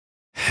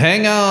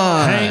Hang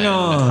on. Hang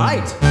on.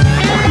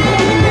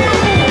 Right.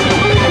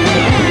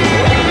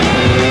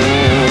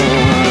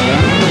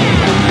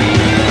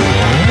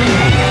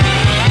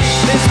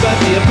 This might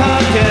be a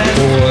podcast.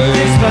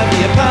 This might be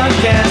a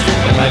podcast.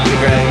 It might be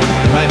Greg.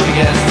 It might be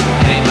guest.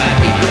 And it might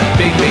be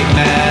Big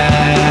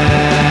Mass.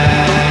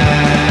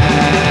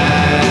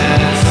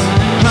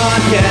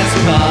 Podcast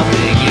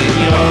popping in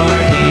your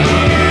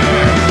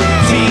ear.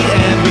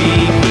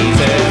 TMBP's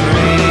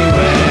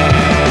everywhere.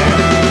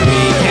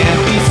 We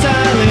can't be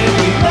silent.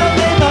 We love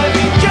they might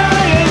be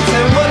giants.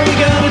 And what are we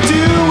gonna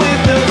do with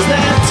those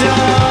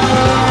laptops?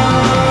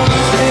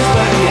 This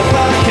might be a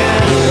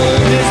podcast.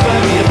 This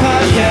might be a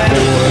podcast.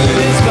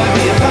 This might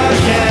be a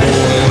podcast.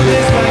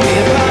 This might be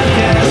a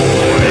podcast.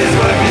 This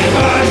might be a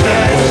podcast.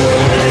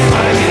 This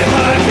might be a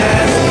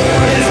podcast.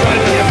 This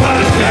might be a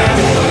podcast.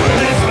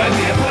 This might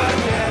be a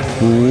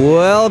podcast.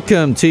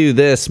 Welcome to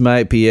This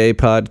Might Be a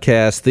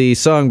Podcast, the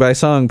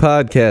song-by-song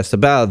podcast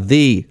about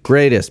the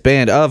greatest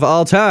band of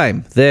all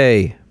time.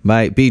 They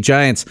might be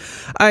giants.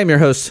 I'm your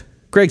host,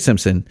 Greg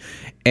Simpson,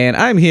 and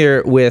I'm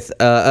here with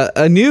a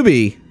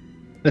newbie,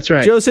 That's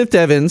right. Joseph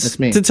Devins, That's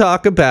me. to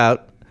talk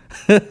about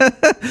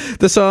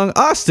the song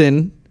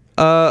Austin,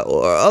 or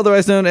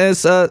otherwise known as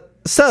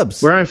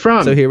Subs. Where I'm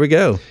from. So here we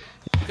go.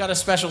 We've got a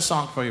special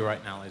song for you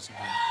right now, ladies and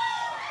gentlemen.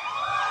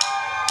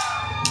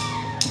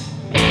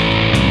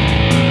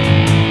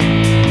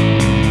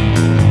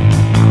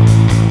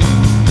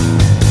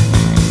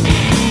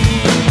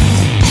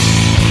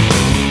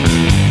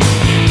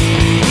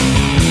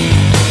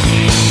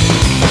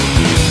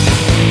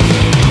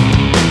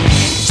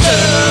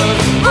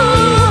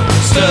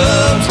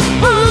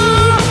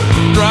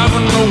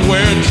 Driving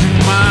nowhere to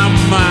my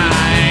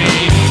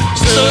mind.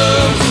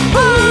 Stubbs,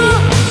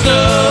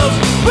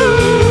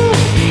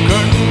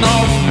 cutting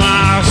off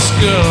my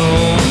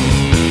skull.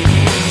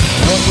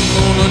 What we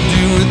gonna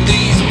do with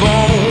these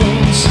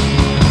bones?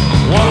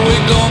 What are we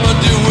gonna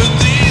do with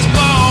these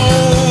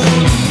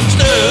bones?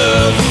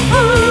 Stubbs,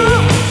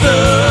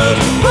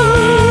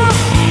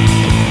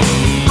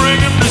 bring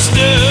him to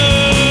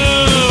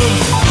Stubbs.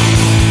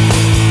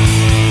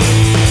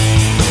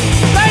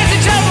 Ladies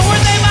and gentlemen,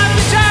 we're They Might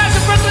Be Giants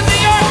of Brooklyn,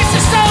 New York. It's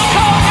a Stone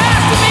Cold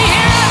has to be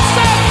here at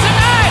 7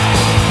 tonight.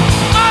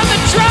 On the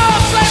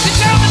drums, ladies and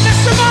gentlemen,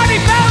 Mr. Marty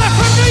Bella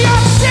from New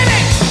York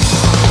City.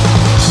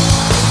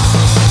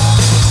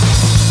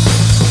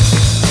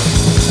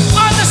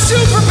 On the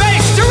super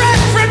bass,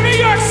 direct from New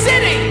York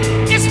City,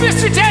 it's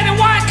Mr. Danny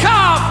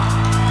Weinkauf.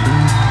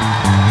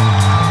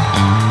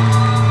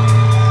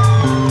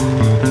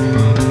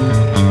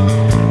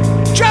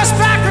 Just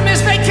back from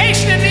his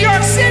vacation in New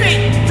York City,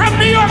 from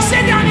New York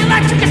City on the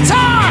electric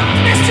guitar,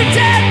 Mr.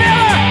 Dan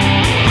Miller.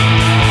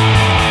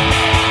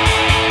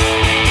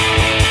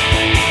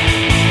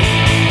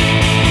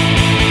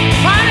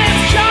 My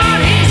name's John,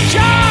 he's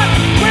John.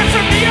 We're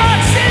from New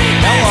York City.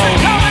 Thanks for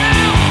coming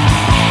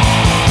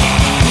out.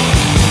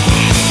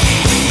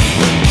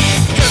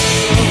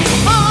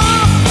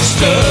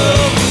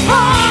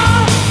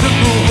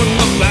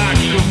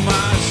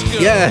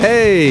 Yeah,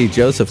 hey,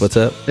 Joseph, what's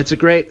up? It's a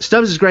great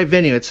Stubbs is a great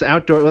venue. It's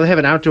outdoor. Well, they have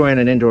an outdoor and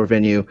an indoor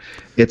venue.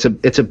 It's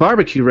a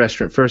barbecue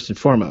restaurant first and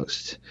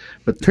foremost.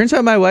 But Turns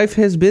out my wife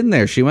has been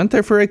there. She went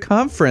there for a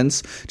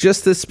conference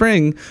just this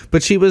spring,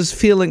 but she was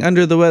feeling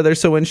under the weather,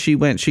 so when she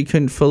went, she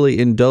couldn't fully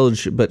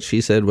indulge, but she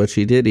said what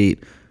she did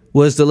eat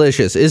was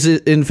delicious. Is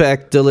it, in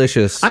fact,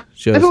 delicious, I've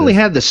Joseph? only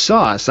had the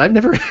sauce. I've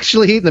never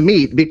actually eaten the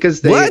meat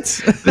because they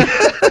What?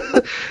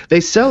 they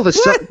sell the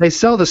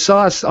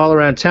sauce all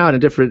around town in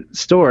different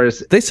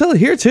stores. They sell it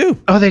here, too.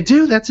 Oh, they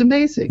do. That's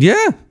amazing.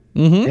 Yeah.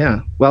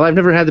 Yeah. Well, I've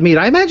never had the meat.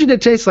 I imagine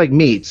it tastes like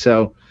meat.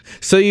 So,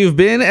 So you've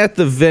been at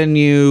the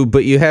venue,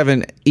 but you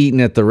haven't eaten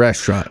at the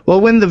restaurant.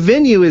 well, when the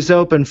venue is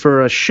open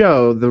for a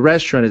show, the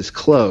restaurant is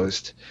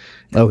closed.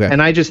 Okay.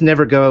 And I just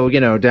never go,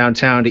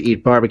 downtown to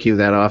eat barbecue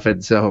that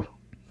often. So,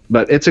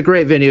 but it's a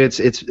great venue.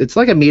 It's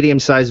like a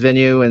medium-sized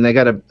venue, and they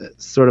got a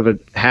sort of a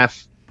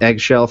half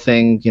eggshell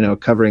thing,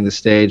 covering the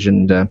stage,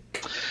 and Oh.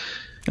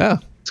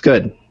 it's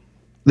good.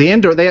 The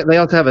indoor, they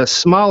also have a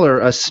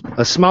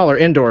smaller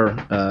indoor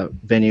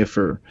venue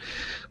for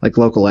like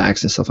local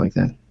acts and stuff like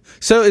that.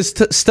 So is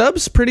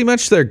Stubbs pretty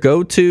much their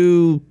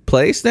go-to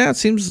place now? It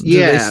seems. Do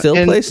Yeah, they still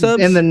and play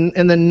Stubbs? in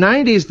the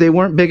 90s, they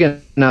weren't big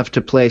enough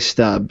to play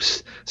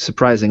Stubbs,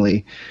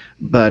 surprisingly,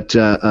 but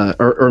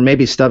or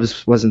maybe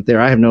Stubbs wasn't there.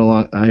 I have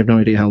no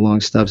idea how long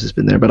Stubbs has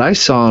been there, but I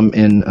saw him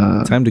in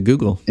Time to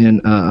Google.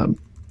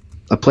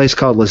 a place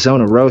called La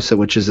Zona Rosa,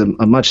 which is a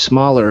much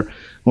smaller,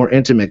 more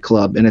intimate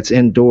club, and it's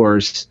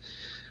indoors.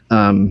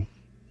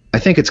 I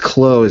think it's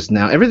closed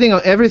now. Everything.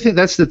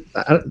 That's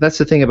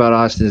the thing about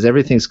Austin is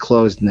everything's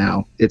closed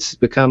now. It's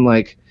become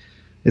like,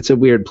 it's a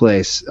weird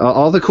place.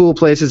 All the cool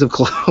places have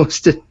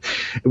closed.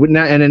 And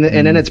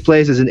in its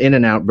place is an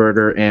In-N-Out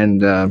Burger,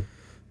 and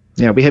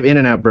we have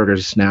In-N-Out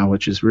Burgers now,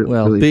 which is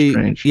really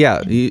strange.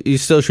 Yeah, you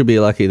still should be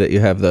lucky that you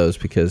have those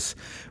because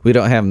we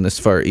don't have them this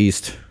far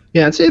east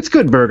Yeah, it's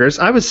good burgers.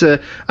 I was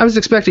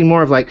expecting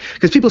more of like,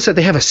 because people said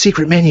they have a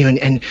secret menu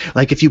and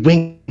like if you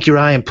wink your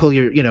eye and pull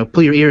your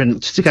ear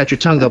and stick out your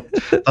tongue,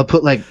 they'll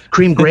put like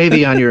cream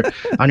gravy on your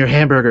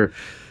hamburger.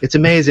 It's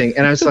amazing.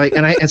 And I was like,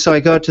 so I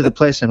go to the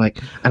place and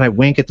I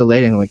wink at the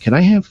lady and I'm like, can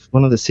I have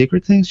one of the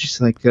secret things? She's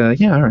like,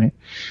 yeah, all right.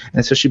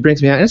 And so she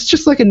brings me out. And it's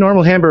just like a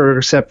normal hamburger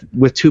except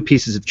with 2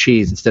 pieces of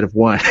cheese instead of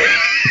 1.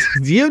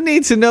 You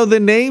need to know the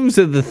names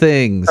of the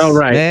things. Oh,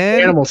 right.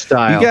 Man. Animal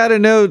style. You got to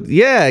know.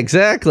 Yeah,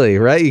 exactly.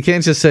 Right. You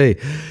can't just say,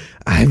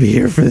 I'm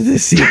here for the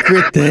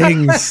secret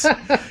things.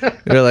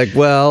 You're like,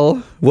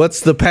 well, what's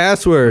the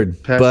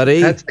password,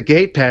 buddy? That's the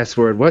gate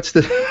password. What's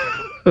the...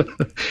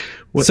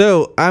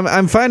 So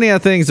I'm finding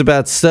out things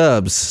about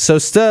Stubbs. So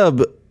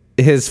Stubb,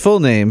 his full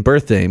name,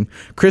 birth name,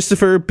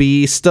 Christopher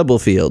B.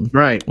 Stubblefield.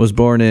 Right. Was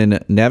born in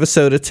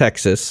Navasota,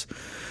 Texas.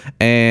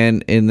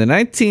 And in the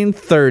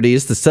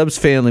 1930s, the Stubbs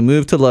family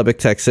moved to Lubbock,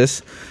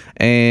 Texas.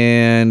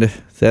 And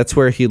that's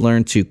where he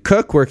learned to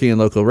cook, working in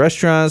local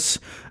restaurants.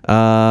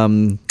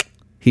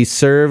 He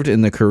served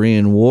in the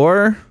Korean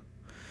War.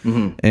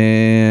 Mm-hmm.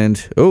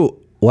 And, oh,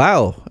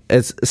 wow.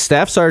 As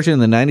staff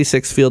sergeant in the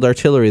 96th Field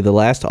Artillery, the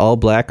last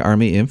all-black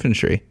Army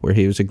infantry, where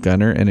he was a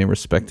gunner and a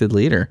respected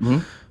leader.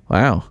 Mm-hmm.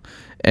 Wow.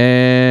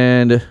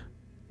 And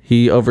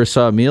he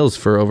oversaw meals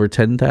for over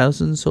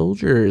 10,000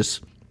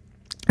 soldiers.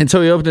 And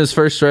so he opened his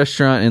first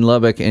restaurant in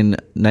Lubbock in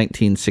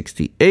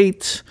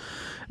 1968.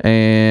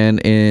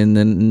 And in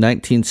the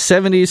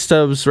 1970s,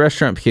 Stubbs'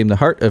 restaurant became the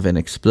heart of an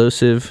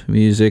explosive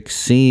music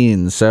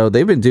scene. So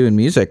they've been doing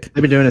music.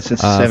 They've been doing it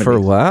since the 70s. For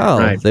a while.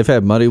 Right. They've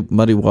had Muddy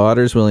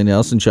Waters, Willie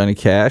Nelson, Johnny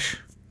Cash.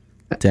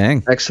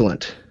 Dang.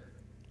 Excellent.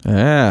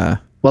 Yeah.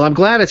 Well, I'm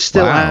glad it's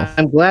still. Wow.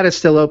 I'm glad it's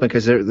still open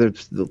because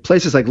the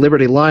places like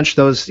Liberty Lunch,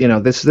 those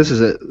this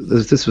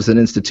was an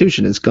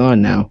institution. It's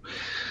gone now.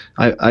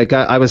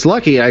 I was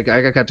lucky. I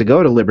got to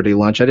go to Liberty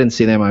Lunch. I didn't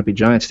see the MIP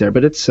Giants there,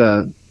 but it's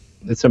a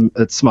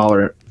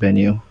smaller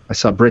venue. I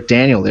saw Britt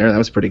Daniel there. That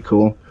was pretty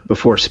cool.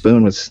 Before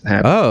Spoon was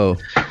happening. Oh.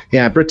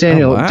 Yeah, Britt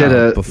Daniel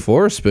did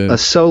before Spoon. a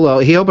solo.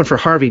 He opened for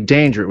Harvey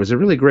Danger. It was a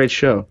really great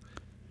show.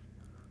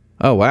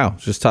 Oh wow!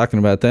 Just talking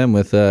about them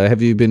with.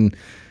 Have you been?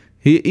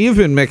 You've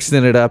been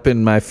mixing it up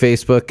in my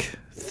Facebook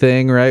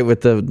thing, right?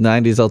 With the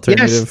 '90s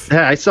alternative. Yes,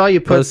 yeah, I saw you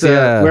put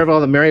Where Have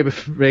All the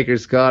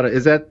Merrymakers Gone.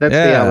 Is that's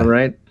the album,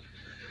 right?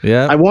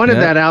 Yeah. I wanted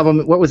that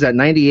album. What was that?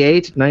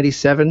 98,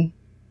 97?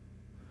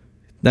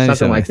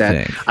 Something like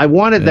that. I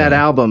wanted that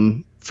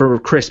album for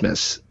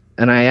Christmas,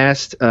 and I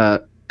asked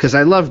because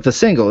I loved the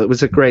single. It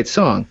was a great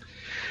song,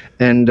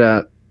 and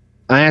I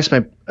asked my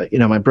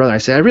brother. I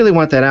said, I really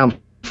want that album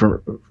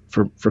for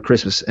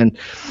Christmas, and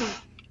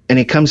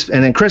he comes,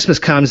 and then Christmas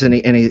comes, and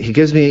he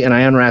gives me, and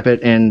I unwrap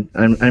it, and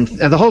and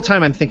the whole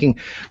time I'm thinking,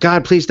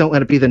 God, please don't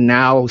let it be the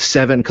Now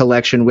 7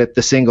 collection with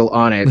the single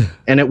on it,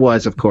 and it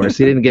was, of course.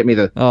 He didn't get me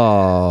the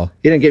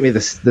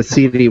the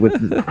CD with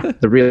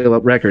the real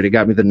record. He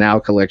got me the Now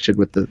collection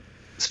with the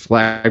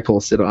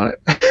flagpole sit on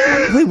it.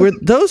 Wait, were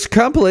those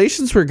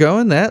compilations were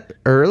going that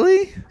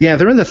early? Yeah,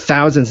 they're in the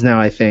thousands now,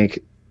 I think.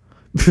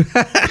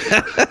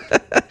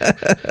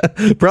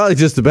 Probably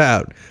just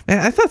about. Man,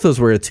 I thought those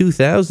were a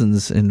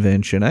 2000s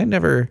invention. I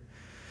never.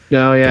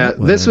 No, yeah,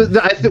 this was.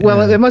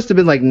 Well, it must have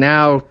been like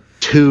Now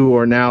 2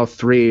 or Now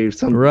 3 or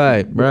something.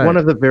 Right. One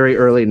of the very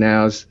early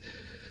Nows.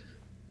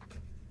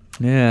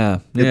 Yeah.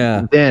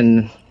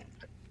 Then,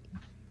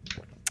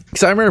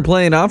 because I remember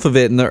playing off of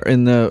it in the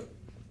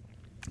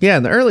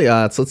early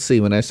aughts. Let's see,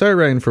 when I started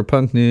writing for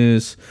Punk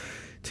News.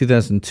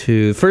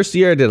 2002. First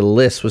year I did a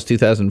list was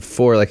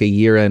 2004, like a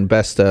year-end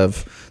best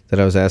of that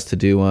I was asked to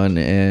do one,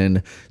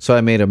 and so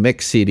I made a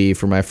mix CD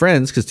for my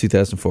friends because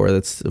 2004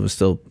 it was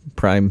still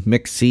prime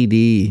mix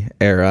CD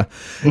era,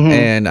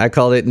 and I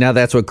called it Now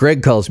That's What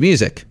Greg Calls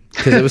Music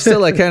because it was still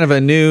like kind of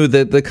a new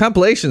the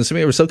compilations to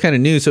me were still kind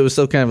of new, so it was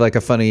still kind of like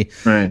a funny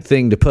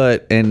thing to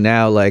put, and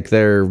now like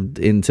they're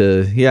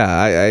into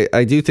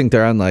I do think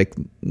they're on like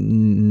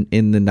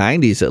in the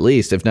 90s at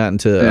least, if not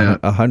into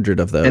 100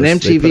 of those. And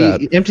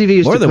MTV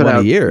used more to than put one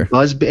out a year.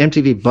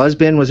 MTV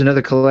Buzzbin was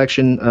another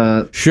collection.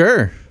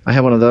 Sure. I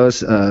had one of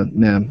those.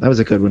 That was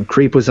a good one.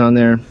 Creep was on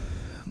there.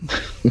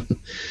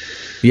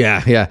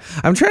 Yeah.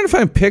 I'm trying to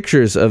find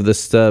pictures of the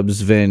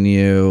Stubbs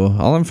venue.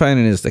 All I'm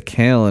finding is the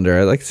calendar.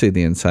 I'd like to see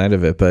the inside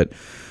of it, but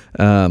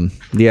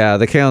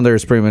the calendar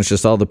is pretty much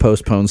just all the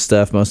postponed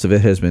stuff. Most of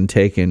it has been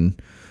taken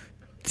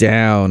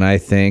down, I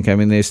think. I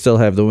mean, they still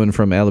have the one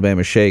from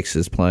Alabama Shakes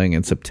is playing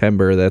in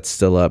September. That's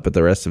still up, but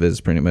the rest of it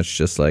is pretty much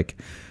just like,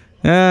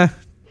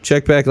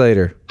 check back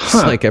later.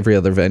 Just like every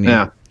other venue.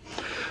 Yeah.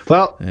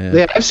 Well,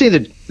 I've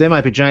seen they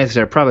might be Giants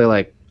there probably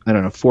like, I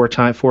don't know, 4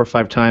 or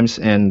 5 times,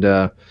 and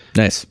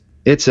nice.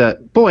 It's a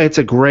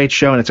great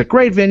show, and it's a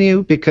great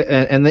venue because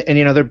and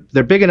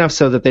they're big enough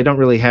so that they don't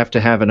really have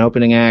to have an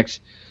opening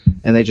act,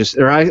 and they just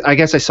I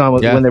guess I saw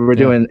them when they were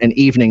doing an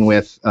evening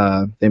with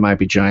They Might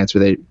Be Giants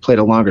where they played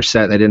a longer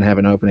set and they didn't have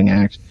an opening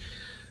act.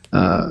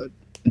 In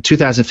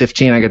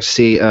 2015, I got to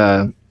see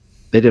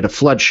they did a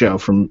Flood show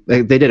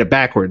they did it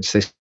backwards.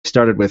 They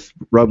started with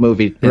Road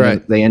Movie,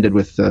 and they ended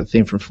with the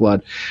theme from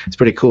Flood. It's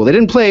pretty cool. They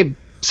didn't play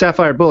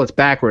Sapphire Bullets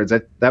backwards.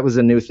 That was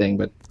a new thing,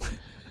 but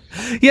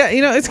Yeah,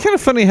 it's kind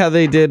of funny how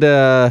they did.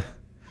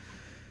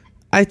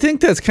 I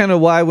think that's kind of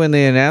why when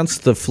they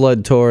announced the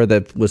Flood tour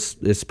that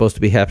is supposed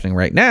to be happening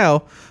right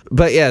now.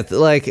 But yeah,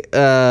 like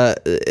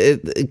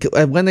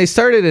when they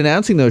started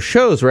announcing those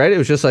shows, right? It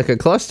was just like a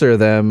cluster of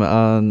them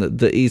on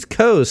the East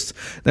Coast.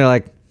 They're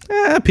like,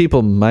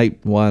 people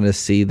might want to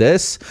see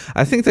this.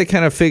 I think they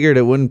kind of figured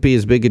it wouldn't be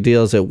as big a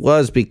deal as it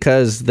was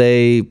because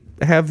they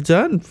have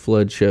done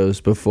Flood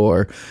shows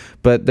before.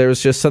 But there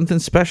was just something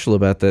special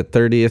about that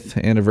 30th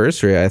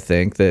anniversary, I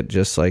think, that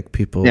just like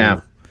people...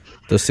 Yeah.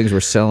 Those things were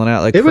selling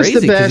out like It was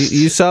crazy. the 'Cause best.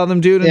 You saw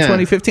them do it in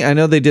 2015. I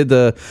know they did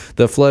the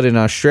Flood in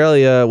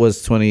Australia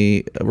was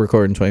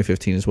recorded in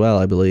 2015 as well,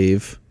 I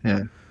believe.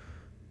 yeah.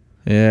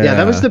 Yeah,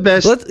 That was the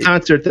best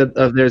concert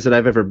of theirs that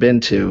I've ever been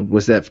to.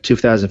 Was that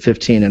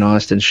 2015 in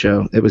Austin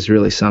show? It was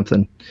really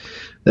something.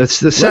 That's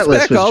the set Let's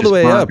list back was all just the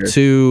way bonkers. up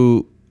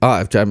to.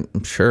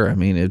 I'm sure. I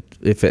mean,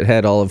 if it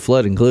had all of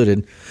Flood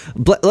included,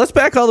 let's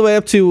back all the way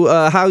up to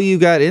how you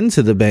got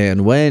into the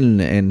band,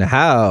 when and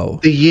how.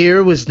 The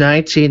year was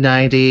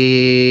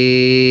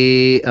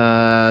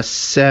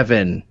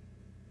 1997,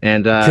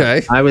 and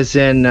Okay. I was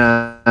in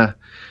I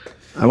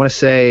want to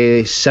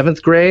say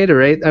 7th grade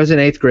or 8th. I was in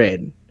 8th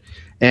grade,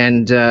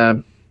 and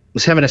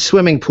was having a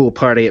swimming pool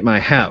party at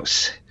my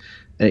house,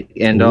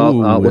 and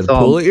Ooh, with a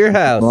pool at your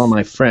house. all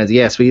my friends.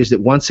 Yes, we used it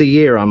once a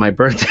year on my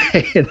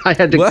birthday, and I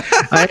had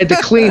to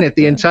clean it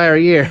the entire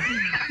year.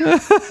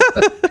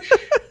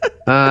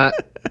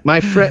 My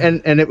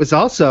friend, and it was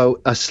also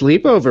a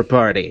sleepover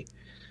party,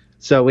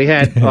 so we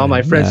had all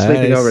my friends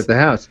sleeping Nice. over at the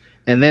house,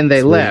 and then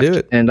they That's the way to do left,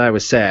 it. and I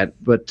was sad.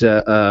 But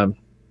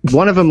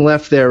one of them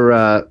left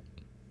their.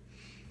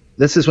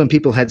 This is when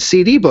people had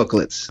CD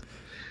booklets.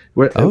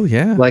 Oh,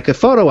 yeah. like a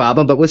photo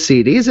album, but with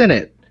CDs in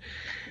it.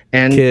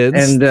 And Kids,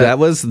 and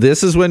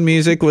this is when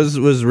music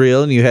was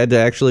real, and you had to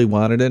actually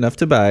want it enough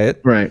to buy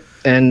it. right.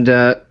 And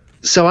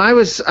so I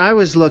was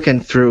looking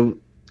through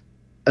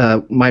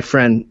my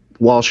friend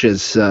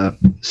Walsh's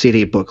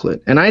CD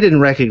booklet, and I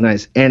didn't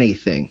recognize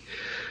anything.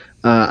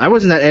 I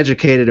wasn't that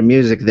educated in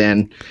music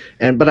then,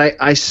 but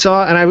I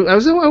saw, and I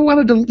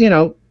wanted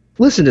to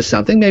listen to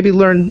something, maybe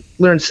learn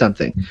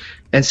something,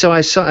 and so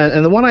I saw,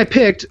 and the one I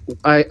picked,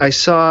 I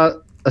saw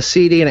a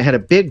CD, and it had a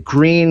big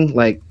green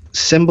like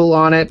symbol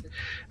on it,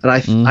 and I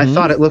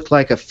thought it looked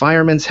like a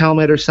fireman's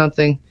helmet or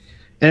something,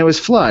 and it was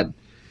Flood.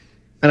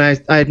 And I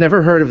had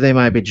never heard of They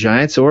Might Be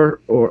Giants or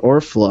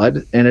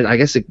Flood, and I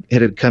guess it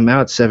had come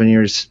out 7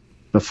 years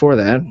before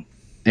that.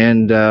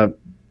 And I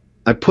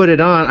put it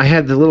on. I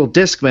had the little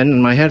Discman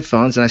in my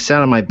headphones, and I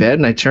sat on my bed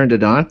and I turned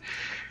it on,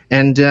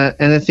 and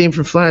the theme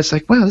from Flood. I was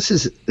like, wow, this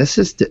is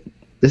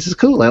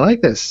cool. I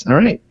like this. All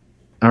right,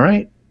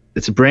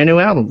 it's a brand new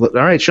album. All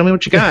right, show me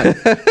what you got.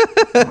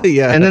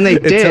 Yeah, And then they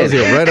it tells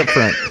did. you right up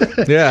front.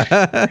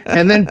 Yeah.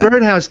 And then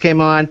Birdhouse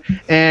came on,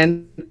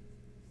 and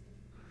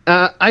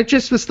I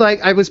just was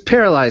like, I was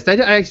paralyzed.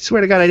 I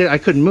swear to God, I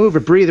couldn't move or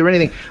breathe or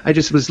anything. I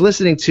just was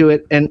listening to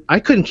it, and I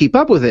couldn't keep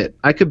up with it.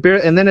 I could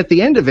barely. And then at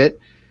the end of it,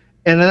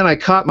 and then I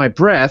caught my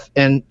breath,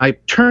 and I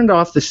turned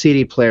off the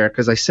CD player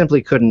because I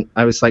simply couldn't.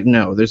 I was like,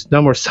 no, there's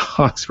no more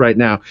songs right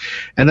now.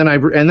 And then I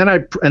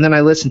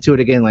listened to it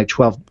again like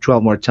 12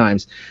 more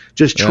times,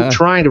 just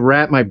trying to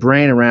wrap my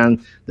brain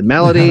around the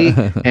melody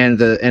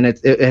and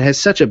it has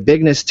such a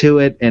bigness to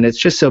it, and it's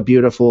just so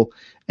beautiful.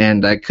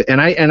 And then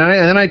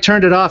I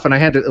turned it off, and I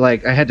had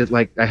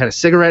a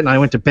cigarette, and I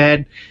went to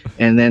bed,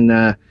 and then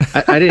I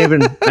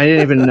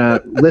didn't even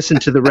listen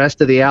to the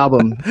rest of the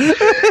album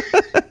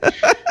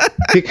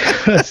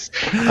because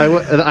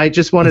I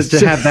just wanted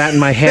to have that in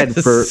my head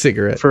for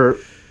Cigarette. for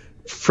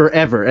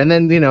forever. And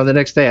then the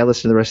next day I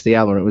listened to the rest of the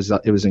album. It was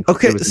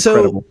Okay, so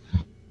incredible.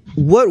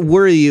 what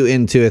were you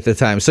into at the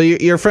time? So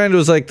your friend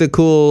was like the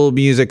cool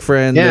music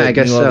friend Yeah, that I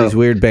guess knew all so. these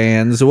weird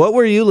bands. What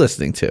were you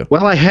listening to?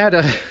 Well, I had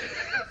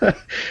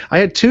I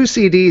had two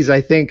CDs. I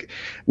think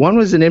one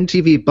was an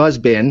MTV Buzz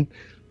Bin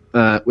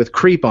with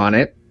Creep on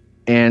it,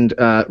 and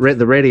the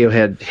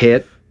Radiohead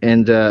hit,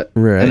 and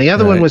the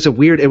other one was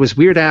It was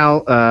Weird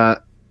Al.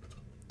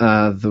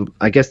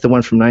 I guess the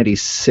one from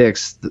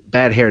 '96,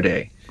 Bad Hair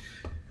Day.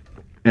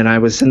 And I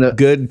was in the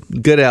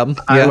good album.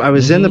 I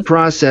was in the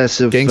process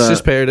of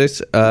Gangsta's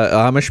Paradise,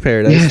 Amish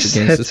Paradise. Yes,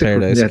 Gangsta's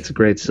Paradise. That's a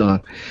great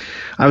song.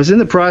 I was in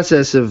the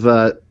process of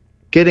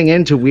getting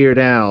into Weird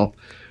Al,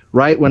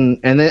 right when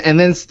and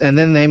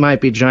then They Might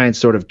Be Giants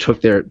sort of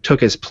took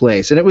his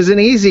place, and it was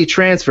an easy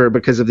transfer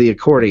because of the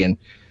accordion,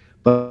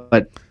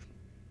 but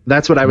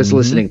that's what I was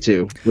listening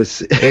to.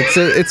 Was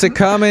It's a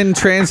common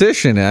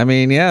transition. I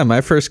mean, yeah,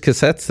 my first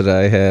cassettes that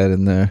I had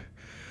in the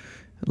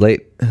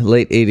late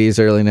 80s,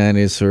 early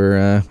 90s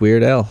were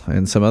Weird Al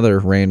and some other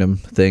random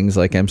things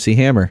like MC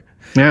Hammer.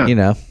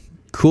 Yeah.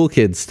 Cool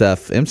kid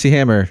stuff. MC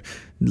Hammer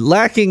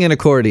lacking in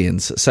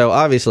accordions, so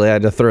obviously I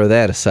had to throw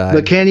that aside.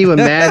 But can you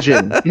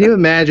imagine? Can you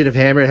imagine if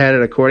Hammer had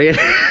an accordion?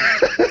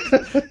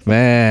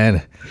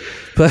 Man,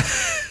 but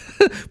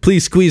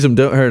please squeeze him,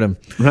 don't hurt him.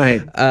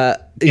 Right.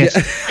 Yeah.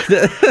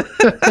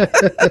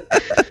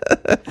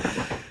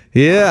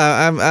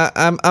 Yeah,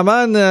 I'm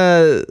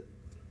on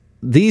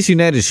These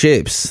United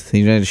Shapes, the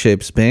United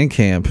Shapes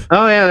Bandcamp.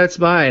 Oh yeah, that's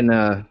mine.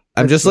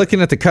 I'm just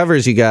looking at the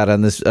covers you got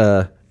on this.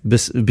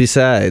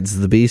 Besides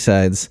the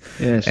B-sides,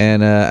 Yes.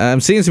 and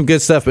I'm seeing some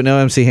good stuff, but no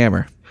MC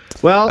Hammer.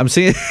 Well, I'm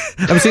seeing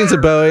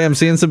some Bowie. I'm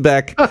seeing some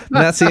Beck.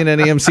 Not seeing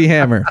any MC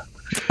Hammer.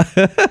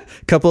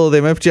 Couple of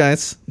They Might Be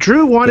Giants.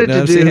 Drew wanted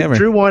no to MC Hammer.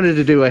 Drew wanted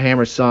to do a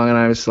Hammer song, and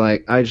I was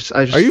like, I just.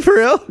 Are you for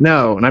real?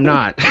 No, and I'm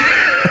not.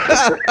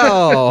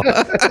 Oh,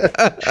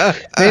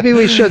 Maybe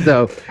we should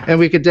though, and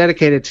we could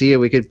dedicate it to you.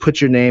 We could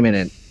put your name in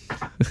it.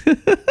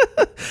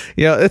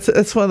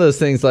 it's one of those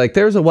things. Like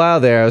there was a while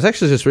there. I was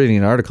actually just reading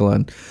an article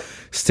on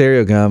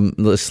Stereo Gum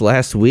this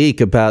last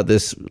week about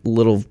this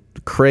little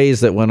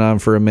craze that went on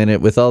for a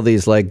minute with all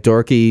these like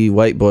dorky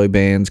white boy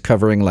bands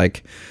covering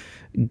like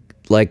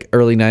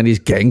early 90s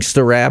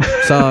gangsta rap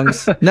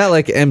songs. Not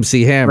like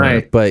MC Hammer,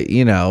 Right. but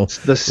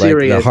The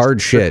serious, like the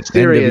hard shit, the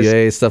serious.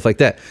 NWA, stuff like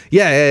that.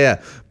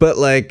 Yeah. But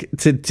like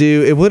to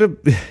do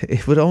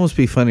it would almost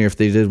be funnier if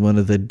they did one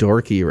of the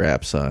dorky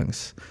rap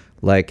songs.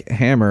 Like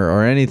Hammer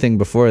or anything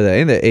before that.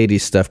 In the 80s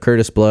stuff,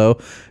 Curtis Blow,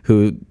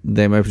 who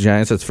They Might Be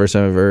Giants, that's the first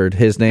time I've heard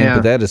his name, Yeah.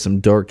 but that is some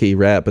dorky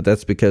rap, but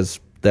that's because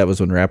that was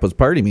when rap was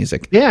party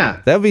music. Yeah.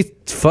 That would be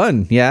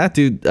fun. Yeah,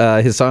 dude,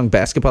 his song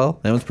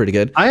Basketball, that one's pretty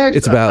good. I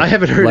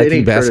haven't heard liking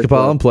any Curtis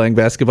basketball Blow. and playing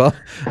basketball.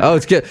 Oh,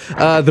 it's good.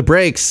 The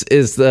Breaks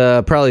is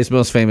probably his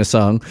most famous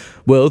song.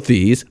 Well,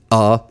 these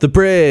are the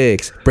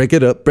breaks. Break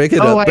it up, break it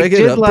up, break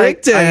it up,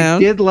 break down. I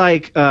did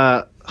like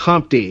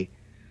Humpty.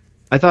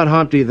 I thought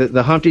Humpty,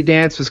 the Humpty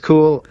dance was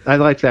cool. I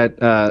like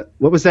that.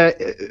 What was that?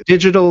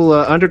 Digital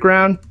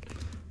Underground?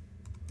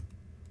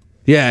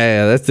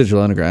 Yeah, that's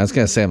Digital Underground. I was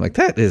gonna say, I'm like,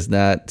 that is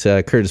not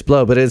Curtis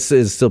Blow, but it's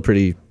still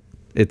pretty.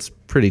 It's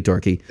pretty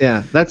dorky.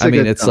 Yeah, that's. I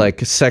mean, good it's song. like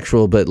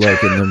sexual, but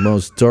like in the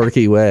most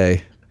dorky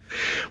way.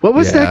 What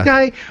was yeah. that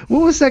guy?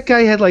 What was that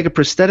guy? He had like a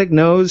prosthetic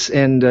nose,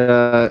 and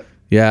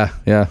Yeah.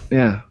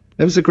 yeah,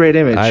 it was a great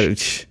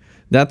image.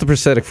 Not the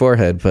prosthetic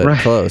forehead, but Right,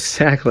 close.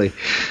 exactly.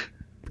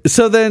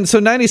 So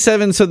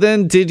 97. So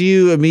then, did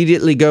you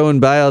immediately go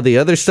and buy all the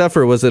other stuff,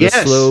 or was it Yes.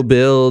 a slow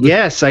build?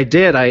 Yes, I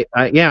did.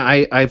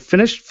 I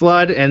finished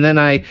Flood, and then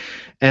I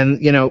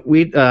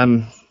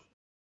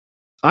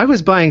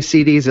was buying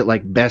CDs at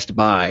like Best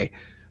Buy.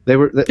 They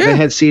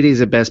had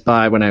CDs at Best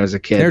Buy when I was a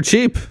kid. They're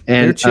cheap.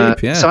 And, They're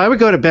cheap. Yeah. So I would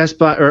go to Best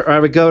Buy, or I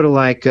would go to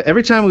like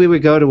every time we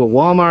would go to a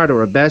Walmart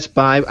or a Best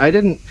Buy.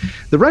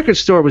 The record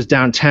store was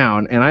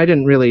downtown, and I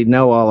didn't really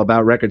know all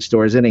about record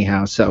stores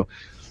anyhow. So,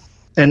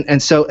 I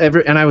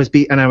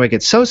would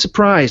get so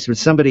surprised when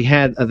somebody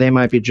had a They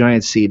Might Be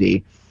Giants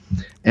CD,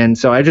 and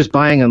so I just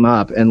buying them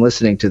up and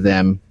listening to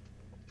them.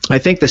 I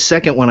think the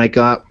second one I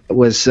got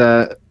was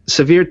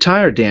Severe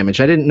Tire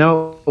Damage. I didn't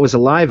know it was a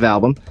live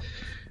album.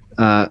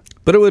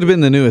 But it would have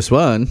been the newest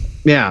one,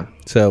 Yeah.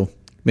 so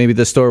maybe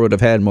the store would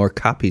have had more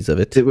copies of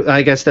it.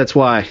 I guess that's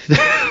why.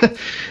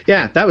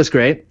 Yeah, that was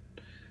great.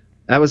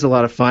 That was a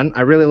lot of fun.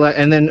 I really like.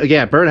 And then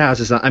Birdhouse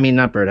is on. I mean,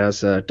 not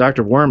Birdhouse.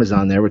 Dr. Worm is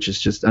on there, which is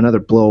just another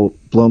blow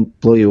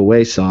you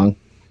away song.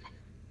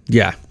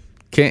 Yeah.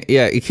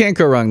 You can't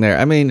go wrong there.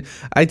 I mean,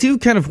 I do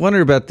kind of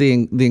wonder about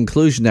the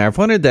inclusion there. I've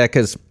wondered that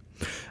because,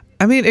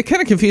 I mean, it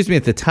kind of confused me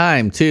at the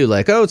time too.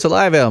 Like, oh, it's a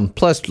live album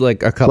plus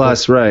like a couple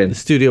Right.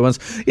 studio ones.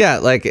 Yeah,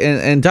 like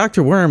and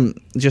Dr. Worm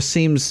just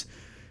seems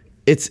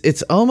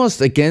it's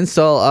almost against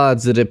all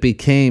odds that it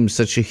became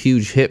such a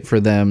huge hit for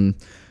them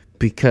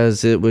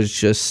because it was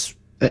just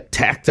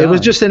tacked on. It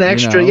was just an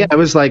extra. you know? Yeah, it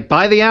was like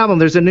buy the album.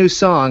 There's a new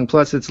song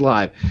plus it's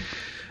live.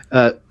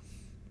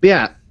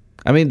 Yeah.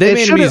 I mean, they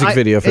made a music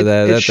video for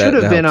that. It That should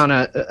have been helped. on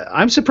a.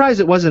 I'm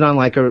surprised it wasn't on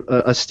like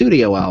a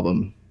studio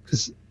album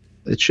because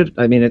it should.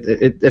 I mean,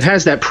 it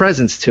has that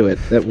presence to it,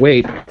 that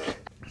weight.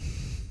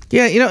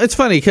 Yeah, it's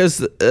funny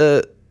because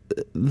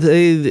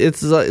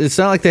it's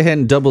not like they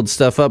hadn't doubled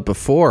stuff up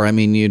before. I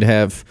mean, you'd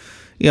have,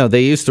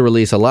 they used to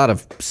release a lot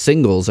of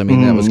singles. I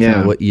mean, that was kind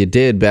of what you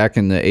did back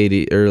in the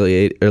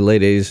late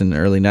 80s and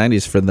early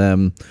 90s for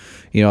them.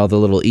 All the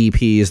little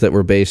EPs that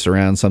were based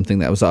around something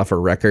that was off a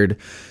record.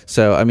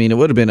 So, I mean, it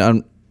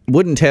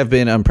wouldn't have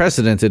been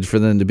unprecedented for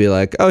them to be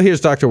like, oh,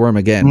 here's Dr. Worm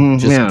again,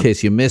 in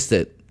case you missed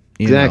it.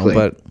 Exactly.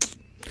 But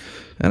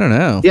I don't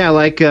know. Yeah,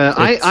 like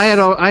I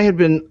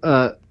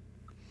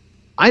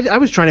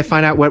was trying to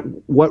find out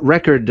what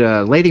record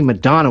Lady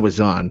Madonna was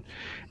on,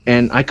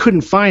 and I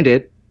couldn't find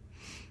it.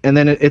 And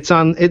then it's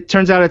on. It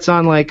turns out it's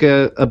on like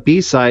a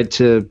B-side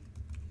to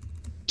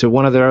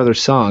one of their other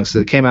songs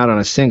that came out on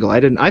a single.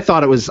 I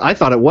thought it was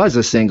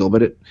a single,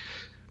 but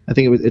I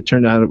think it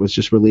turned out it was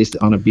just released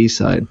on a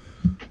B-side.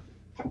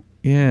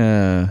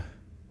 Yeah.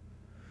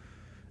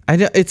 I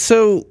know, it's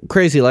so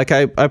crazy. Like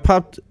I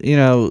popped,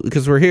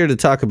 because we're here to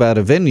talk about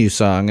a Venue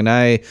song, and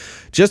I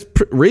just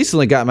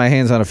recently got my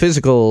hands on a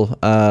physical,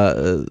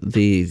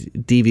 the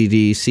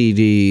DVD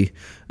CD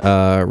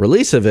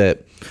release of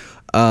it.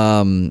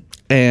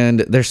 And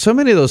there's so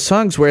many of those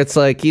songs where it's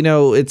like,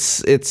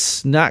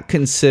 it's not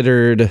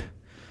considered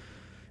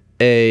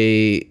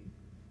a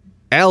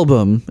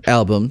album,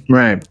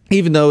 Right.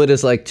 even though it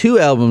is like 2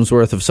 albums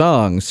worth of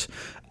songs.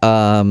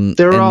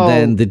 They're and all-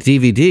 then the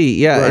DVD,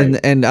 yeah, Right.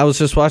 and I was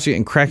just watching it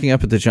and cracking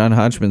up at the John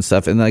Hodgman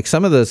stuff, and like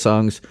some of the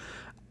songs,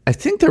 I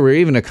think there were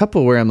even a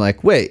couple where I'm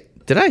like, wait,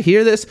 did I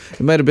hear this?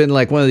 It might have been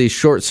like one of these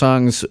short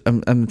songs.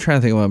 I'm trying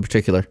to think of one in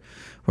particular,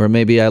 where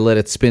maybe I let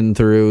it spin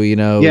through,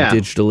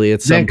 digitally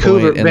at some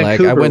point, and like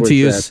I went to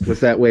use.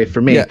 was that way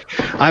for me. Yeah.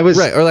 I was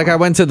Right, or like I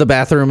went to the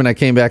bathroom and I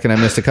came back and I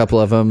missed a couple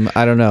of them.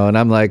 I don't know, and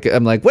I'm like,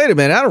 wait a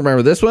minute, I don't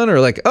remember this one, or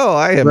like, oh,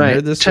 I haven't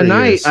heard this for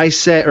tonight. years. I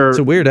said, or It's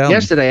a weird album.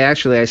 yesterday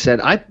actually, I said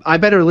I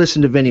better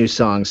listen to Venue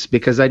songs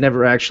because I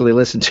never actually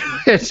listened to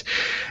it,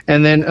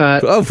 and then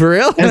Oh, for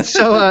real? and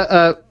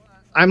so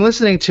I'm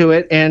listening to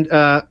it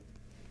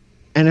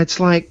and it's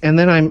like, and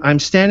then I'm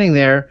standing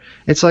there.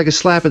 It's like a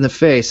slap in the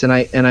face, and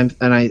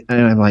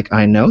I'm like,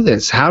 I know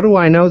this. How do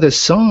I know this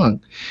song?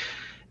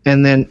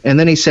 And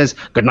then he says,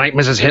 "Good night,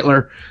 Mrs.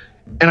 Hitler."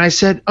 And I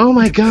said, "Oh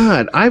my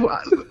God!"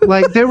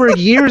 Like there were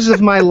years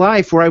of my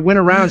life where I went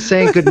around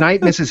saying "Good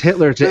night, Mrs.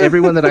 Hitler" to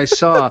everyone that I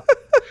saw,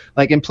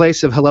 like in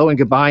place of hello and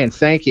goodbye and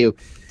thank you.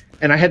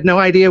 And I had no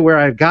idea where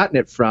I'd gotten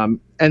it from.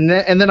 And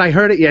then I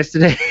heard it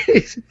yesterday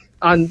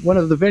on one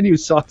of the Venue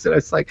songs, and I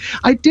was like,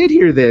 I did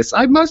hear this.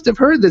 I must have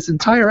heard this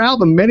entire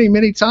album many,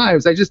 many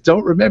times. I just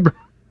don't remember.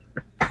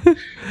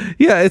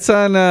 Yeah, it's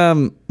on.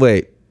 Anaheim.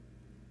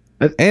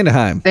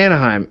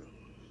 Anaheim.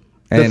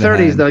 The Anaheim.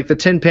 30s, like the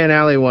Tin Pan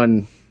Alley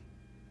one.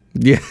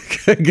 Yeah,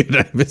 good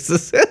night,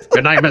 Mrs. Hitler.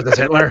 Good night, Mrs.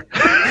 Hitler.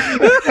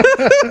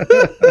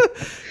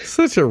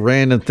 Such a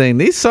random thing.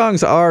 These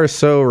songs are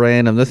so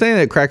random. The thing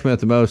that cracked me up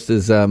the most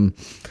is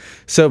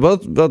so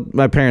both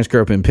my parents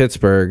grew up in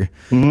Pittsburgh,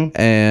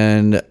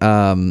 and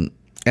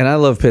I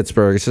love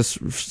Pittsburgh. It's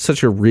just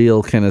such a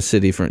real kind of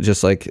city, from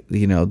just like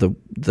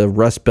the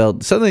Rust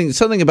Belt.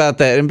 Something about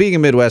that, and being a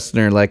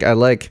Midwesterner, like I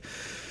like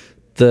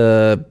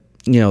the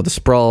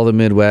sprawl of the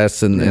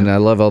Midwest, and I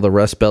love all the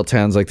Rust Belt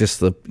towns, like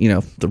just the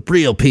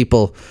real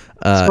people,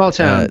 Small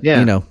town,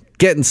 yeah.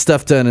 Getting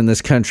stuff done in this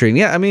country. And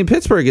yeah, I mean,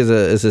 Pittsburgh is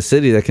a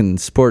city that can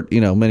support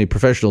many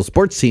professional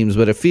sports teams,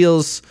 but it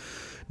feels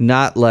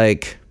not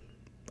like,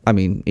 I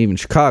mean, even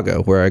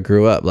Chicago, where I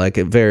grew up, like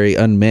a very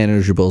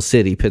unmanageable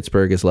city.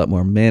 Pittsburgh is a lot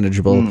more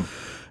manageable. And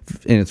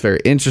it's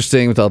very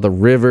interesting with all the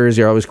rivers.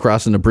 You're always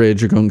crossing a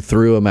bridge. You're going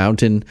through a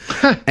mountain.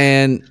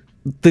 And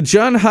the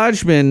John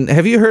Hodgman,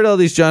 have you heard all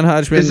these John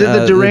Hodgman? Is it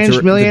the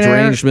Deranged Millionaire? The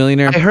Deranged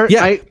Millionaire. I heard.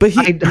 Yeah, I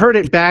heard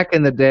it back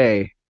in the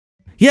day.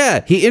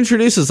 Yeah, he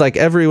introduces like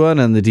everyone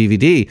on the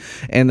DVD,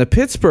 and the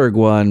Pittsburgh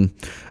one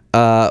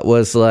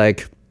was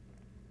like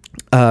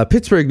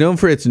Pittsburgh, known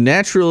for its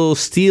natural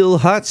steel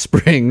hot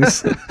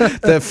springs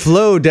that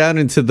flow down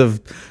into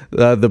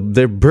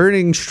their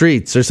burning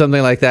streets or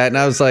something like that. And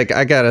I was like,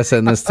 I gotta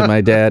send this to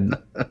my dad.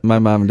 My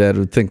mom and dad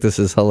would think this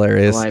is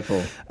hilarious.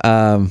 Delightful.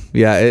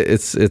 Yeah,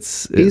 it's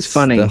He's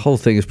funny. The whole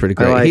thing is pretty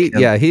great.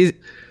 like him.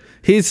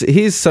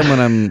 He's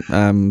someone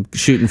I'm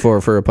shooting for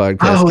a podcast.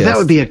 Oh, guest. that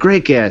would be a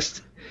great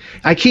guest.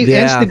 I keep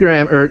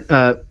Instagram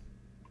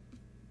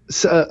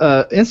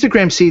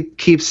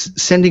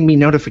keeps sending me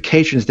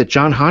notifications that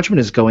John Hodgman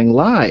is going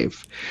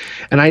live,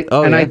 and I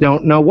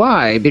don't know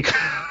why, because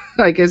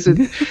I guess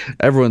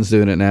everyone's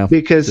doing it now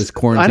because this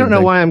quarantine I don't know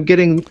thing. why I'm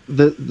getting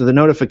the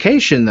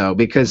notification though,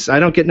 because I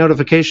don't get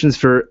notifications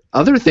for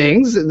other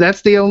things.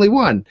 That's the only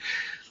one.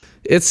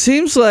 It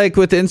seems like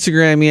with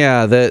Instagram,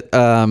 yeah, that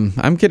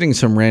I'm getting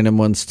some random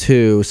ones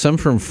too, some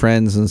from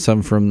friends and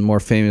some from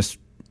more famous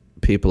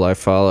people I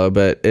follow,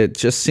 but it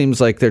just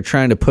seems like they're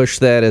trying to push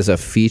that as a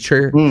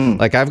feature.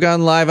 Like I've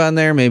gone live on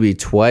there maybe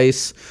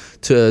twice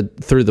through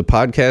the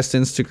podcast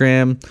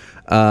Instagram.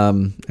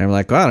 And I'm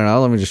like, well, I don't know,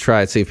 let me just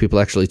try it, see if people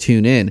actually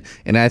tune in.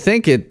 And I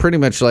think it pretty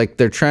much like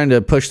they're trying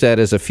to push that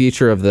as a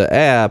feature of the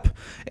app.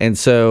 And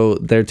so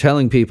they're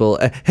telling people,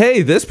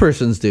 hey, this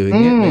person's doing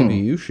it. Maybe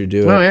you should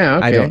do it. Oh, yeah,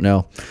 okay. I don't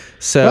know.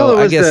 So Well,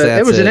 I guess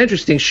it was an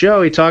interesting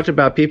show. He talked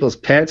about people's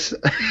pets.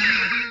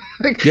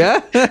 Yeah.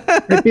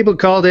 People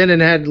called in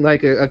and had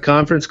like a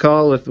conference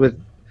call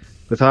with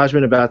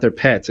Hodgman about their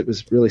pets. It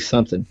was really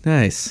something.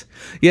 Nice.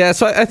 Yeah,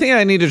 so I think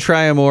I need to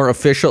try a more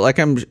official, like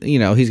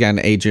he's got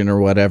an agent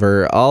or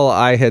whatever. All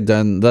I had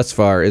done thus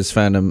far is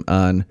found him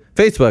on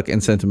Facebook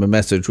and sent him a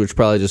message, which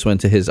probably just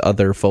went to his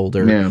other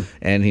folder. Yeah.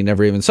 And he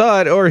never even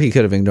saw it, or he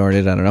could have ignored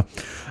it. I don't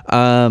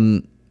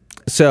know.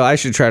 So I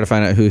should try to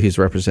find out who he's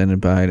represented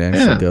by and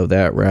actually go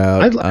that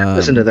route. I'd like to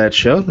listen to that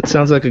show. That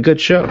sounds like a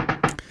good show.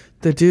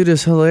 The dude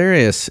is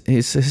hilarious.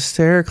 He's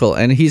hysterical,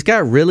 and he's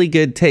got really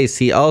good taste.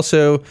 He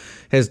also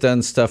has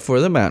done stuff for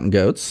the Mountain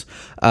Goats.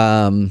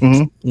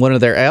 One of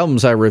their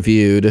albums I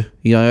reviewed,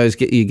 you always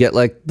get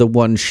like the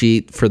one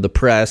sheet for the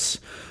press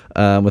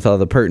with all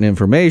the pertinent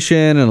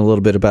information and a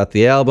little bit about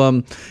the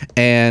album.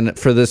 And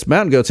for this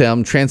Mountain Goats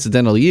album,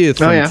 Transcendental Youth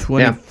from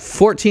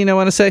 2014, I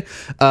want to say,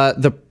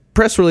 the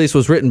press release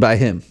was written by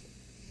him.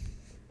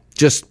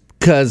 Just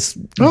because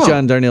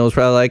John Darnielle was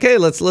probably like, hey,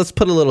 let's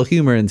put a little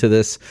humor into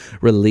this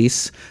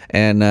release.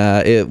 And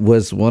it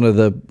was one of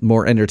the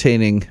more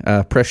entertaining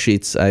press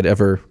sheets I'd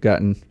ever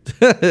gotten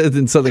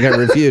in something I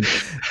reviewed.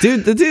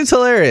 The dude's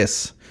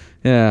hilarious.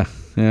 Yeah,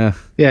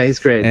 he's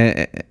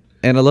great.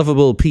 And a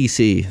lovable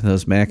PC,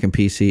 those Mac and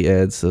PC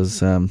ads.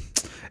 Those,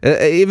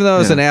 even though I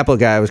was an Apple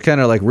guy, I was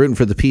kind of like rooting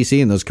for the PC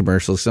in those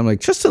commercials. So I'm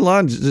like, Justin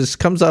Long just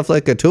comes off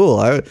like a tool.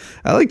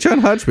 I like John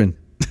Hodgman.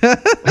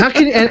 How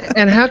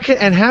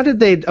did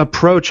they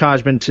approach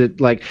Hodgman to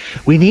like?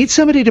 We need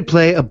somebody to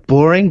play a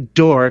boring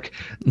dork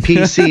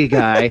PC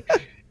guy,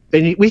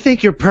 and we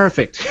think you're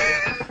perfect.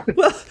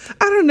 Well,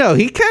 I don't know.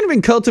 He kind of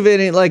been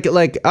cultivating, like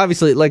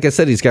obviously, like I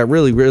said, he's got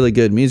really, really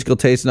good musical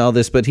taste and all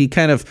this, but he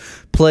kind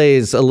of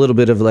plays a little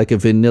bit of like a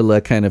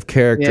vanilla kind of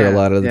character a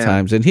lot of the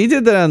times. And he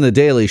did that on The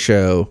Daily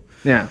Show.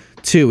 Yeah.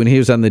 Too. When he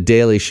was on The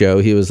Daily Show,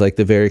 he was like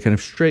the very kind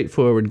of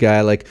straightforward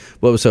guy. Like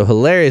what was so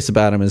hilarious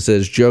about him is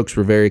his jokes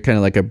were very kind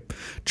of like a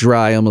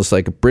dry, almost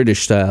like a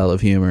British style of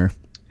humor.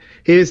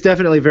 He was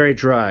definitely very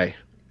dry.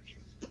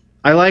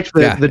 I liked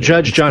the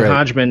Judge John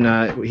Hodgman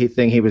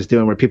thing he was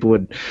doing, where people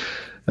would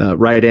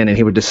write in and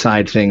he would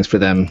decide things for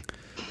them.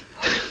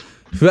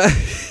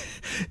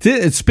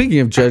 Speaking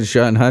of Judge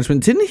John Hodgman,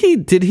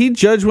 did he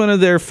judge one of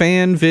their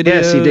fan videos?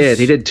 Yes, he did.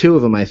 He did 2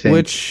 of them, I think.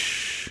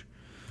 Which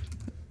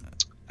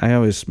I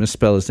always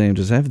misspell his name.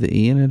 Does it have the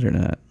E in it or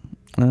not?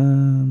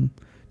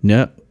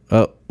 No.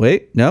 Oh,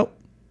 wait. No.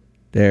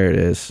 There it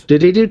is.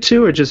 Did he do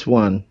 2 or just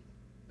 1?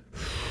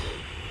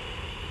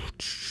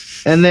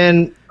 And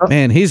then...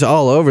 Man, he's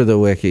all over the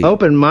wiki.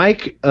 Open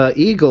Mike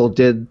Eagle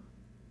did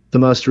the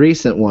most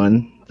recent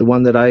one, the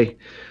one that I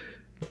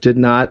did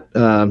not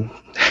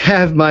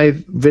have my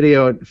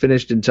video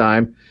finished in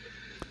time.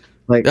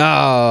 Like,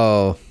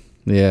 oh,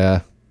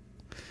 yeah.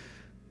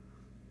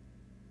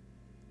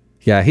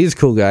 Yeah, he's a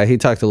cool guy. He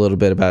talked a little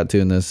bit about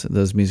doing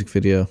those music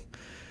video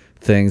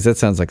things. That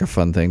sounds like a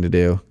fun thing to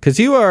do. Because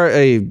you are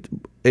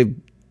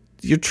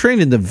you're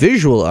trained in the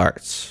visual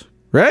arts,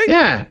 right?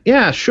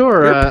 Yeah,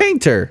 sure. You're a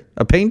painter.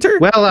 A painter?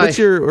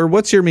 Well,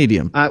 what's your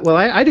medium?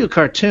 I do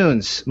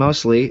cartoons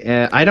mostly.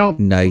 I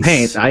don't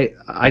paint.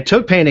 I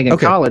took painting in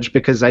college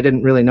because I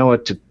didn't really know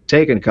what to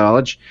take in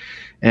college,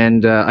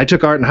 and I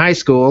took art in high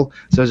school.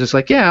 So I was just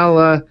like,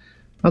 yeah,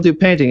 I'll do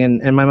painting.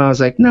 And my mom was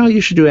like, no,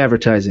 you should do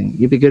advertising.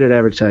 You'd be good at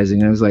advertising.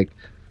 And I was like,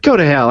 go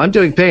to hell. I'm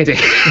doing painting.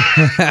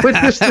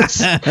 Which was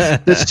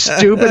the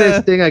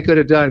stupidest thing I could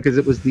have done, because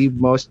it was the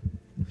most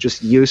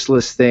just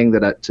useless thing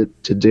that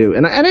to do.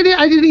 And I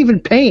didn't even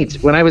paint.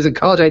 When I was in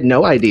college, I had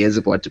no ideas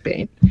of what to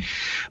paint.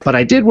 But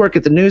I did work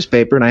at the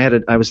newspaper, and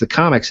I was the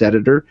comics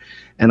editor,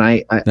 and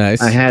I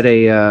had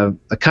a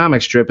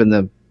comic strip in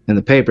the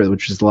paper,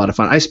 which was a lot of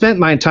fun. I spent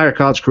my entire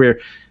college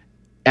career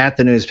at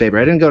the newspaper.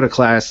 I didn't go to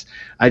class.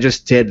 I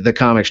just did the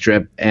comic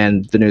strip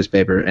and the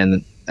newspaper,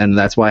 and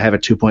that's why I have a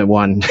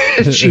 2.1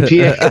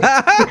 GPA.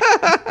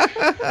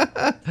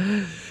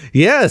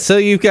 Yeah, so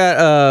you've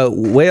got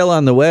Whale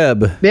on the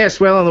Web.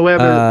 Yes, Whale on the Web.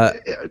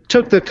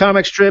 Took the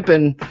comic strip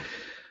from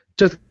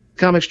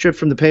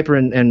the paper,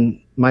 and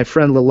my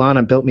friend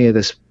Lalana built me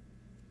this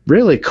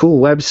really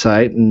cool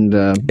website, and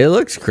it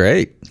looks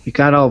great. You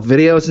got all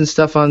videos and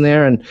stuff on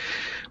there, and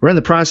we're in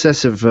the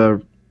process of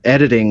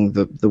editing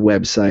the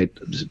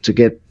website to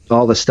get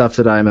all the stuff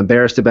that I'm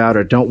embarrassed about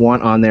or don't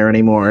want on there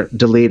anymore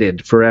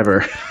deleted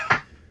forever.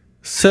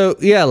 So,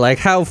 yeah, like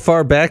how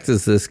far back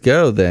does this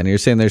go then? You're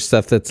saying there's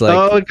stuff that's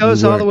like... it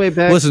goes all the way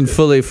back. Wasn't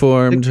fully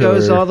formed. It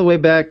goes all the way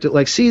back to,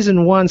 like,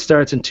 season 1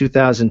 starts in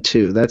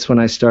 2002. That's when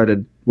I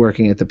started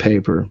working at the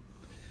paper.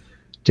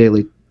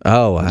 Daily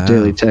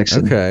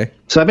Texan. Okay.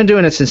 So I've been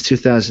doing it since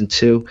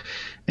 2002.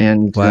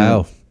 And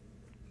wow.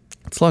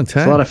 It's a long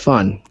time. It's a lot of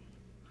fun.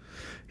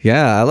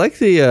 Yeah, I like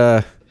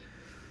the...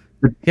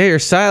 your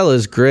style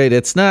is great.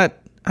 It's not...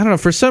 I don't know.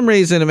 For some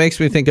reason, it makes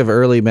me think of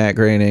early Matt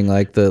Groening,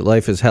 like the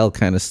Life is Hell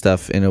kind of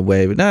stuff in a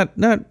way, but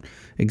not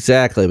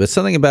exactly. But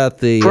something about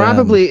the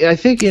probably. I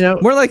think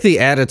more like the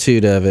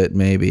attitude of it,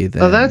 maybe.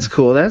 Oh, that's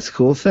cool. That's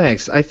cool.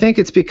 Thanks. I think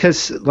it's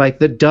because like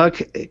the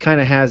Duck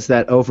kind of has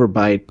that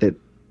overbite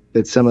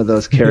that some of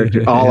those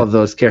characters, all of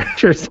those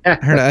characters have.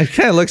 I don't know. It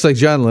kind of looks like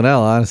John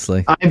Linnell,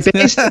 honestly.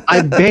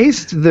 I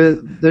based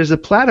there's a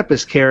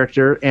platypus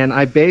character, and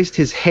I based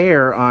his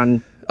hair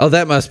on. Oh,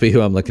 that must be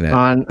who I'm looking at.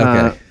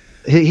 Okay.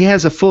 He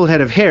has a full head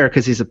of hair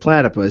because he's a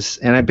platypus,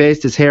 and I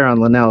based his hair on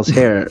Linnell's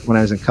hair when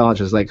I was in college.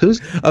 I was like,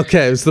 "Who's?"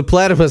 Okay, it's the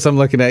platypus I'm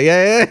looking at.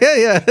 Yeah.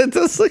 It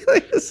does look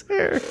like his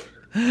hair.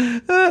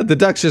 The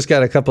Duck's just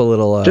got a couple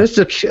little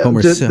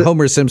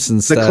Homer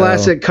Simpson style. The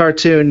classic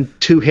cartoon,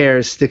 2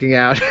 hairs sticking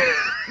out.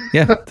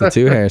 Yeah, the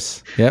 2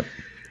 hairs. Yep.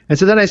 And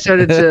so then I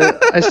started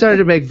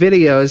to make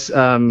videos,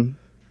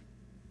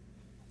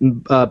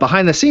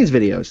 behind the scenes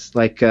videos,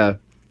 like.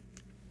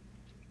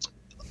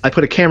 I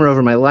put a camera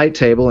over my light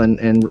table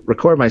and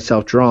record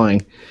myself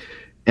drawing,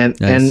 and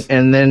nice.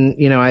 and then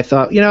I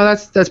thought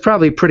that's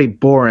probably pretty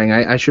boring.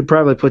 I should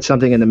probably put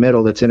something in the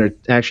middle that's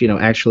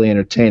actually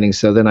entertaining.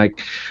 So then I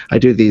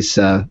do these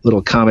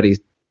little comedy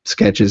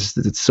sketches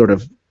that's sort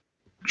of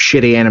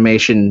shitty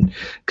animation,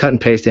 cut and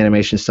paste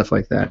animation, stuff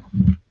like that.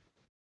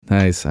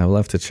 Nice. I will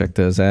have to check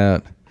those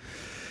out.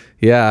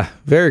 Yeah,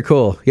 very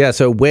cool. Yeah,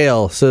 so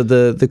Whale. So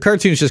the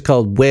cartoon's just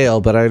called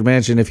Whale, but I'd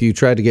imagine if you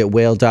tried to get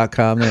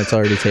whale.com, then it's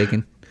already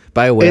taken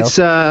by a whale. It's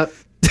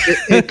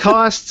it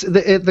costs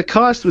the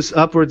cost was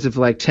upwards of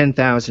like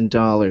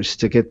 $10,000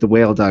 to get the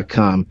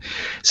whale.com.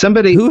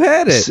 Somebody Who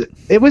had it?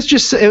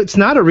 It's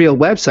not a real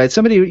website.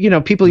 Somebody,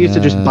 people used to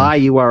just buy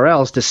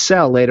URLs to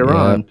sell later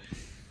on.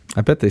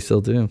 I bet they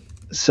still do.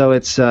 So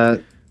it's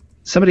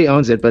somebody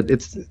owns it, but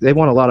they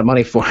want a lot of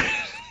money for it.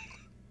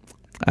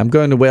 I'm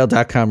going to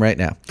whale.com right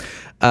now.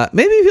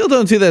 Maybe people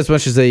don't do that as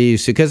much as they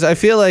used to, because I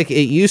feel like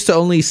it used to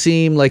only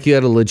seem like you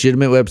had a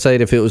legitimate website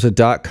if it was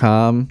a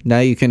 .com. Now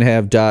you can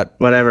have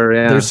whatever.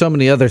 Yeah. There's so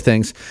many other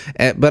things,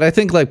 but I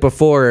think like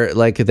before,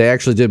 like they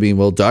actually did mean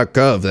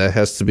 .gov. That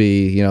has to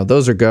be,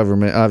 those are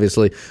government,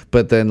 obviously.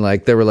 But then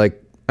like they were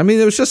like, I mean,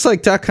 it was just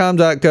like .com,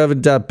 .gov,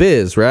 and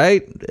 .biz,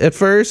 right? At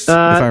first, if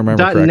I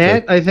remember correctly.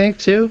 .net, I think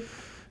too.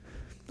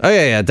 Oh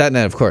yeah,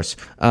 .net, of course,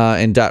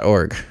 and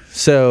 .org.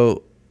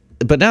 So.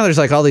 But now there's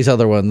like all these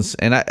other ones,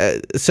 and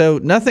so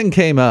nothing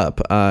came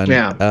up on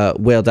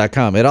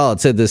whale.com at all.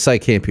 It said this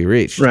site can't be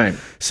reached. Right.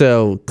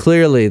 So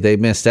clearly they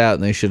missed out,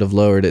 and they should have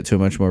lowered it to a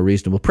much more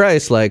reasonable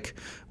price, like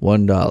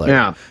 $1.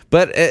 Yeah.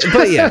 But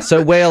yeah,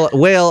 so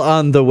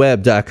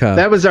whaleontheweb.com.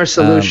 That was our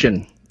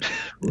solution.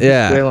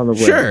 Yeah. Whale on the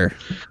web. Sure.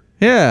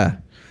 Yeah.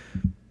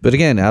 But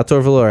again,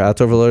 Outdoor Velour,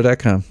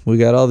 outdoorvelour.com. We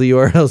got all the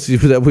URLs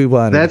that we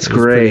wanted. That's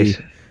great.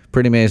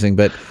 Pretty amazing.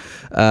 But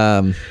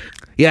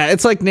yeah,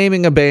 it's like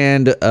naming a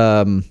band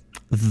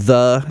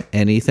the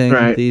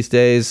anything these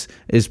days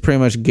is pretty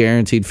much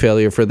guaranteed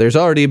failure. There's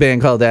already a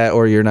band called that,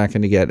 or you're not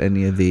going to get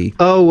any of the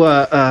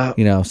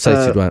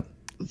sites you'd want.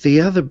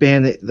 The other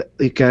band that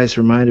you guys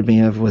reminded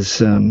me of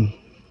was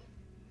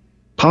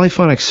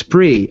Polyphonic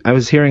Spree. I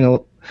was hearing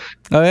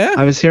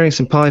I was hearing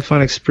some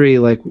Polyphonic Spree,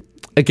 like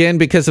again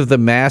because of the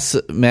mass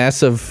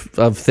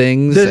of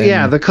things.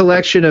 The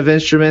collection of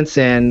instruments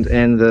and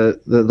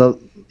the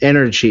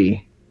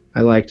energy.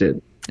 I liked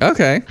it.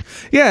 Okay.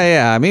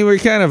 Yeah. I mean, we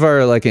kind of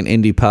are like an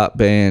indie pop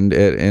band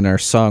in our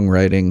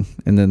songwriting,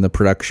 and then the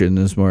production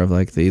is more of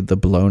like the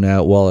blown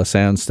out wall of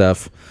sound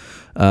stuff.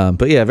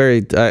 But yeah,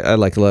 I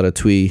like a lot of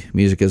twee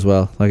music as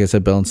well. Like I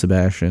said, Belle and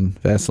Sebastian,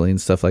 Vaseline,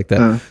 stuff like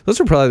that. Those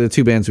are probably the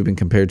two bands we've been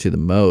compared to the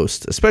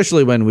most,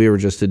 especially when we were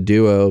just a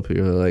duo.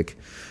 People were like,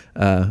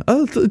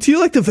 do you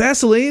like the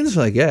Vaselines?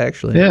 Like, yeah,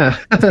 actually. Yeah.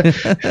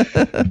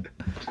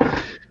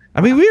 I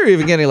mean, we were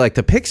even getting like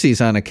the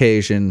Pixies on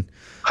occasion.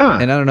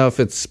 And I don't know if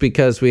it's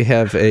because we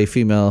have a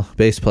female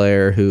bass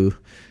player who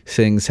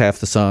sings half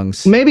the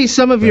songs. Maybe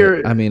some of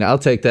your. I mean, I'll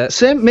take that.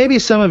 Maybe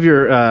some of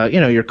your,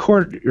 your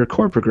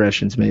chord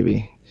progressions.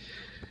 Maybe.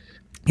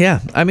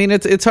 Yeah, I mean,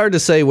 it's hard to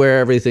say where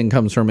everything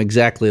comes from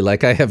exactly.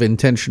 Like I have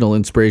intentional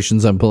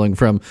inspirations I'm pulling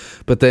from,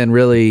 but then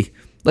really,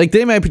 like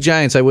They Might Be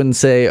Giants, I wouldn't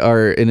say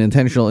are an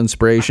intentional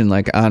inspiration,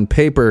 like on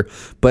paper,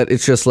 but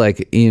it's just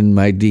like in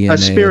my DNA. A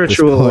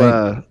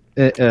spiritual.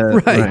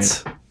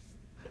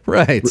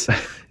 Right.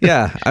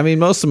 Yeah. I mean,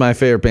 most of my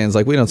favorite bands,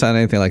 like we don't sound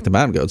anything like the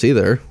Mountain Goats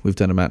either. We've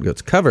done a Mountain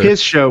Goats cover.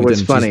 His show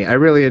was funny. I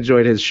really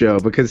enjoyed his show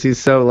because he's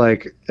so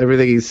like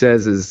everything he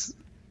says is.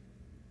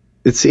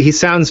 He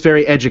sounds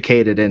very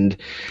educated and.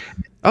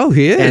 Oh,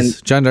 he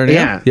is. John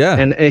Darnielle. Yeah.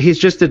 And he's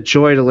just a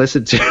joy to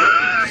listen to.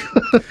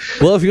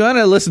 Well, if you want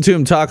to listen to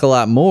him talk a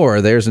lot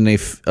more, there's an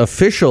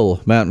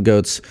official Mountain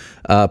Goats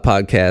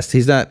podcast.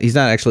 He's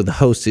not actually the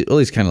host. Well,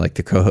 he's kind of like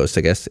the co-host,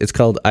 I guess. It's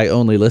called I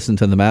Only Listen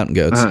to the Mountain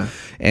Goats,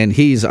 and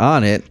he's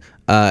on it.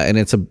 And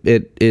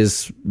it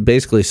is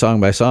basically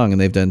song by song, and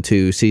they've done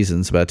 2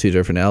 seasons, about 2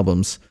 different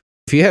albums.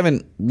 If you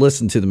haven't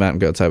listened to the Mountain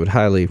Goats, I would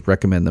highly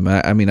recommend them.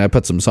 I mean, I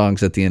put some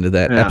songs at the end of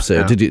that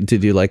episode. Yeah.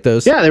 Did you like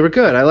those? Yeah, they were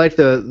good. I liked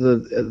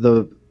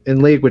the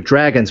In League with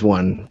Dragons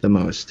one the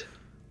most.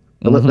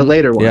 The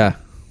later one. Yeah.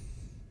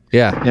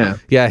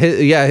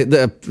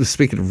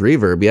 Speaking of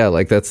reverb, yeah,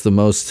 like that's the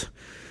most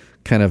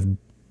kind of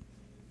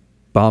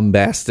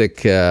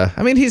bombastic.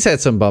 I mean, he's had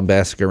some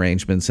bombastic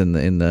arrangements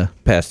in the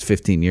past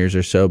 15 years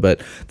or so,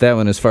 but that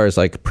one, as far as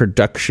like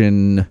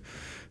production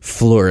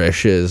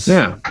flourishes,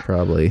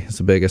 probably is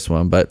the biggest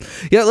one. But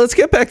yeah, let's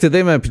get back to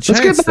They Might Be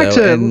Giants.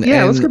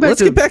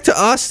 Let's get back to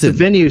Austin. The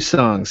venue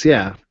songs,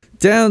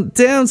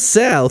 down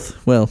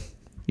south. Well,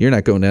 you're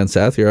not going down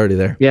south. You're already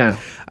there. Yeah.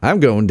 I'm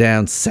going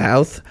down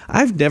south.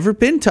 I've never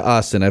been to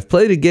Austin. I've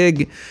played a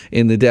gig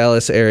in the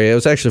Dallas area. It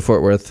was actually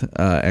Fort Worth,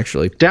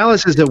 actually.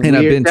 Dallas is weird.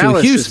 I've been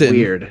to Houston. Is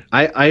weird.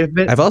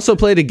 I've also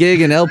played a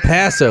gig in El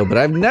Paso, but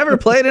I've never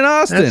played in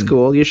Austin. That's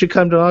cool. You should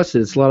come to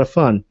Austin. It's a lot of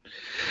fun.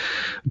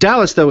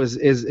 Dallas, though,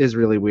 is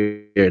really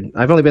weird.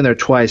 I've only been there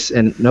twice,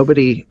 and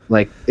nobody,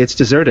 it's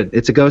deserted.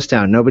 It's a ghost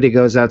town. Nobody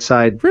goes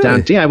outside.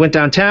 Really? Yeah, I went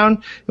downtown.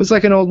 It was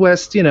like an Old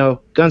West,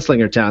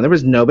 gunslinger town. There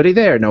was nobody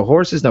there. No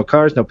horses, no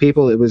cars, no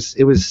people. It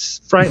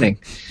was frightening.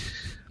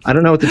 I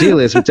don't know what the deal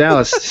is with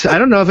Dallas. I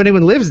don't know if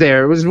anyone lives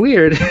there. It was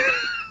weird.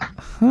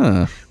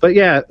 Huh. But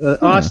yeah,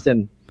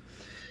 Austin.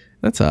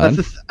 That's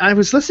odd. I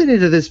was listening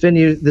to this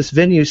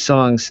venue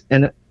songs,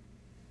 and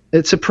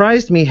it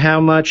surprised me how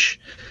much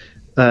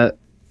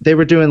they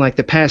were doing like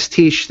the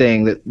pastiche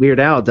thing that Weird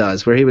Al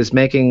does, where he was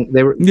making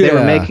they were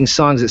making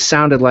songs that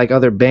sounded like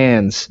other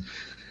bands,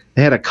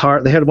 They had a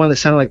car. They had one that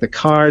sounded like the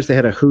Cars. They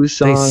had a Who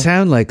song. They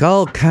sound like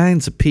all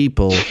kinds of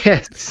people.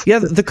 Yes. Yeah,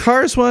 the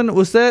Cars one,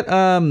 was that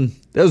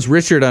was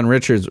Richard on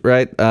Richards,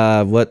 right?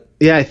 What?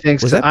 Yeah, I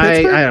think Was so. that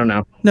Pittsburgh? I don't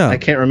know. No. I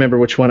can't remember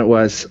which one it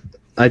was.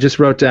 I just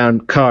wrote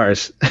down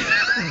Cars.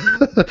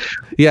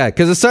 Yeah,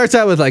 because it starts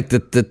out with like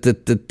the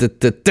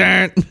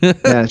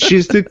Yeah,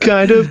 she's the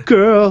kind of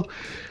girl.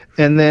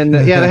 And then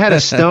they had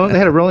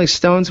a Rolling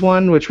Stones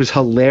one, which was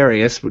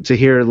hilarious to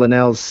hear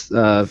Linnell's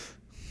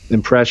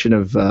impression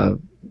of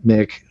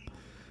Mick.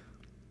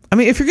 I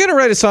mean, if you're gonna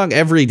write a song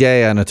every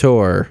day on a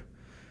tour,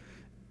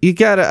 you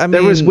gotta. I mean,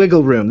 There was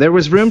wiggle room. There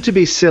was room to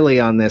be silly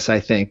on this. I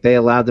think they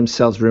allowed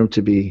themselves room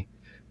to be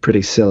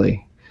pretty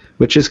silly,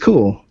 which is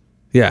cool.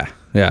 Yeah.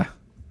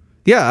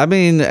 I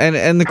mean,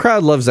 and the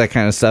crowd loves that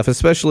kind of stuff,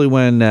 especially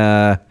when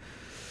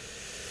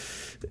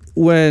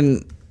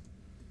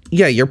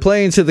you're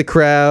playing to the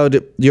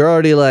crowd. You're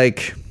already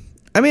like,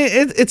 I mean,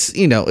 it's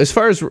as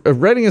far as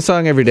writing a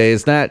song every day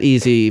is not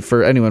easy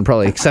for anyone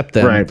probably except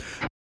them. Right.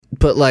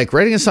 But like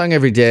writing a song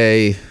every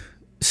day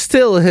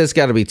still has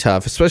got to be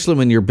tough, especially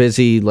when you're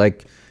busy.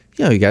 Like,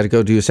 you got to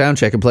go do a sound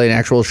check and play an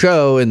actual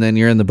show, and then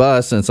you're in the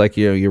bus, and it's like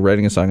you're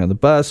writing a song on the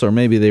bus, or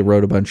maybe they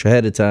wrote a bunch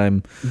ahead of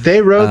time.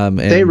 They wrote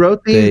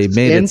these.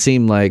 They made it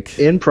seem like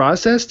in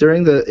process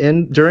during the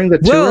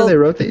tour. Well, They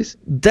wrote these.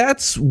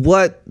 That's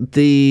what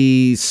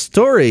the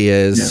story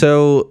is. Yeah.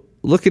 So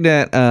looking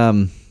at, I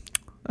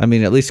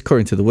mean, at least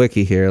according to the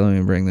wiki here, let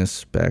me bring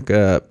this back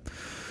up.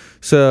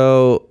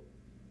 So.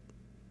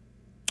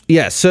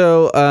 Yeah,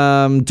 so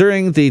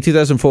during the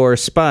 2004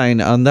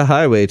 Spine on the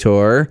Highway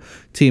tour,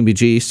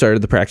 TMBG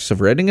started the practice of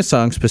writing a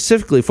song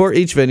specifically for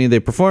each venue they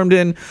performed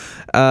in.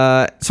 So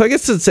I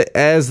guess it's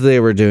as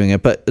they were doing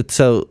it, but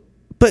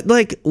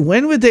like,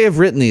 when would they have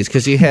written these?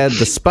 Because you had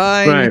the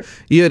Spine, Right.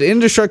 You had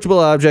Indestructible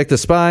Object, the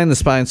Spine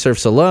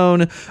Surfs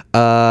Alone.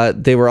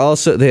 They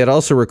had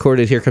also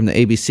recorded Here Come the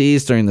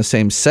ABCs during the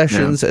same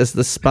sessions as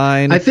the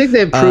Spine. I think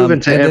they've proven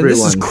to and then everyone.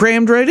 this is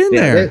crammed right in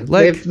there.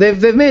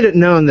 They've made it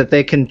known that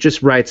they can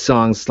just write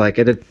songs like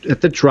at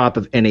the drop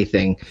of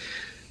anything.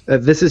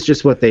 This is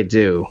just what they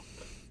do.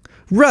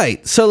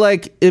 Right. So,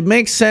 like, it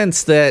makes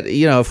sense that,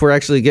 if we're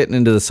actually getting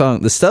into the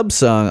Stubbs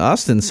song,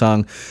 Austin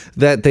song,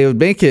 that they would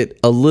make it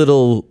a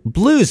little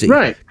bluesy.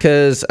 Right.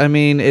 Because, I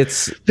mean,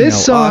 it's,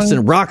 This song,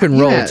 Austin, rock and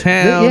roll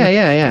town.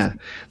 Yeah.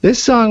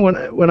 This song,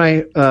 when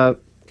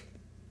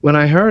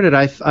I heard it,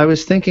 I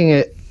was thinking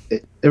it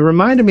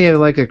reminded me of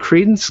like a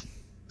Creedence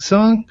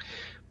song,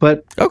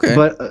 but Okay.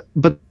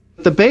 but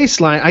the bass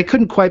line I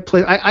couldn't quite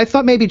play. I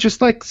thought maybe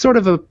just like sort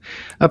of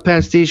a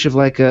pastiche of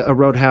like a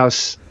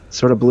Roadhouse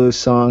sort of blues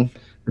song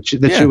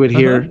that you would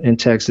hear in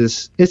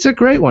Texas. It's a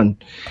great one,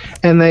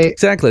 and they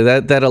Exactly.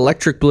 That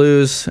electric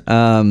blues,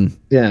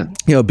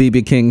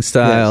 B.B. King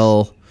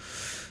style.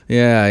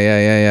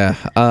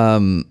 Yes.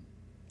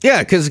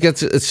 Yeah. Because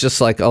it's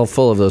just like all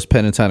full of those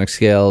pentatonic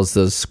scales,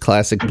 those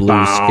classic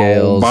blues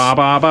scales.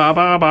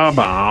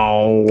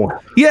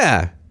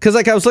 Yeah. Because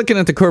like I was looking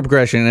at the chord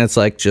progression, and it's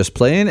like just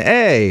play an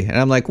A, and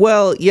I'm like,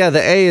 well, yeah, the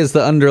A is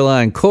the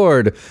underlying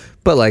chord,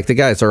 but like the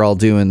guys are all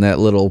doing that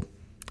little.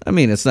 I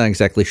mean, it's not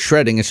exactly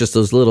shredding; it's just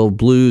those little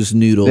blues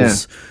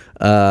noodles,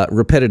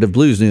 repetitive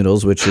blues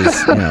noodles, which is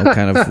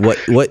kind of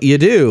what you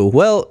do.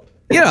 Well,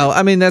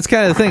 I mean, that's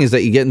kind of the thing, is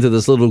that you get into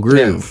this little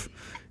groove.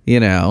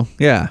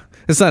 Yeah.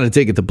 It's not a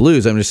dig at the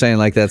blues. I'm just saying,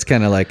 like, that's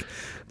kind of like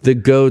the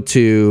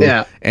go-to.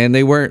 Yeah. And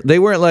they weren't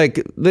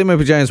like, They Might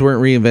Be Giants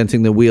weren't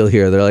reinventing the wheel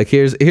here. They're like,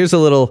 here's a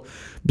little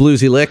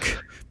bluesy lick.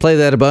 Play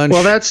that a bunch.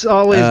 Well, that's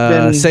always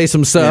been say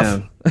some stuff.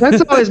 Yeah.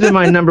 That's always been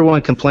my number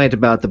one complaint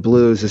about the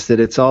blues, is that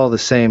it's all the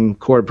same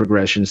chord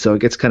progression, so it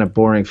gets kind of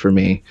boring for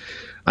me.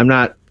 I'm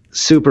not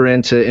super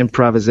into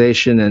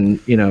improvisation and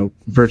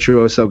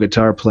virtuoso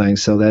guitar playing,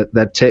 so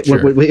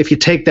if you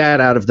take that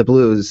out of the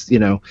blues,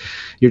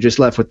 you're just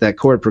left with that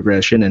chord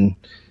progression. And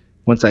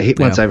once I've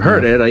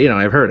heard it,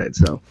 I've heard it.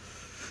 So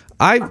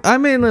I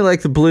mainly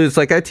like the blues.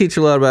 Like, I teach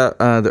a lot about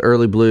the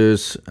early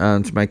blues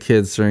to my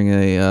kids during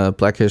a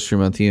Black History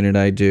Month unit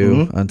I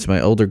do to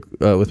my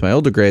with my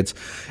older grades,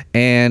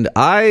 and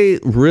I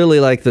really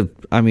like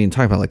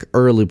talking about like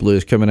early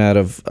blues coming out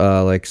of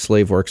like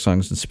slave work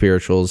songs and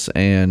spirituals,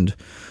 and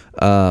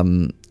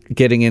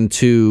getting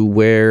into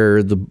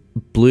where the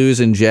blues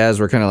and jazz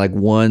were kind of like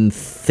one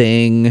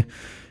thing.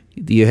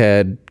 You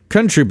had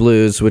country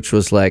blues, which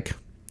was like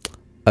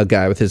a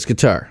guy with his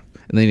guitar.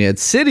 And then you had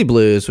city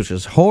blues, which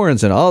was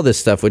horns and all this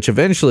stuff, which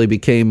eventually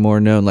became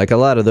more known. Like a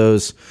lot of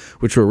those,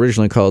 which were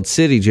originally called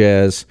city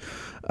jazz,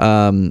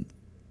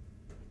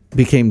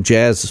 became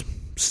jazz,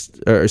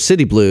 or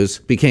city blues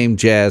became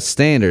jazz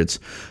standards.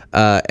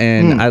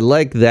 And I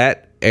like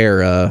that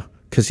era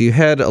because you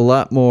had a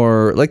lot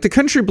more, like the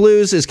country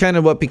blues is kind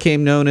of what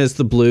became known as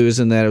the blues,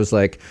 and that it was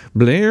like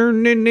like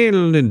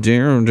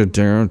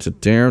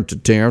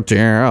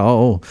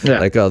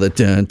all the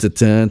dun,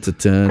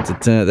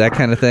 that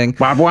kind of thing.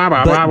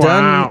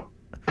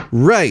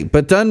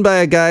 But done by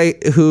a guy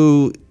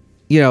who,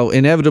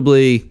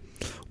 inevitably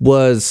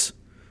was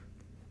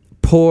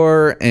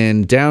poor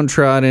and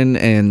downtrodden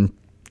and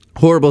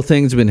horrible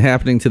things have been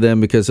happening to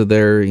them because of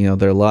their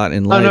their lot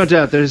in Oh, life. no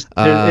doubt. It's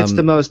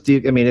the most.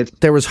 I mean, it's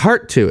There was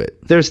heart to it.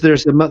 it's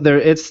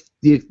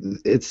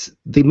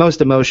the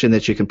most emotion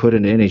that you can put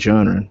into any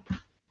genre.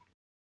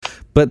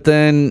 But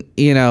then,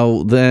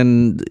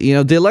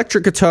 the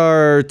electric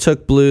guitar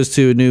took blues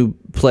to a new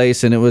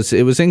place, and it was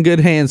in good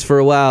hands for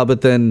a while.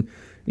 But then,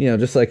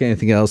 just like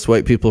anything else,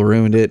 white people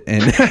ruined it.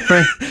 And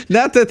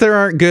not that there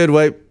aren't good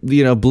white,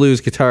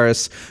 blues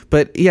guitarists,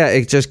 but yeah,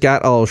 it just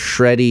got all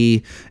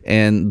shreddy,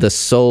 and the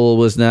soul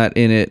was not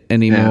in it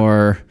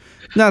anymore. Yeah.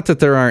 Not that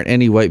there aren't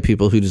any white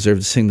people who deserve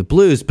to sing the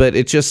blues, but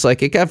it just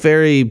it got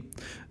very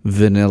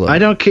vanilla.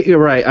 You're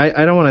right.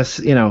 I don't want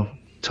to,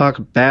 talk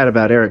bad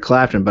about Eric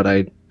Clapton, but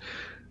I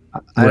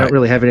don't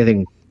really have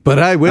anything. But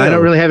I will. I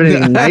don't really have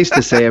anything nice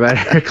to say about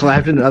Eric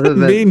Clapton other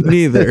than me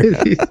neither.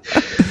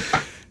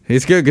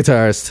 He's a good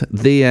guitarist.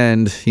 The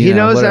end. He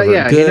knows that.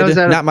 Yeah, good, he knows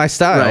that. Not my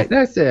style. Right.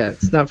 That's it.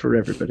 It's not for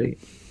everybody.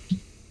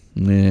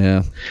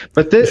 Yeah.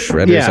 But this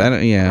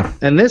Shredders. Yeah.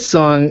 And this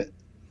song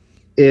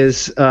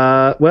is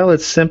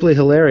it's simply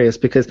hilarious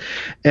because,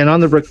 and on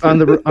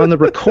the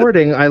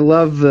recording, I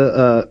love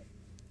the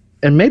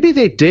and maybe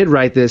they did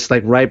write this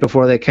right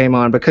before they came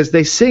on because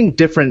they sing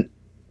different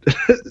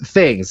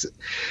things.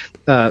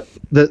 The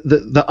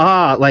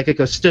it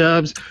goes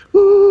Stubbs,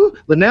 ooh.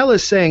 Linnell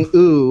is saying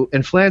ooh,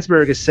 and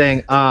Flansburgh is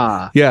saying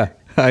ah. Yeah,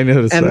 I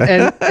noticed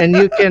that. And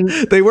you can.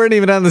 They weren't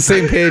even on the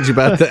same page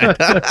about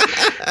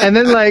that. And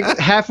then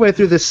halfway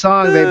through the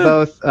song,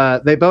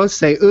 they both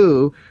say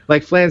ooh.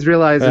 Flans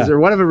realizes, or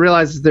one of them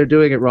realizes they're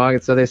doing it wrong,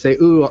 and so they say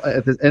ooh.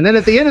 And then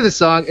at the end of the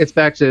song, it's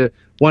back to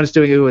one's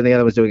doing ooh and the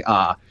other one's doing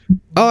ah.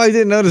 Oh, I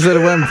didn't notice that it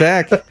went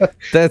back.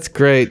 That's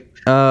great.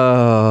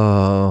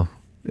 Oh.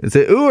 Is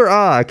it ooh or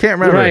ah? I can't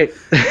remember. Right.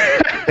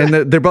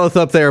 And they're both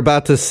up there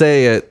about to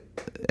say it,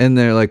 and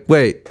they're like,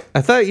 wait,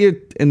 I thought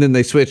you... And then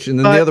they switch, and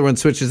then the other one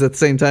switches at the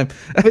same time.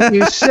 But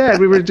you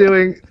said we were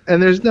doing...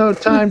 And there's no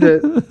time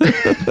to...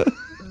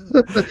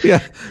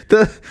 Yeah.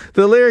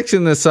 The lyrics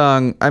in this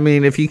song, I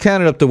mean, if you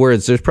counted up the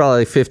words, there's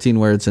probably 15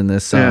 words in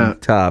this song,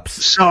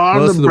 tops. So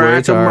most of the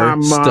words are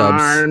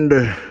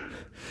Stubbs.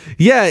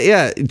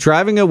 Yeah.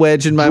 Driving a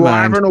wedge in my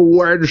mind. Driving a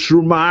wedge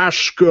through my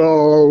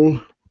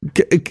skull.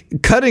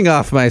 Cutting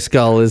off my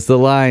skull is the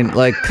line.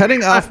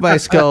 Cutting off my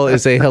skull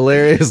is a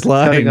hilarious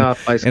line. Cutting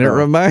off my skull. And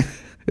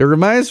it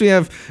reminds me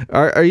of.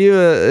 Are you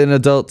an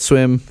Adult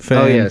Swim fan?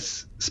 Oh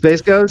yes,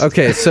 Space Ghost.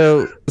 Okay,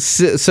 so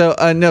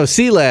no,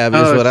 C-Lab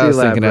is what I was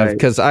thinking of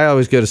because I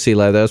always go to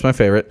C-Lab. That was my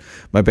favorite.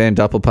 My band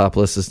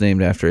Doppelpopulis is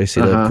named after a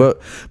C-Lab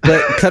quote.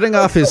 But cutting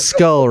off his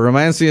skull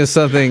reminds me of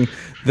something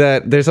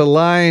that there's a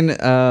line.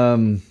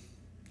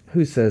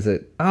 Who says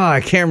it? Oh,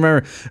 I can't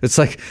remember. It's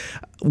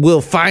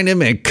we'll find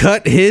him and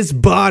cut his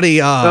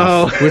body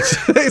off. Oh. Which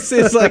is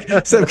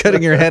instead of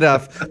cutting your head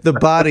off, the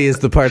body is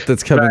the part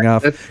that's coming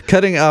off.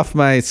 Cutting off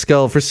my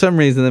skull, for some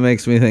reason, that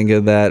makes me think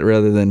of that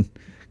rather than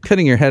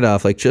cutting your head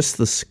off, just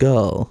the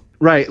skull.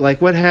 Right,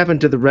 what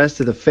happened to the rest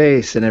of the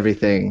face and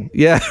everything?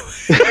 Yeah.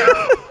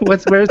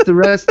 Where's the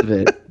rest of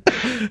it?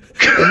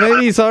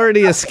 Maybe he's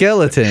already a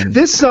skeleton.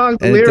 This song,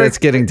 the lyrics, that's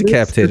getting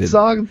decapitated.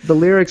 The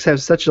lyrics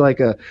have such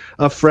a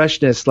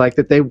freshness,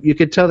 that you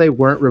could tell they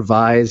weren't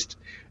revised.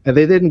 And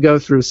they didn't go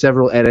through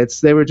several edits.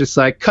 They were just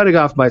cutting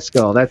off my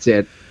skull. That's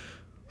it.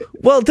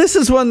 Well, this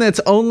is one that's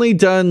only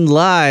done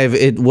live.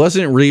 It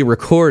wasn't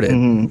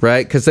re-recorded,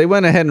 right? Because they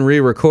went ahead and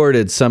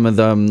re-recorded some of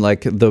them,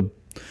 the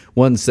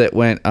ones that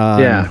went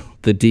on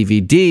the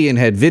DVD and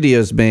had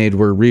videos made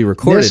were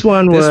re-recorded. This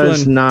one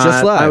was not.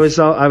 Just live.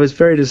 I was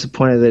very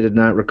disappointed they did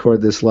not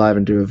record this live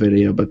and do a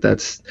video, but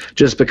that's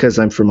just because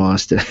I'm from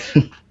Austin.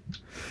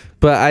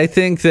 But I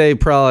think they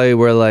probably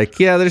were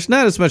there's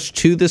not as much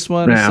to this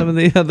one as some of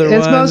the other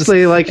ones. It's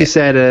mostly, like you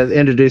said,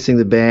 introducing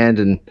the band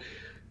and.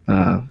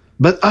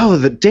 But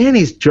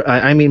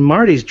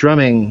Marty's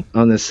drumming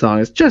on this song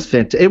is just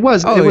fantastic. It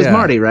was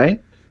Marty,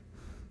 right?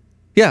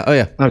 Yeah. Oh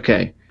yeah.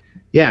 Okay.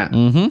 Yeah.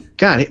 Mm-hmm.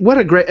 God, what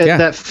a great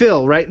that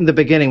fill right in the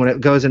beginning when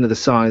it goes into the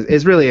song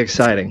is really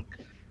exciting.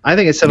 I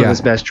think it's some of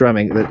his best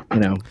drumming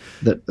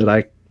that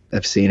I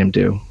have seen him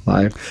do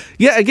live.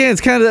 Yeah, again, it's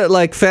kind of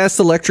that fast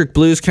electric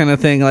blues kind of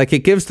thing.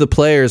 It gives the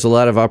players a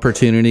lot of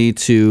opportunity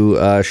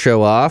to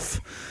show off.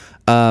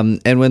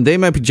 And when They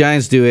Might Be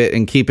Giants do it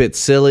and keep it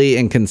silly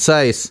and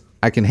concise,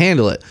 I can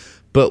handle it.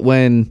 But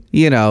when,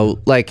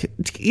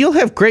 you'll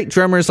have great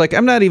drummers.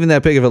 I'm not even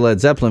that big of a Led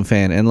Zeppelin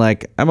fan. And,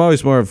 I'm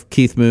always more of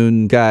Keith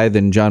Moon guy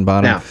than John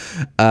Bonham.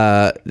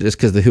 Just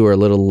because the Who are a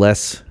little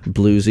less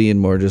bluesy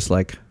and more just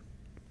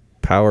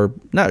power,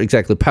 not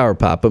exactly power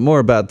pop, but more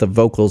about the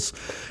vocals.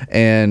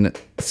 And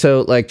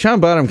so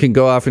John Bonham can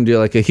go off and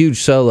do a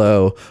huge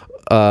solo,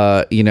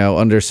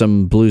 under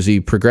some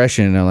bluesy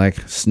progression and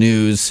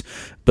snooze.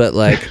 But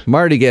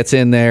Marty gets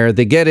in there,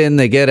 they get in,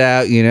 they get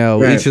out,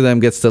 right. Each of them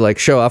gets to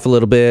show off a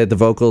little bit. The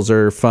vocals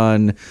are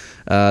fun.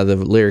 The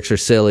lyrics are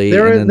silly.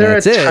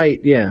 They're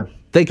tight. Yeah.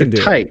 They can do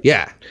tight. It.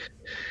 Yeah.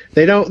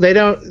 They don't,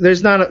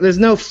 there's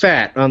no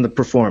fat on the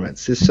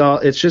performance.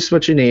 It's just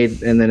what you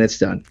need. And then it's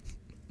done.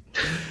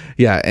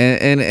 Yeah,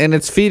 and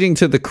it's feeding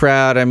to the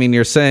crowd. I mean,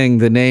 you're saying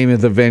the name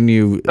of the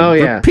venue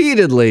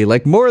repeatedly,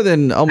 like more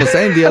than almost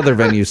any of the other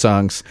venue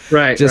songs.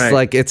 Right, Just right.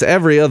 like it's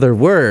every other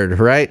word,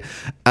 right?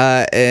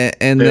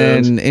 And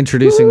then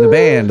introducing the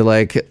band,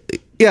 like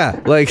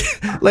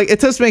it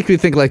does make me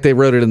think like they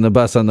wrote it in the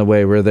bus on the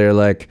way, where they're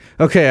like,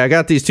 okay, I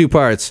got these two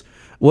parts.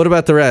 What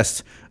about the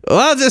rest? Well,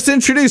 I'll just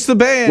introduce the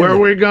band. What are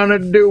we gonna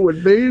do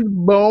with these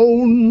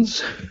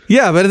bones?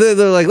 Yeah, but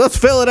they're like, let's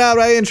fill it out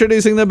by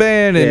introducing the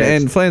band. And,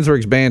 Yes. and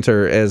Flansburgh's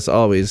banter, as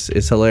always,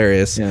 is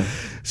hilarious. Yeah.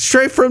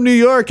 Straight from New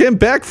York and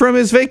back from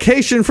his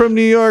vacation from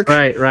New York.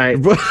 Right.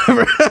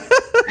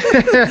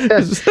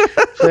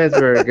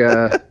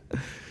 Flansburgh,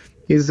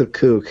 he's a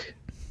kook.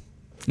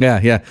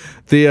 Yeah.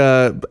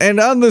 And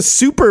on the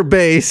super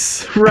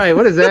bass, Right.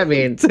 What does that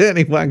mean?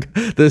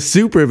 the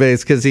super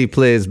bass, because he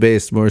plays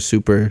bass more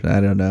super.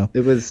 I don't know.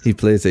 He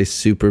plays a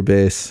super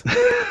bass.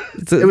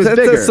 It was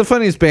bigger. That's the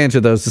funniest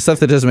banter, though. It's the stuff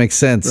that doesn't make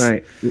sense.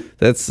 Right.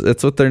 That's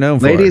what they're known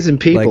for. Ladies and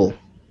people. Like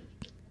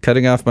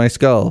cutting off my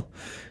skull.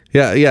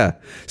 Yeah.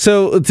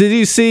 So, did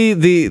you see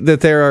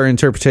that there are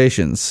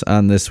interpretations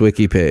on this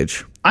wiki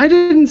page? I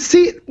didn't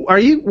see. Are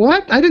you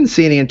what? I didn't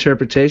see any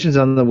interpretations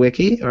on the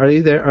wiki. Are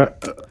you there?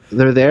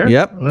 They're there.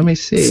 Yep. Let me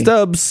see.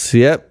 Stubbs.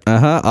 Yep.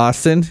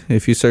 Austin.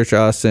 If you search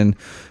Austin,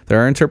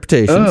 there are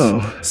interpretations.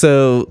 Oh.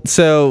 So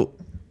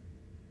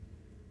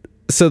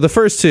the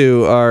first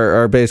two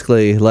are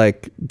basically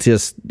like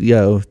just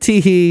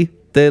tee-hee.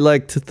 They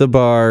liked the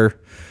bar,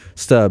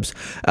 Stubbs.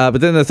 But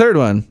then the third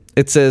one,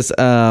 it says,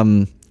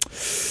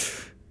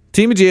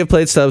 Team G have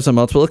played Stubbs on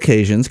multiple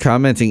occasions,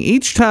 commenting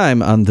each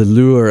time on the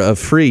lure of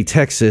free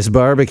Texas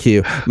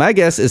barbecue. My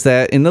guess is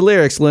that in the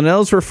lyrics,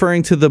 Linnell's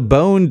referring to the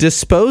bone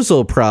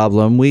disposal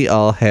problem we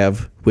all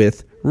have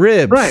with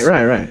ribs.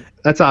 Right.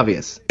 That's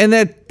obvious. And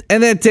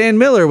that Dan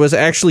Miller was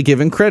actually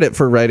given credit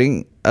for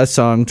writing the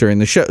song during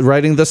the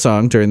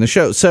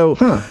show. So,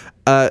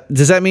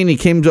 does that mean he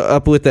came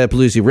up with that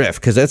bluesy riff?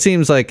 Because that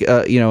seems like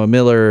a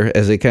Miller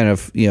as a kind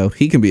of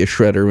he can be a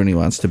shredder when he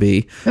wants to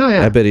be. Oh,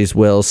 yeah. I bet he's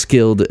well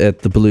skilled at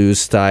the blues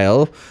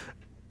style.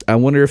 I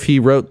wonder if he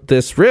wrote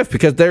this riff,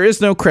 because there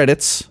is no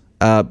credits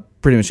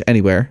pretty much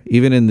anywhere,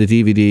 even in the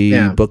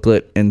DVD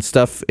booklet and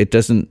stuff. It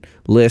doesn't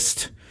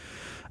list.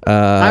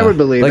 I would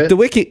believe like it. the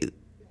wiki.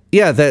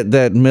 Yeah,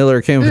 that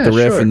Miller came up with the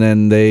riff, sure. and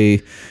then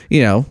they,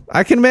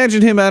 I can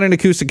imagine him on an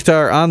acoustic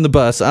guitar on the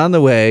bus on the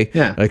way.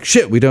 Yeah. Like,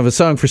 shit, we don't have a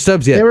song for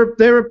Stubbs yet.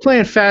 They were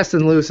playing fast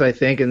and loose, I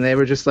think, and they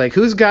were just like,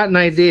 who's got an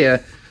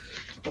idea?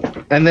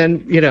 And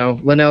then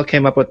Linnell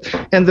came up with.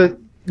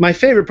 And my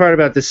favorite part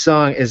about this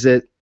song is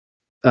that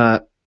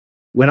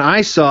when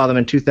I saw them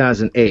in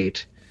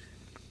 2008,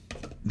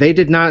 they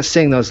did not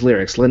sing those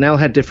lyrics. Linnell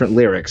had different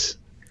lyrics.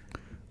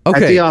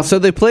 Okay, so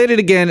they played it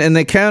again, and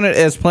they counted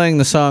as playing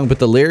the song, but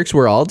the lyrics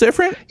were all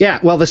different? Yeah,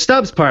 well, the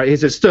Stubbs part, he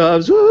said,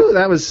 Stubbs, woo,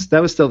 that was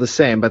still the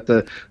same, but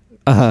the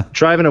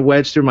driving a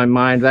wedge through my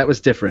mind, that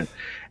was different.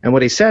 And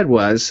what he said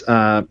was,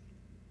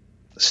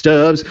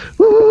 Stubbs,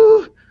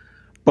 woo,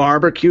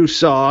 barbecue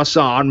sauce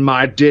on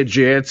my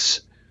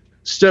digits.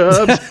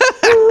 Stubbs,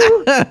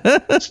 woo,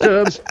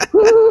 Stubbs,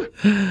 woo,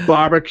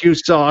 barbecue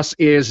sauce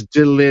is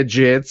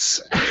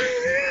diligence.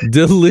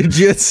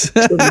 Diligence.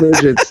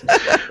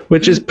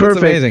 Which is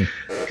perfect. That's amazing.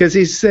 Because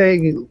he's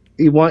saying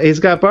he's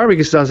got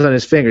barbecue sauce on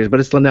his fingers, but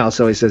it's Linnell,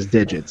 so he says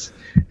digits.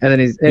 And then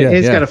he's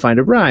got to find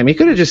a rhyme. He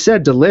could have just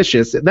said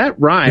delicious. That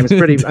rhyme is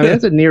pretty. I mean,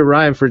 that's a near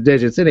rhyme for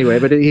digits anyway.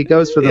 But he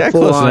goes for the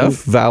full close on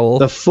enough. Vowel.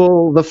 the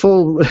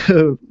full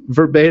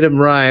verbatim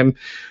rhyme,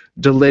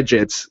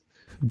 diligence.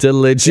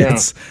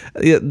 Diligence.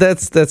 Yeah,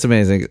 that's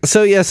amazing.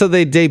 So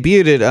they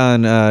debuted it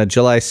on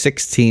July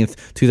 16th,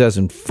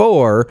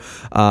 2004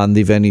 on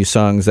the Venue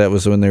Songs. That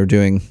was when they were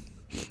doing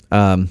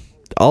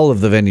all of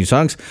the Venue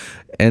Songs.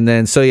 And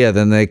then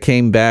then they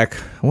came back.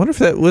 I wonder if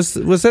that was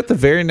that the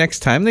very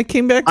next time they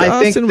came back to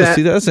Austin? Was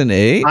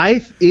 2008?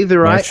 March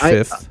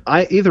 5th.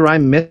 I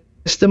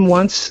missed them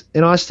once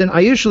in Austin. I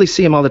usually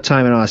see them all the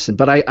time in Austin,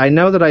 but I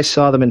know that I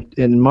saw them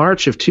in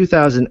March of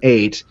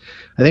 2008.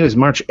 I think it was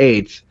March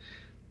 8th.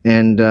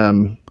 And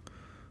okay.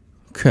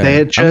 they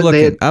had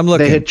I'm looking.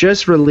 They had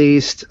just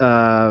released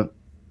The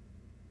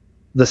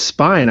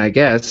Spine, I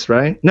guess,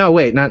 right? No,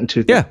 wait, not in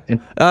 2000. Yeah.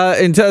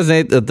 In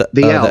 2008,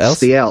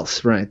 The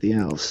Else, right? The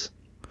Else.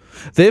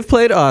 They've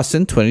played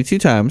Austin 22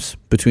 times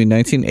between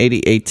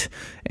 1988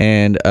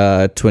 and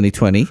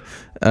 2020.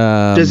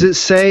 Does it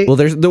say? Well,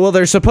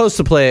 they're supposed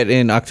to play it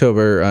in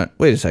October.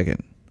 Wait a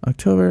second,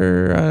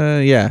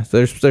 October. Yeah,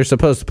 they're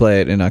supposed to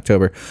play it in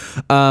October.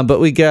 But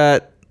we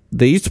got.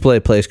 They used to play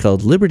a place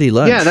called Liberty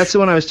Lunch. Yeah, that's the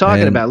one I was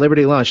talking about.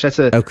 Liberty Lunch. That's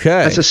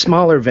a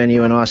smaller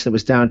venue in Austin. It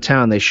was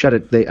downtown. They shut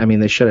it.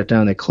 They shut it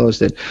down. They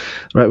closed it.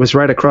 Right, it was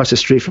right across the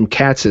street from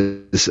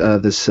Katz's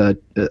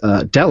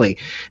deli,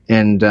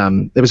 and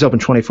it was open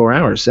 24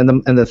 hours. And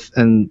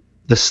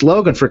the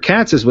slogan for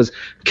Katz's was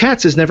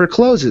 "Katz's never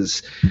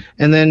closes,"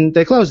 and then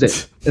they closed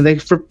it, and they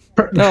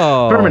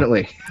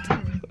permanently.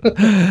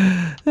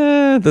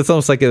 That's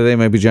almost like a They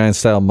Might Be Giants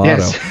style motto.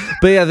 Yes.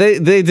 But yeah,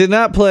 they did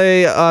not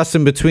play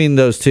Austin between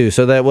those two.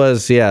 So that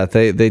was, they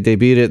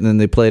debuted it and then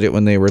they played it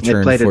when they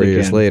returned played it 4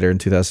 years again. later in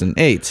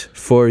 2008.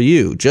 For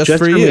you. Just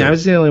for you. me. I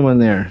was the only one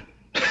there.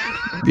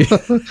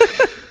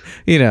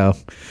 You know,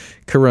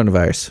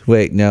 coronavirus.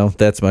 Wait, no,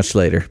 that's much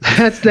later.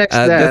 That's next.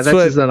 That's that's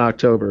what- just in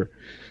October.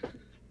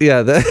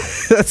 Yeah,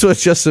 that's what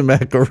Justin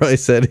McElroy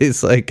said.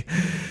 He's like,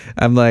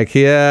 I'm like,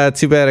 yeah,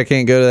 too bad I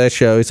can't go to that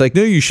show. He's like,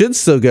 no, you should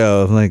still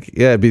go. I'm like,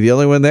 yeah, I'd be the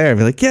only one there. I'd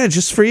be like, yeah,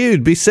 just for you.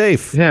 Be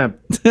safe. Yeah.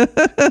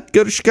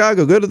 Go to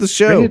Chicago. Go to the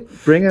show.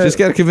 Bring a Just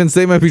got to convince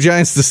They Might Be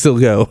Giants to still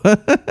go.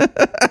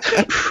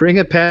 bring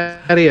a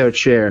patio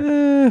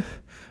chair.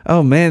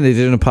 Oh, man, they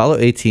did an Apollo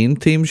 18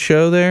 themed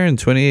show there in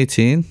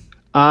 2018.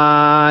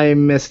 I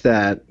missed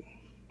that.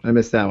 I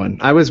missed that one.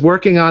 I was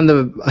working on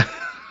the.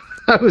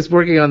 I was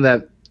working on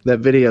that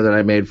video that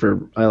I made for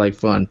I Like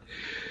Fun.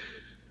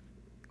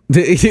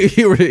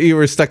 You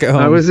were stuck at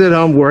home. I was at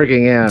home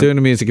working. Yeah. doing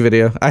a music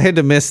video. I had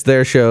to miss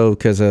their show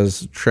because I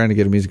was trying to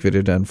get a music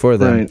video done for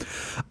them.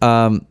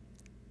 Right.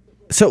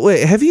 So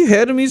wait, have you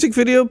had a music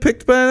video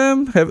picked by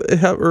them?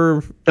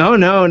 Oh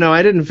no,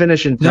 I didn't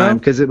finish in time No?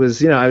 because it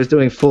was I was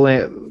doing full.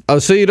 Oh,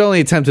 so you'd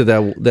only attempted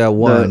that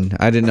one.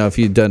 I didn't know if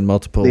you'd done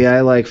multiple. The I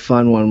Like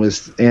Fun one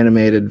was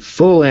animated,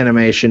 full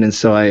animation, and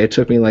so it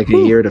took me like a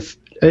year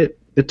to.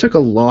 It took a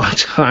long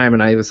time,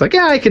 and I was like,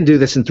 yeah, I can do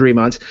this in 3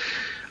 months.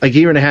 A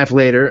year and a half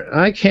later,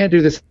 I can't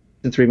do this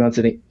in 3 months,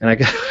 and I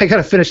got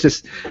to finish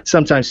this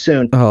sometime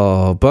soon.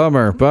 Oh,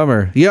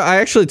 bummer. Yeah, I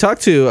actually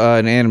talked to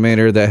an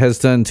animator that has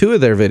done 2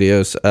 of their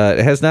videos.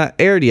 It has not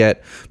aired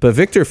yet, but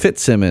Victor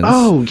Fitzsimmons.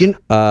 Oh,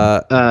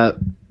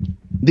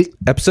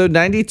 Episode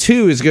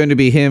 92 is going to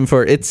be him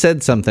for It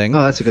Said Something.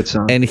 oh, that's a good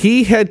song. And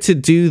he had to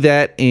do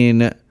that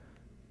in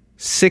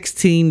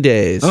 16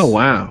 days. Oh,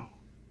 wow.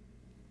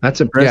 That's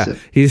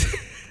impressive. Yeah, he's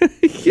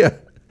yeah,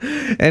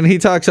 and he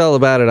talks all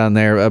about it on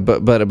there,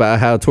 but about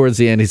how towards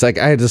the end he's like,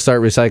 I had to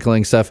start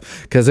recycling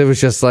stuff because it was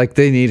just like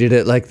they needed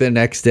it like the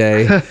next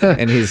day,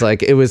 and he's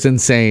like, it was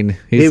insane.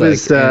 He's He like,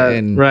 was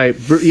right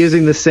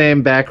using the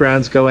same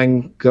backgrounds,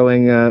 going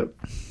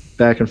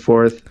back and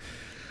forth.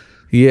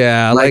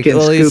 Yeah, Like in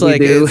he's like,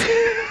 Scooby-Doo.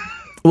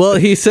 well,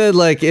 he said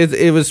like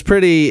it was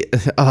pretty.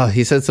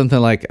 He said something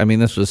like, I mean,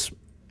 this was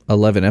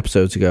 11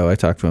 episodes ago. I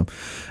talked to him.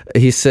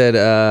 He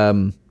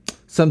said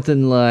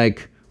something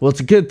like, well, it's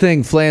a good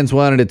thing Flans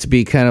wanted it to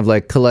be kind of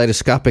like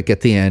kaleidoscopic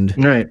at the end.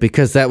 Right.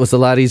 Because that was a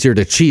lot easier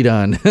to cheat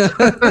on.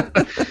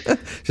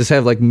 Just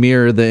have like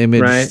mirror the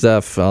image Right.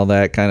 stuff, all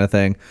that kind of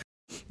thing.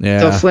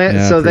 Yeah. So they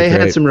pretty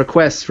had great. some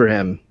requests for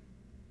him.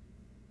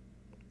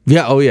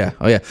 Yeah. Oh yeah.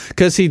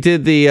 Because he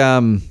did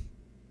the.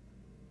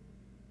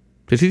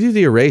 Did he do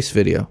the Erase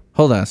video?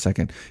 Hold on a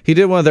second. He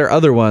did one of their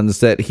other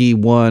ones that he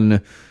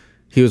won.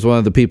 He was one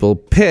of the people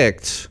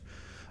picked.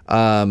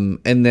 And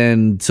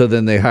then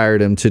they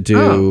hired him to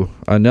do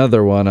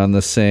another one on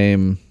the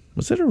same.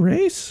 Was it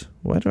Erase?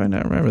 Why do I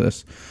not remember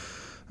this?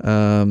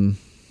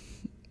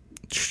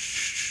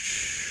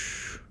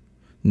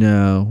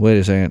 No, wait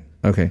a second.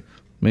 Okay,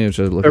 maybe I was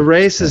just looking.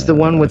 Erase is the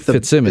one with the.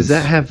 Fitzsimmons. Does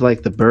that have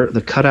like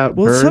the cutout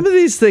Well, bird? some of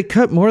these they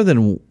cut more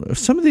than.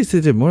 Some of these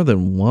they did more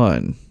than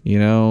one. You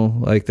know,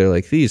 like they're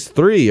like these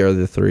 3 are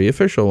the 3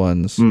 official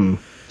ones.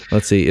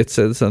 Let's see. It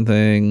said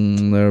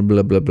something.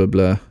 Blah blah blah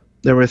blah.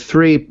 There were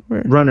 3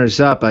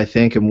 runners up, I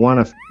think, and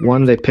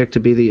one they picked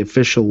to be the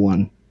official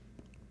one.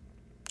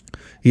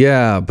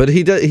 Yeah, but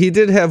he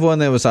did have one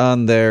that was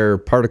on their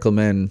Particle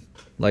Men,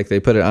 like they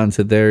put it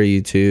onto their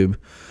YouTube.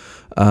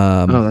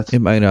 That's- It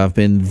might not have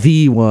been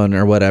the one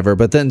or whatever,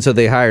 but then so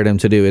they hired him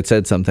to do It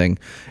Said Something,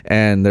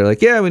 and they're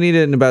like, yeah, we need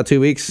it in about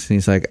 2 weeks. And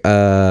he's like,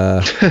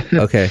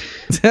 okay.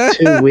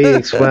 2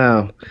 weeks.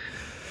 Wow.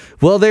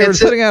 Well, they were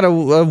It's a- putting out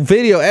a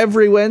video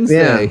every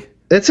Wednesday. Yeah.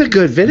 It's a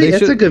good video. They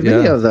It's a should- good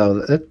video, yeah.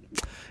 though.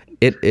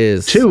 It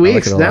is 2 I like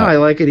weeks it a now. lot. I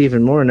like it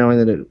even more knowing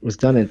that it was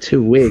done in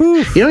 2 weeks.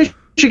 Whew. You know, who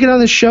should get on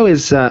this show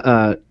is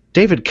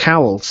David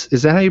Cowles.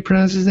 Is that how you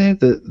pronounce his name?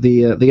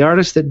 The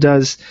artist that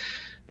does.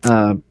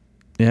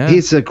 Yeah.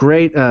 He's a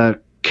great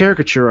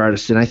caricature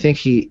artist, and I think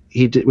he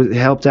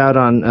helped out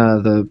on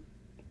the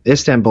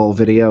Istanbul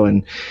video,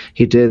 and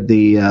he did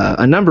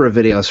a number of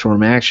videos for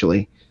him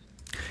actually.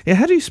 Yeah.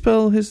 How do you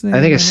spell his name?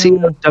 I think it's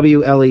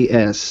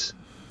Cowles.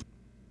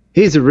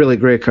 He's a really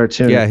great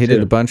cartoon. Yeah, he did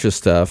too. a bunch of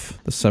stuff.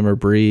 The Summer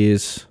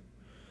Breeze.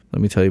 Let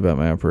me tell you about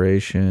my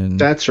operation.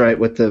 That's right,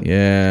 with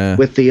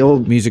the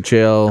old Music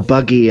Jail.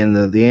 buggy and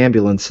the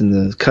ambulance and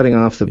the cutting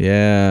off the.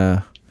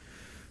 Yeah.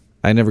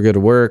 I Never Go to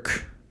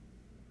Work.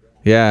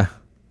 Yeah.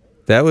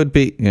 That would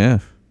be, yeah.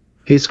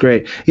 He's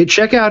great. You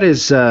check out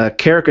his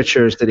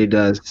caricatures that he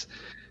does.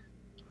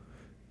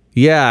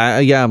 Yeah,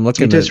 I'm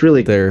looking does at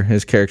really-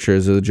 his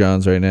characters of the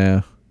Johns right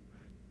now.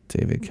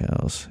 David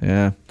Cowles.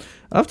 Yeah.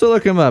 I'll have to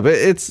look him up.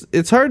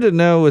 It's hard to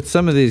know with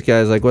some of these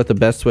guys like what the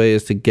best way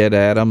is to get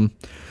at them.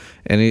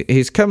 And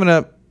he's coming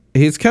up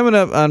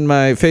on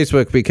my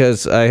Facebook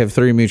because I have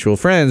 3 mutual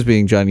friends,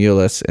 being John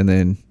Eulis and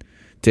then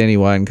Danny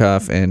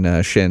Weinkoff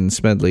and Shen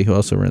Smedley, who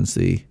also runs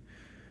the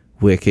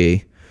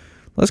wiki.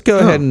 Let's go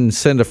ahead and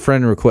send a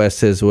friend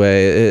request his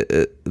way.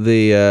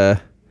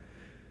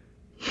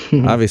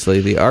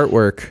 Obviously, the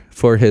artwork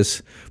for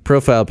his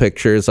profile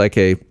picture is like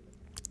a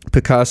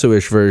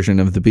Picasso-ish version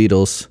of the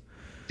Beatles.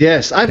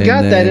 Yes, I've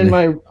got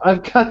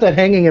that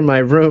hanging in my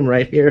room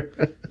right here.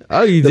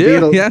 Oh, you The do?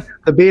 Beatles, Yeah.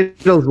 The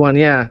Beatles one,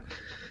 yeah.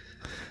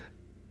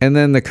 And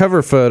then the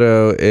cover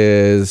photo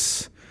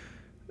is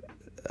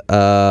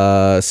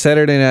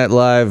Saturday Night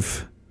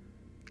Live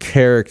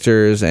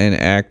characters and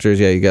actors.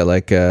 Yeah, you got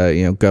like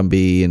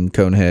Gumby and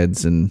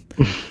Coneheads and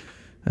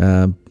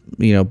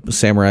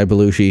Samurai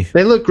Belushi.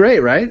 They look great,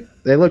 right?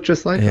 They look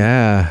just like them.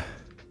 Yeah.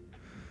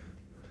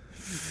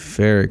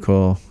 Very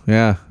cool.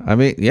 Yeah. I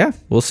mean, yeah,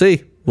 we'll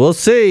see. We'll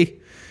see.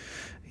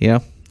 You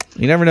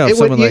never know. If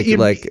someone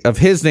like of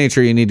his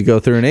nature, you need to go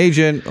through an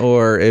agent,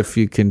 or if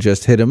you can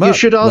just hit him up. You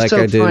should also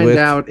like I did find with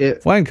out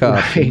if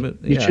Weinkopf. right.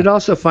 You should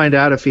also find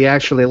out if he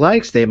actually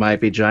likes They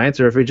Might Be Giants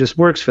or if he just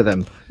works for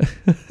them.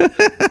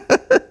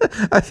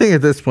 I think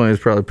at this point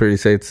it's probably pretty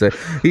safe to say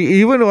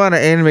you wouldn't want to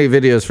animate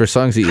videos for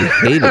songs that you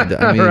hated.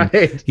 I mean,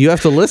 Right. You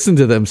have to listen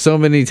to them so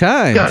many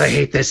times. God, I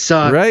hate this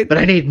song, Right? but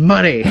I need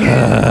money.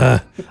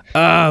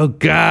 Oh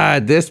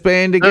God, this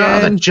band Oh,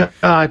 again. the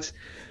Jocks.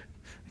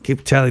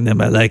 Keep telling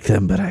them I like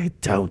them, but I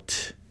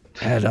don't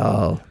at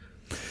all.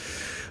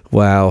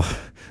 Wow.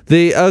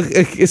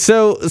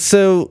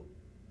 So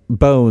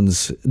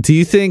Bones. Do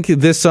you think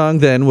this song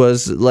then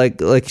was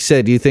like you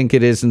said? Do you think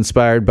it is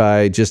inspired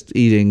by just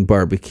eating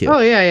barbecue? Oh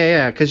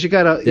yeah. Because you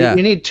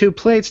need 2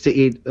 plates to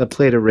eat a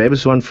plate of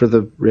ribs, one for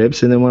the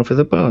ribs and then one for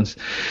the bones.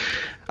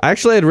 I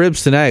actually had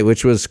ribs tonight,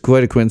 which was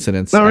quite a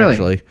coincidence. Oh, really?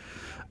 Actually.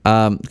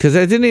 Because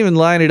I didn't even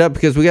line it up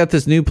because we got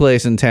this new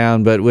place in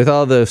town, but with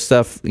all the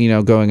stuff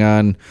going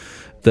on,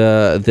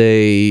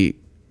 they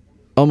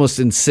almost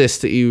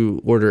insist that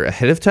you order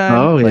ahead of time.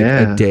 Oh, like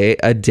yeah.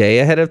 a day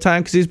ahead of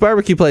time, because these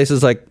barbecue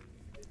places, like,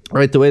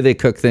 right, the way they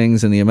cook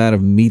things and the amount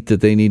of meat that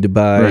they need to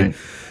buy. Right.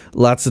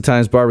 Lots of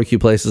times barbecue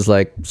places,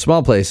 like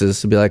small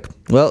places, would be like,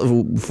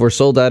 well, if we're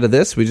sold out of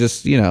this, we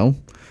just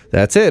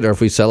that's it. Or if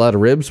we sell out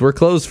of ribs, we're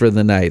closed for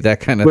the night. That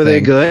kind of Were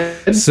thing. they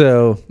good?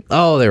 So,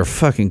 they were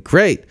fucking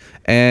great.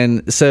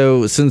 And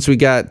so, since we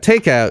got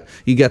takeout,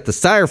 you got the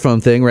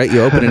styrofoam thing, right?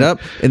 You open it up,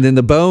 and then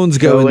the bones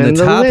go in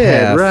the top lid,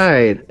 half.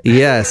 right?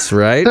 Yes,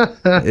 right.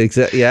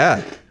 Exactly.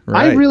 Yeah.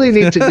 Right. I really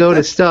need to go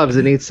to Stubbs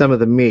and eat some of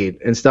the meat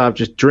and stop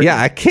just drinking.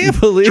 Yeah, I can't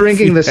believe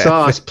drinking you the haven't.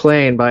 sauce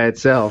plain by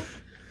itself.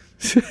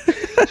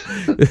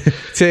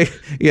 It's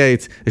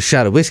a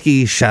shot of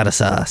whiskey, shot of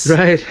sauce,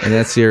 Right. And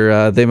that's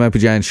your They Might Be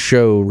Giants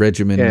show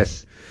regimen.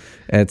 Yes.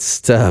 At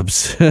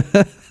Stubbs.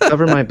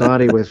 Cover my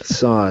body with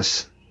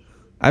sauce.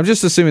 I'm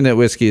just assuming that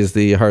whiskey is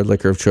the hard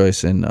liquor of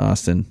choice in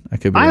Austin. I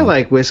could be I wrong.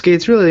 like whiskey.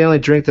 It's really the only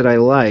drink that I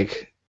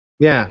like.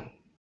 Yeah.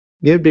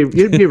 You'd be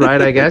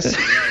right, I guess.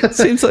 It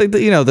seems like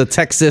the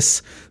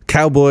Texas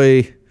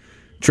cowboy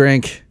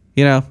drink.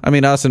 I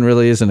mean, Austin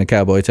really isn't a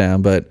cowboy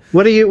town, but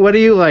What do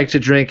you like to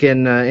drink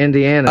in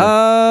Indiana?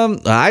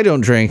 I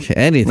don't drink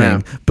anything.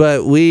 No.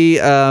 But we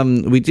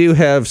do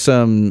have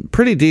some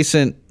pretty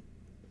decent.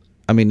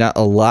 I mean, not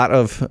a lot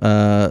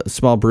of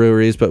small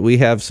breweries, but we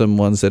have some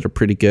ones that are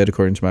pretty good,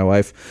 according to my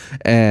wife,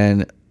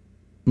 and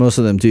most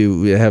of them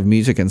do have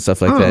music and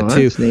stuff like that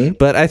too. That's neat.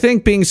 But I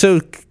think being so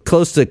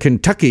close to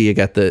Kentucky, you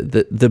got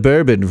the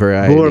bourbon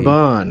variety.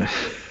 Bourbon.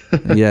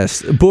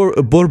 Yes,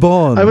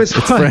 Bourbon. I was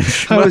It's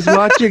French. I was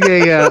watching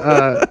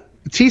a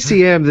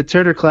TCM, the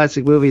Turner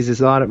Classic Movies,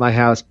 is on at my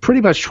house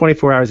pretty much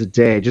 24 hours a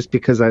day, just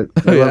because I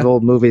love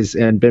old movies,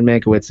 and Ben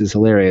Mankiewicz is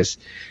hilarious.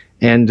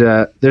 And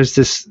there's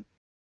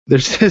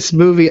this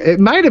movie. It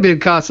might have been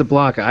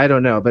Casablanca, I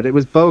don't know, but it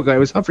was Bogart. It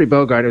was Humphrey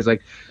Bogart. It was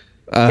like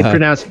it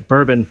pronounced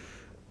bourbon.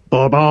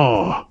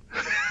 Bourbon.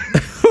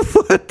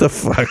 What the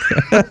fuck?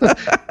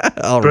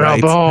 All right.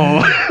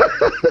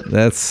 Bourbon.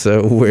 That's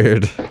so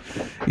weird.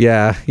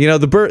 Yeah,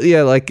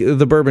 like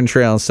the Bourbon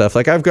Trail and stuff.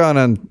 Like I've gone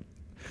on,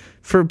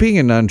 for being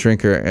a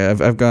non-drinker,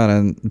 I've gone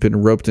on,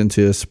 been roped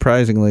into a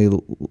surprisingly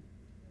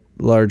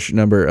large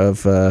number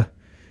of,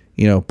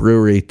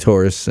 brewery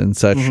tours and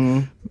such.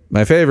 Mm-hmm.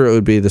 My favorite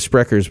would be the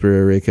Sprecher's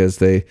Brewery because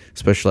they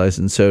specialize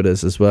in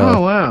sodas as well.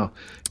 Oh wow.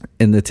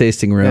 In the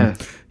tasting room. Yeah.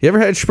 You ever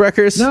had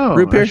Sprecher's No,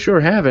 root beer? I sure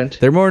haven't.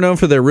 They're more known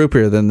for their root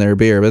beer than their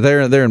beer, but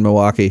they're in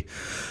Milwaukee.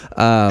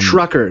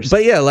 Truckers.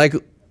 But yeah, like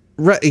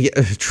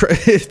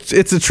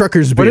it's a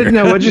trucker's beer.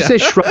 What'd you say?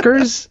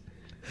 Schruckers?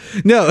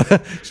 No,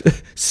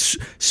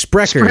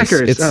 Sprecher's.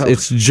 Sprecher's,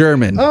 It's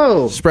German.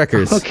 Oh,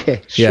 Sprecher's.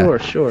 Okay, Yeah.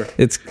 sure.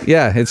 It's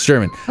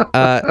German.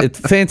 It's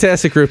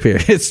fantastic root beer.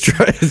 It's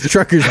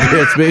trucker's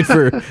beer. It's made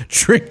for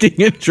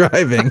drinking and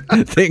driving.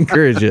 They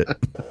encourage it.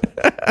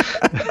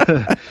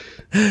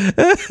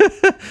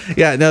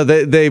 Yeah, no,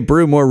 they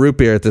brew more root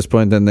beer at this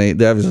point than they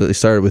obviously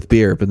started with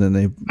beer, but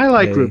then I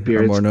like they root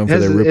beer. are more known It for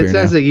their root beer. It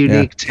has now. a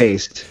unique Yeah.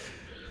 taste.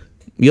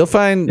 You'll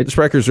find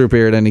Sprecher's root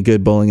beer at any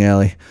good bowling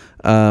alley.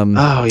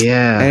 Oh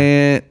yeah.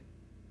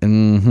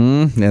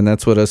 And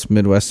that's what us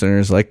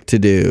Midwesterners like to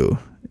do.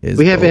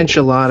 We have bowl.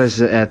 enchiladas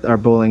at our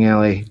bowling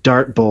alley,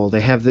 Dart Bowl.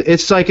 They have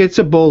it's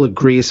a bowl of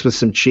grease with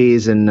some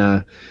cheese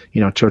and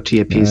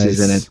tortilla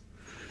pieces in Nice. it.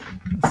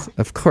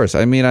 Of course.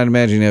 I mean, I'd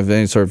imagine you have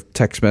any sort of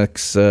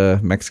Tex-Mex,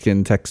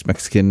 Mexican,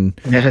 Tex-Mexican,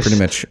 Yes. pretty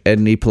much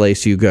any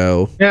place you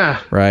go. Yeah.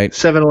 Right.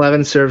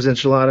 7-Eleven serves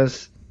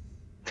enchiladas.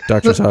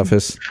 Doctor's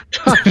office.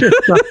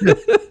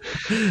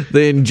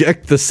 They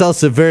inject the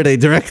salsa verde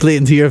directly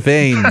into your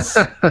veins.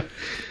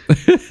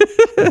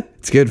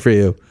 It's good for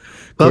you.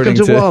 Welcome According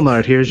to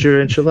Walmart. Here's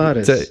your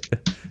enchiladas.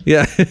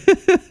 Yeah.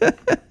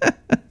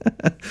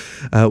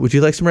 Would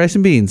you like some rice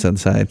and beans on the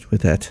side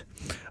with that?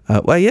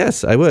 Why,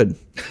 yes, I would.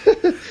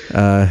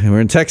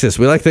 We're in Texas.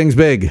 We like things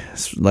big,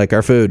 like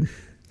our food.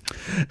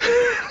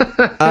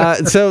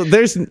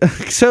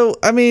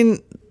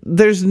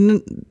 There's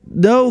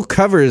no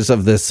covers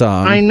of this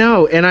song. I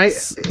know, and I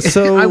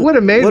would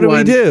have made what one.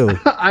 What do we do?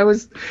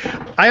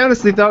 I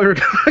honestly thought we were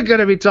going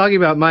to be talking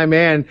about My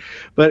Man,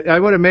 but I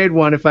would have made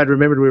one if I'd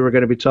remembered we were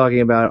going to be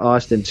talking about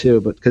Austin too.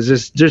 But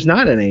because there's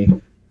not any.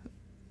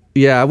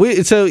 Yeah, we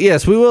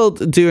will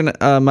do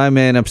an My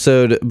Man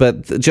episode,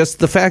 but just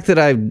the fact that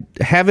I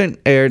haven't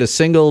aired a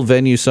single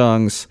Venue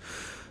Songs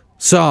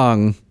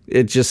song,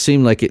 it just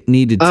seemed like it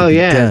needed to be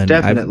done.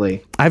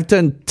 Definitely. I've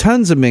done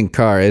tons of Mink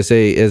Car as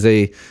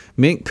a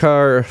Mink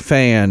Car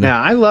fan. Yeah,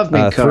 I love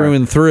Mink Car through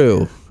and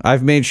through.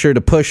 I've made sure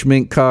to push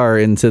Mink Car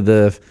into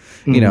the,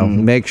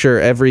 make sure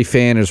every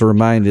fan is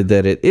reminded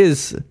that it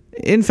is,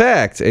 in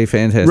fact, a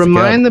fantastic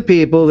Remind album. the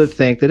people that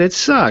think that it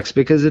sucks,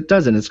 because it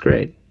doesn't. It's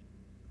great.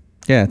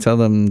 Yeah, tell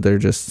them they're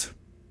just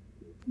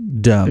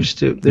dumb. They're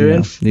stupid. They're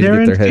Need to get their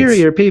heads-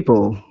 inferior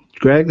people,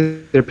 Greg.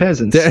 They're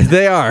peasants.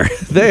 They are.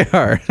 They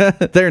are.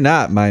 They're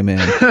not My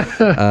Man.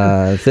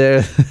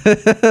 They're.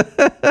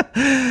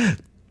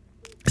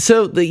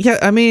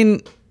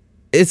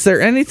 Is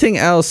there anything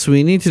else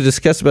we need to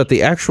discuss about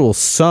the actual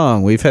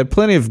song? We've had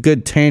plenty of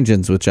good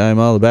tangents, which I'm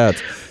all about,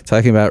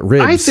 talking about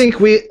ribs. I think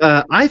we've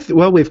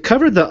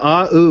covered the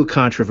AU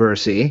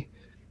controversy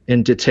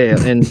in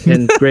detail,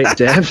 in great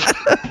depth.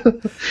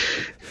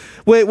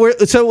 Wait,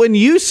 so when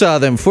you saw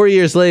them 4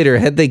 years later,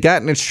 had they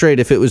gotten it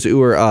straight if it was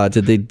ooh or ah?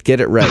 Did they get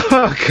it right?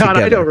 Oh God,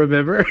 I together? don't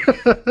remember.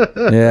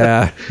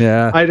 Yeah.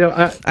 I don't.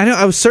 I know.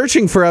 I was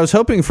hoping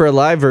for a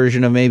live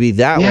version of maybe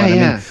that one.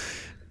 Yeah.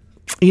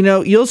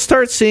 You'll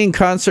start seeing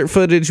concert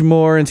footage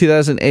more in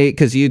 2008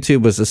 because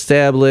YouTube was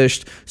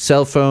established.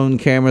 Cell phone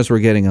cameras were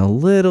getting a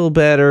little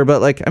better.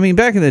 But,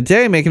 back in the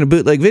day, making a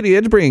bootleg video, you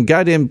had to bring a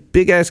goddamn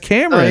big-ass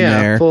camera in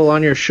there. Full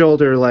on your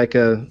shoulder, like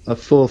a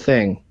full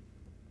thing.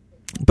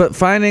 But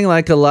finding,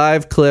 a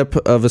live clip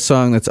of a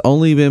song that's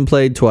only been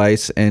played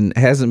twice and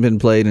hasn't been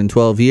played in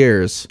 12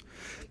 years,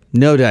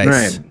 no dice.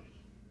 Right.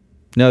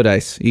 No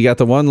dice. You got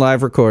the one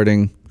live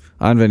recording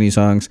on Venue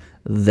Songs.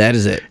 That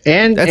is it.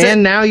 And That's it.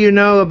 now you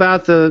know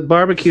about the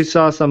barbecue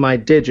sauce on my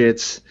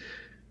digits.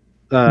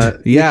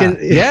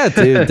 Yeah,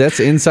 dude,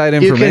 that's inside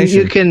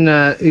information.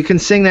 You can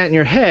sing that in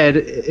your head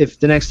if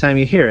the next time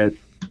you hear it.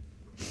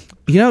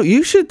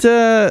 You should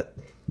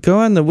go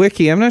on the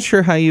wiki. I'm not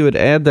sure how you would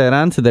add that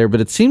onto there,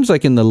 but it seems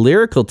like in the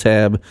lyrical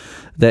tab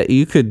that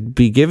you could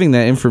be giving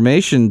that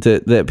information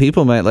that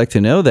people might like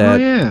to know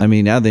that. Oh, yeah. I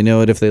mean, now they know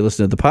it if they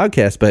listen to the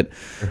podcast, but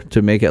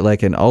to make it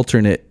like an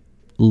alternate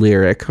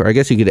lyric, or I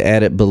guess you could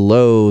add it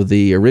below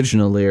the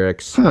original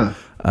lyrics. Huh.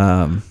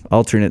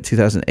 Alternate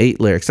 2008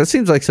 lyrics. That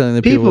seems like something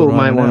that people would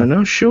might want to know.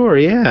 know. Sure,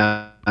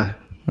 yeah.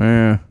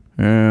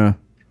 Yeah.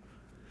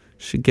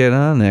 Should get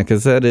on that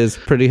because that is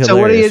pretty So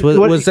what do you-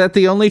 hilarious. Was that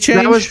the only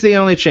change? That was the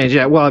only change.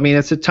 Yeah. Well,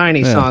 it's a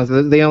tiny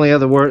song. The only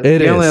other word. It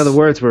the only is. other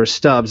words were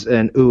stubs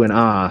and ooh and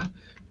ah.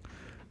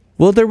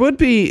 Well, there would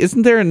be.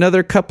 Isn't there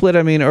another couplet?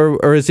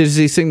 Or does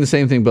he sing the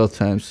same thing both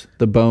times?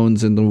 The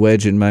bones and the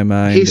wedge in my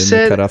mind, He and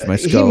said the cut off my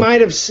skull.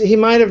 he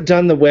might have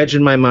done the wedge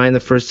in my mind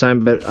the first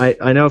time, but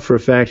I know for a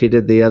fact he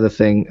did the other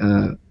thing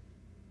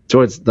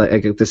towards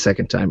the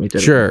second time he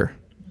did it. Sure.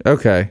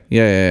 Okay.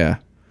 Yeah.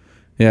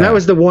 That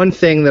was the one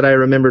thing that I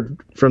remembered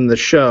from the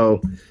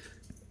show.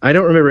 I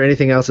don't remember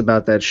anything else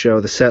about that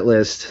show, the set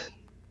list.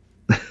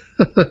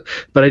 But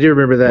I do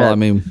remember that. Well,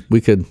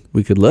 we could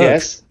look.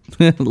 Yes.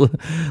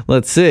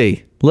 Let's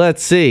see.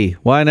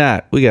 Why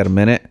not? We got a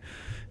minute.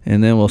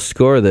 And then we'll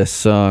score this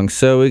song.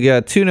 So we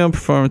got 2 known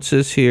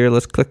performances here.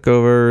 Let's click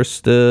over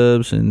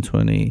Stubbs in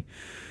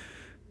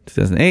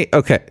 2008.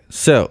 Okay.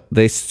 So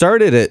they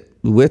started it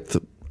with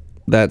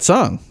that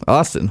song.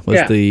 Austin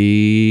was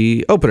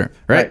the opener,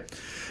 right?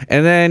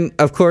 And then,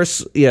 of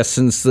course, yes,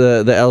 since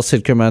the Else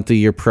had come out the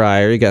year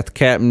prior, you got the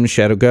Captain,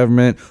 Shadow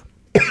Government.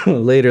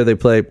 Later they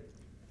play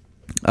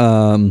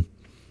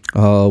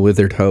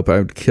Withered Hope. I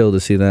would kill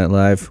to see that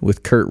live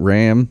with Kurt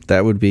Ram.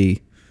 That would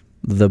be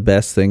the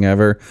best thing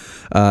ever.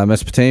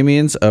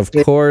 Mesopotamians, of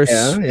course.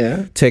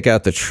 Yeah. Take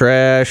Out the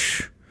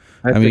Trash.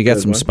 You got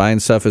some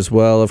Spine stuff as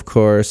well, of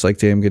course, like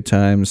Damn Good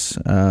Times.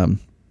 I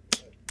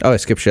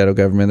skipped Shadow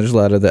Government. There's a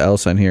lot of the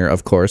Else on here,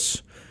 of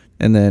course.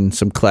 And then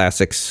some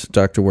classics,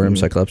 Dr. Worm,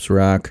 Cyclops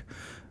Rock.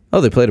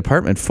 Oh, they played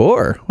Apartment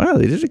 4. Wow,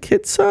 they did a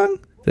kid song.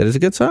 That is a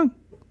good song.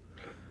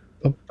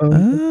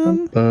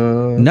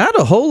 Not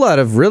a whole lot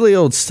of really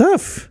old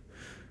stuff.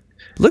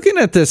 Looking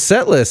at this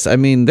set list,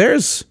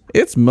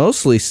 it's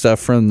mostly stuff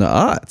from the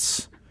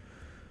aughts.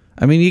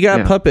 I mean, you got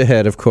Yeah. Puppet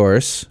Head, of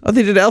course. Oh,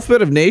 they did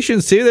Alphabet of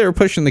Nations too. They were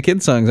pushing the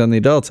kid songs on the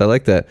adults. I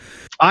like that.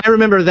 I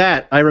remember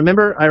that. I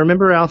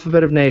remember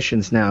Alphabet of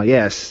Nations now.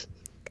 Yes.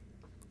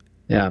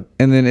 Yeah.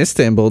 And then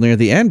Istanbul near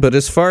the end. But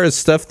as far as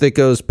stuff that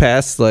goes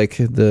past like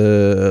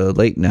the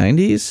late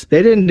 90s,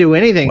 They didn't do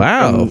anything.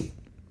 Wow.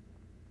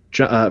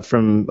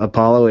 From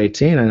Apollo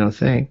 18, I don't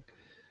think.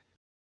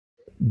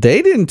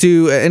 they didn't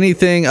do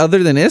anything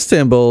other than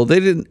Istanbul. They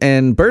didn't,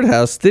 and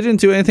Birdhouse. They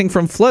didn't do anything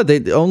from Flood.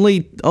 They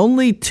only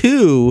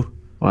 2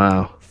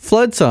 Wow.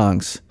 Flood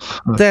songs.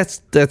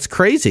 That's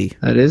crazy.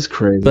 That is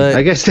crazy. But-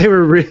 I guess they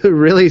were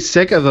really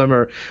sick of them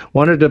or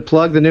wanted to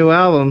plug the new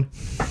album.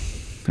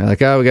 They're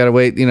like, oh, we got to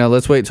wait,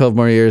 let's wait 12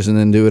 more years and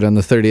then do it on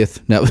the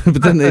 30th. No,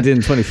 but then they did in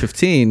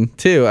 2015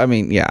 too. I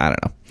mean, yeah, I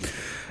don't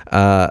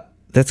know.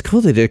 That's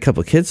cool. They did a couple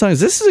of kid songs.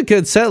 This is a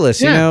good set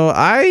list.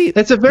 Yeah.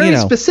 It's a very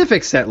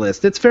specific set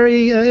list. It's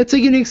it's a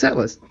unique set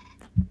list.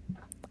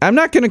 I'm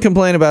not going to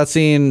complain about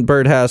seeing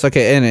Birdhouse.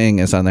 Okay, Anna Ing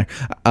is on there.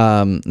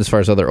 As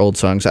far as other old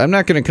songs, I'm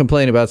not going to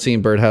complain about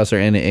seeing Birdhouse or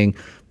Anna Ing,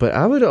 but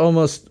I would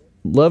almost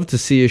love to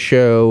see a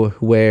show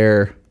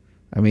where,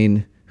 I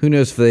mean, who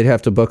knows if they'd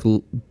have to book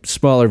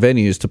smaller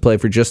venues to play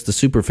for just the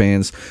super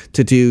fans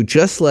to do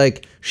just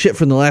like shit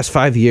from the last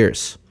 5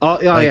 years.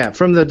 Oh, yeah,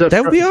 from the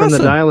that would be from the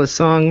awesome. Dial a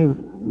Song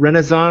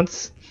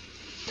Renaissance.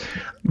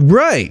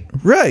 Right.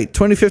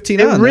 2015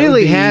 on. It That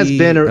really would be has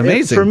been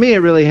amazing. for me. It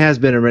really has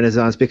been a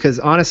renaissance because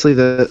honestly,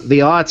 the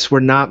aughts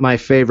were not my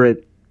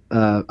favorite.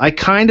 I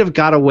kind of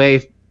got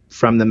away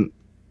from them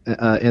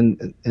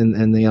in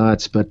the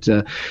aughts, but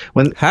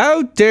when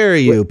How dare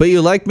you? But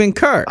you like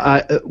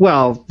Minkart.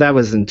 well, that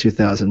was in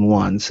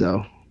 2001.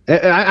 So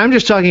I'm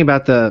just talking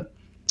about the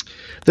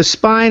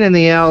Spine and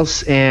the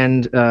Else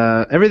and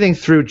everything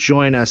through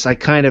Join Us. I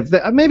kind of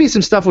maybe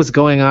some stuff was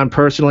going on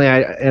personally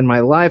in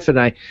my life, and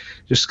I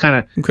just kind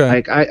of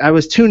Okay. I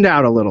was tuned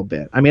out a little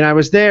bit. I mean, I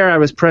was there, I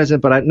was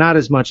present, but not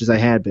as much as I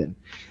had been.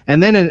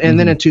 And then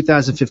then in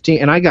 2015,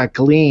 and I got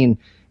Glean,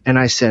 and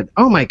I said,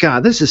 "Oh my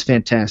God, this is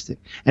fantastic!"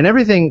 And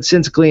everything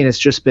since Glean has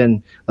just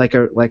been like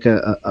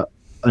a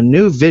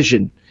new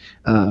vision.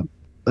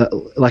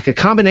 Like a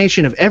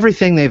combination of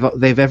everything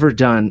they've ever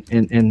done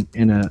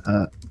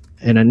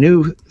in a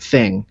new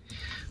thing.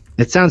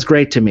 It sounds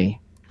great to me.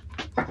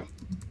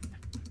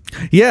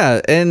 Yeah,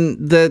 and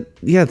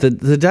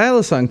the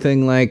Dial-A-Song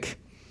thing, like,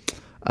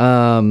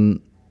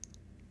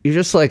 you're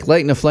just like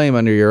lighting a flame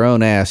under your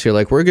own ass. You're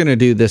like, we're gonna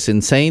do this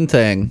insane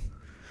thing,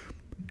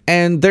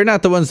 and they're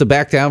not the ones to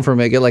back down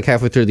from it. Get like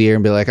halfway through the year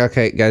and be like,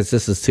 okay, guys,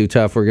 this is too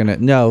tough. They're gonna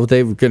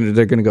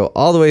go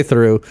all the way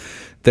through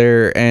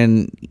there.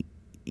 And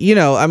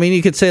I mean,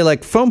 you could say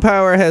like Foam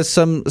Power has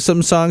some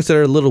songs that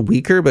are a little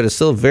weaker, but it's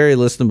still a very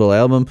listenable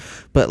album.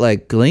 But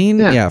like Glean,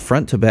 yeah,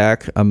 front to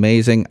back,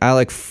 amazing. I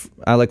like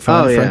Fun,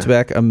 front to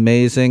back,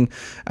 amazing.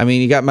 I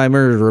mean, you got My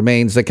Murdered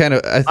Remains. That kind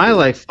of I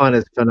like Fun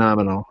is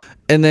phenomenal.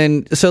 And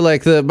then so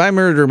like the My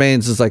Murdered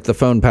Remains is like the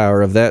Phone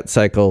Power of that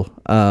cycle.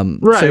 So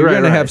you're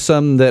gonna have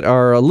some that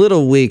are a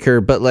little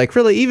weaker, but like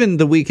really even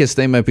the weakest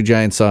They Might Be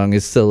Giants song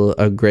is still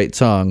a great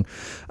song.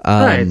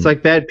 Right, it's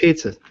like Bad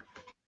Pizza.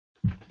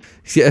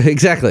 Yeah,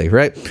 exactly,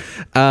 right?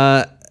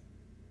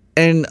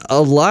 And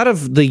a lot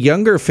of the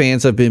younger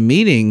fans I've been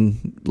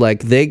meeting,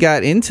 like they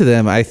got into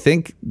them, I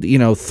think,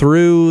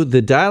 through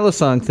the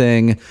Dial-A-Song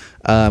thing,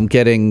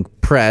 getting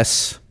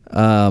press,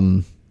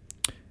 and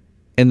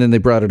then they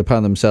brought it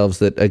upon themselves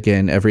that,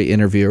 again, every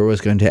interviewer was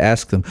going to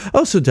ask them,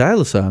 oh, so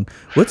Dial-A-Song,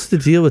 what's the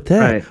deal with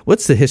that? Right.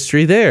 What's the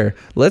history there?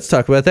 Let's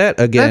talk about that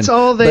again. That's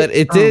all they... But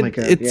it did, oh my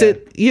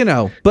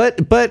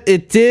God, but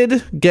it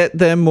did get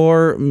them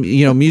more,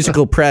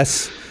 musical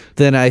press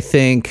than I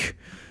think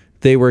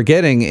they were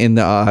getting in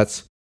the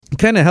aughts.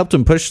 Kind of helped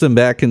them push them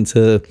back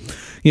into,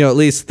 at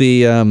least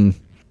the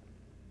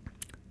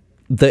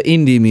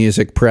indie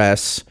music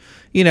press.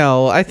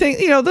 I think,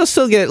 they'll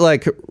still get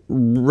like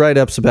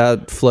write-ups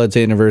about Flood's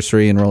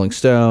anniversary in Rolling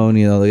Stone.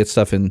 They get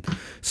stuff in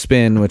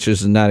Spin, which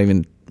is not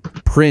even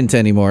print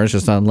anymore. It's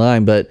just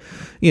online. But,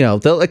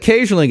 they'll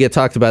occasionally get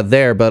talked about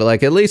there. But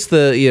like at least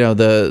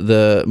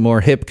the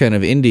more hip kind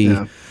of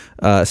indie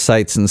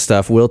sites and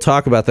stuff, we'll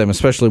talk about them,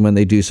 especially when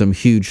they do some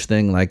huge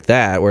thing like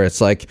that, where it's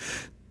like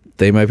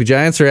They Might Be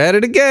Giants are at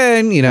it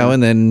again,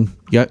 and then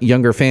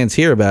younger fans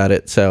hear about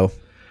it. So,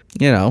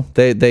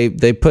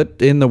 they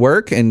put in the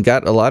work and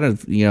got a lot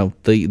of,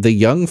 the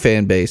young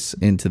fan base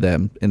into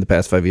them in the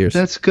past 5 years.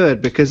 That's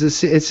good because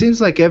it seems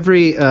like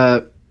every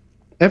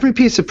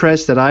piece of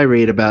press that I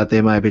read about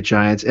They Might Be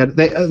Giants,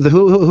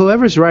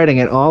 whoever's writing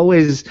it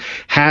always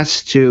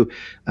has to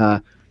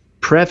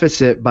preface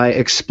it by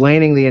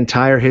explaining the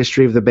entire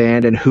history of the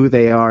band and who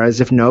they are,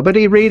 as if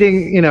nobody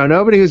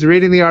who's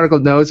reading the article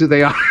knows who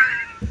they are.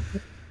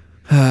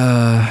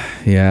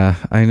 Yeah,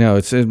 I know.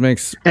 It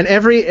makes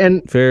every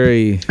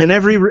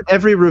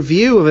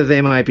review of a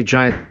They Might Be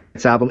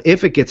Giants album,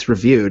 if it gets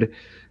reviewed,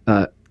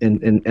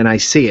 and I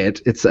see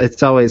it,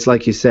 it's always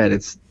like you said,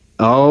 it's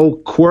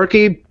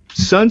quirky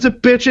sons of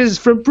bitches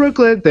from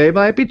Brooklyn, They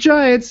Might Be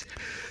Giants,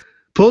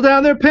 pull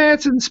down their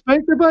pants and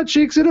spank their butt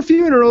cheeks at a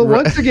funeral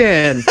once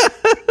again.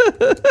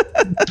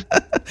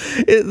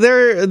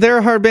 They're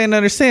a hard band to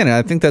understand. And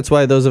I think that's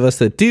why those of us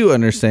that do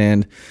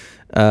understand,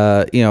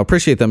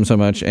 appreciate them so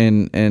much.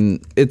 And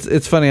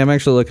it's funny. I'm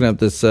actually looking up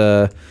this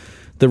the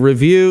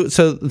review.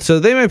 So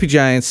They Might Be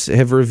Giants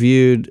have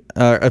reviewed.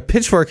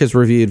 Pitchfork has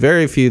reviewed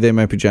very few They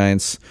Might Be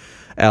Giants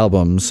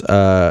albums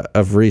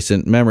of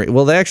recent memory.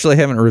 Well, they actually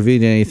haven't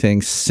reviewed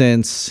anything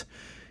since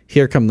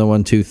Here Come the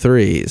 1, 2,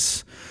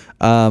 3s.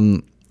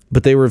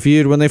 But they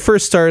reviewed, when they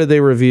first started,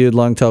 they reviewed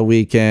Long Tall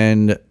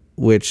Weekend,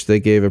 which they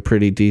gave a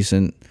pretty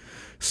decent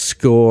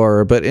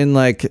score. But in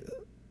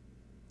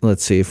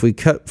let's see, if we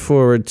cut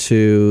forward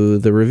to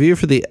the review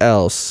for The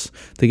Else,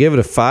 they gave it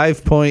a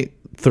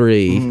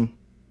 5.3.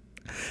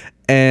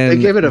 And they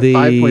gave it a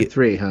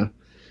 5.3, huh?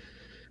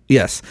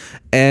 Yes.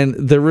 And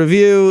the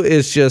review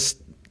is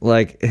just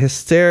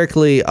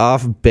hysterically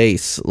off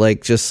base,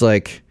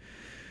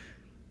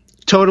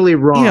 totally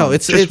wrong.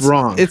 It's just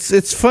wrong.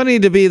 It's funny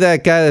to be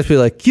that guy that's be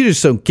like, you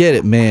just don't get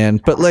it, man.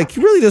 But he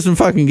really doesn't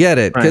fucking get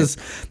it, because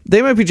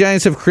They Might Be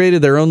Giants have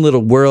created their own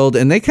little world,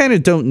 and they kind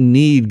of don't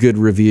need good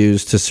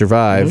reviews to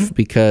survive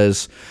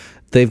because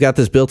they've got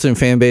this built-in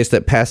fan base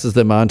that passes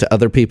them on to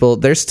other people.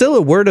 They're still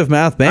a word of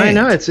mouth band. I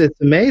know, it's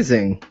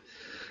amazing.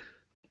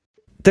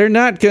 They're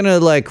not gonna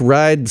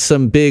ride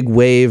some big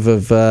wave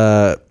of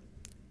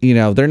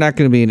they're not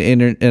going to be an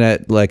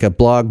internet, a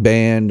blog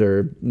band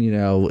or,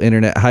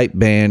 internet hype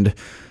band,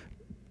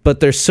 but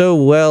they're so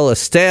well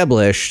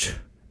established.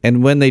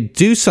 And when they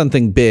do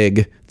something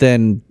big,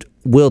 then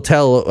we'll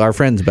tell our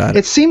friends about it.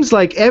 It seems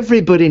like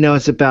everybody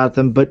knows about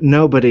them, but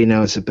nobody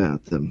knows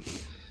about them.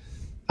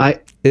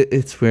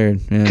 It's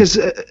weird. Because,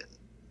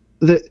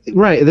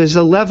 there's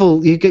a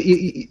level,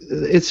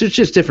 it's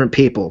just different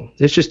people.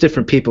 It's just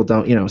different people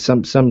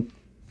some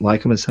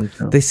like them and some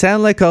don't. They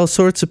sound like all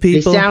sorts of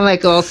people.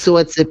 like all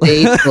sorts of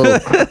people.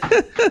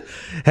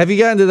 Have you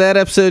gotten to that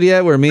episode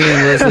yet where me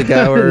and Leslie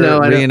Gower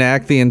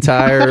reenact the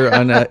entire...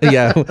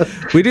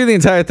 we do the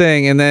entire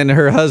thing, and then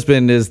her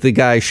husband is the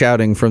guy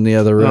shouting from the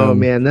other room. Oh,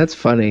 man, that's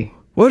funny.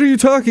 What are you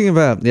talking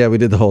about? Yeah, we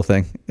did the whole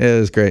thing. It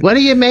was great. What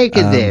do you make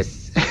of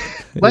this?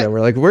 Yeah,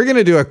 we're going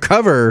to do a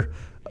cover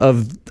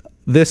of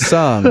this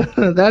song.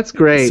 That's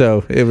great.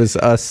 So it was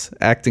us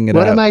acting it out.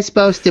 What am I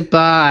supposed to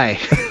buy?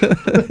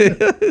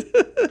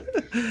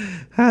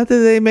 How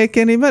do they make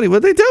any money? Well,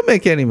 they don't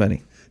make any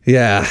money.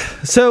 Yeah.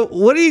 So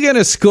what are you going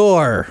to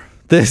score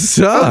this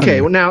song?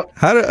 Okay, well, now...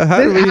 How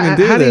do we even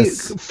do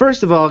this?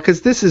 First of all,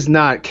 because this is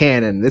not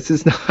canon. This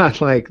is not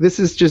this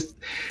is just...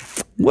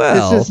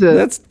 Well,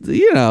 that's,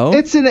 we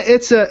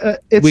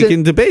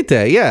can debate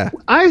that, yeah.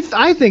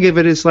 I think of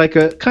it as a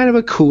kind of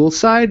a cool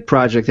side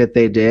project that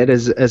they did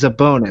as a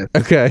bonus.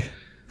 Okay.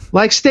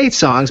 Like state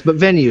songs, but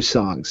venue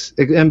songs.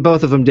 And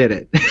both of them did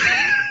it.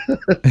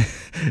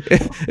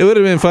 It would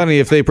have been funny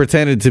if they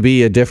pretended to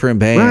be a different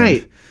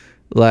band.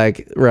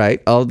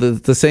 Right. All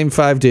the same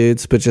five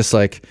dudes, but just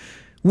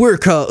we're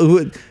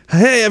called,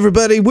 hey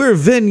everybody, we're a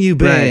venue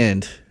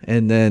band. Right.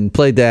 And then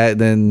played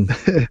that, and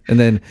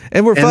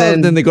we're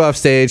fun. Then they go off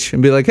stage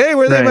and be like, "Hey,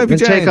 we're They Might Be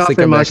Giants." Take off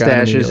their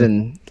mustaches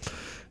and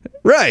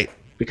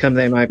become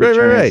They Might Be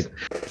Giants.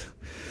 Right.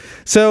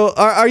 So,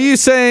 are you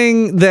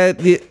saying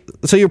that?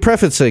 So you're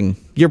prefacing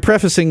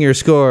your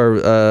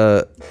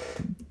score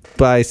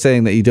by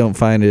saying that you don't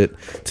find it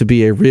to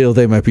be a real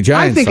They Might Be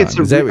Giants song.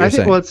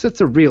 It's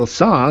a real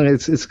song.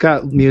 It's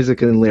got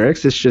music and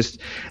lyrics. It's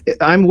just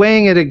I'm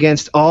weighing it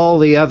against all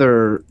the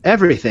other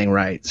everything,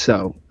 right?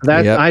 So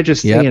that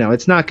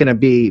it's not going to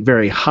be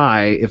very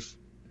high if.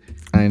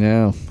 I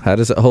know. How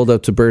does it hold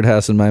up to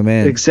Birdhouse and My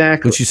Man?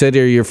 Exactly. Which you said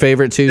are your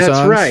favorite two songs?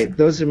 That's right.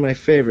 Those are my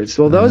favorites.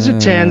 Well, those are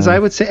 10s, I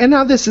would say. And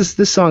now this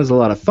song's a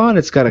lot of fun.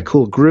 It's got a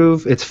cool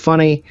groove. It's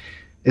funny.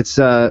 It's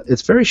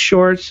very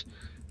short.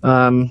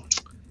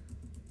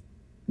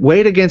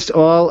 Weighed against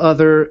all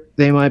other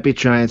They Might Be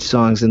Giants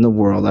songs in the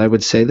world, I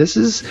would say this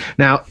is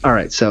now. All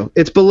right, so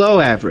it's below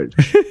average.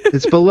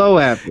 It's below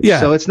average. Yeah,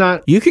 so it's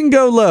not. You can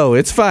go low.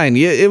 It's fine.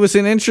 It was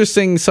an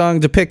interesting song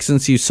to pick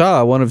since you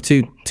saw one of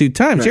two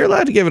times. Right. You're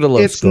allowed to give it a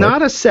low. It's score.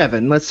 Not a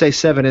 7. Let's say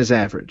 7 is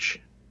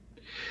average.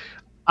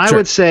 I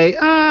would say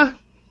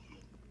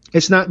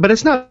it's not, but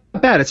it's not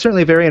bad. It's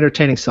certainly a very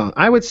entertaining song.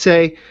 I would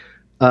say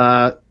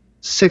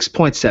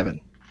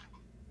 6.7.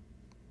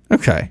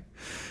 Okay.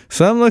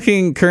 So I'm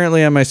looking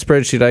currently on my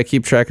spreadsheet. I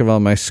keep track of all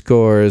my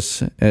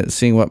scores and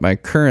seeing what my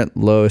current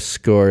lowest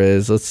score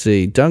is. Let's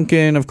see.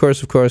 Duncan, of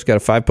course, got a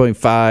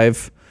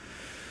 5.5.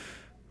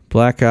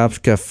 Black Ops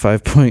got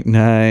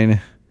 5.9.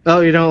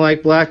 Oh, you don't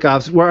like Black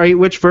Ops?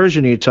 Which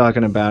version are you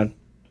talking about?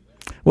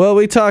 Well,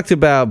 we talked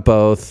about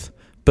both,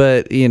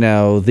 but,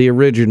 the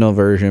original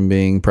version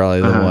being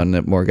probably the one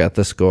that more got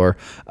the score.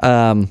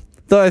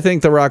 Though I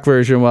think the rock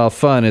version, while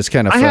fun, is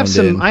kind of fun.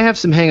 I have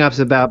some hang-ups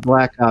about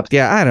Black Ops.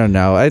 Yeah, I don't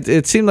know.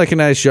 It seemed like a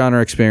nice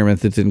genre experiment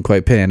that didn't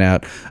quite pan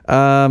out.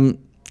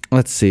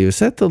 Let's see. Was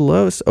that the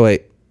lowest? Oh,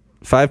 wait.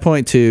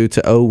 5.2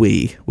 to Oh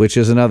We, which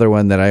is another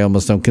one that I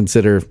almost don't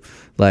consider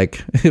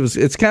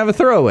it's kind of a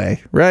throwaway,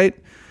 right?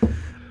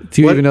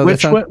 Do you even know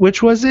that song?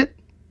 Which was it?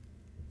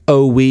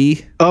 Oh We,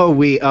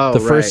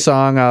 the first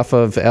song off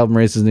of album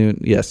Raises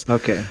Noon. Yes.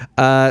 Okay.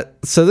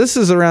 So this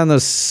is around the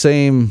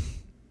same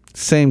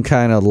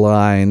kind of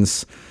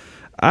lines.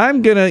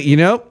 I'm gonna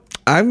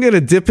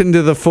dip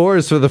into the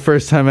fours for the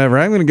first time ever.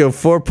 I'm gonna go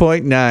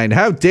 4.9.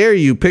 How dare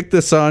you pick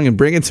this song and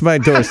bring it to my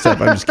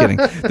doorstep? I'm just kidding.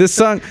 This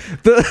song,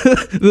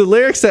 the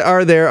lyrics that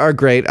are there are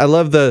great. I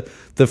love the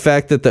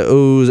fact that the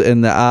oohs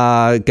and the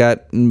ah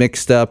got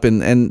mixed up,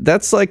 and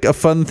that's like a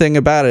fun thing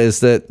about it is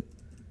that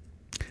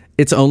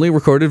its only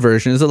recorded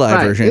version is a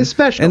live version. It's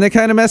special. And they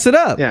kind of mess it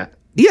up. Yeah.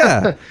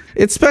 Yeah.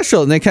 It's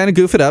special, and they kind of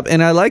goof it up,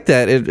 and I like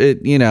that.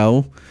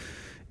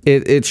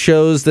 It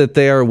shows that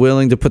they are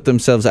willing to put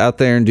themselves out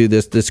there and do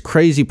this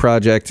crazy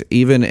project,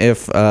 even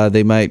if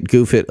they might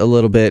goof it a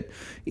little bit.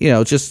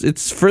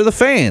 It's for the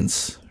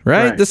fans,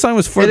 right? This song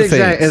was for the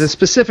fans. And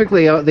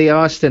specifically the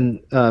Austin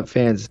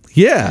fans.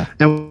 Yeah.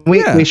 And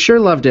we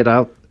sure loved it.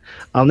 I'll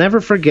never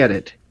forget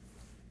it.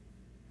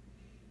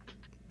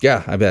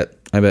 Yeah, I bet.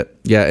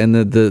 Yeah, and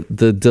the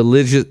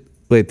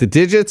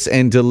digits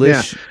and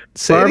delicious. Yeah.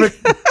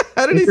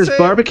 How did he There's say?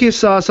 barbecue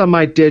sauce on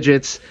my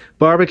digits.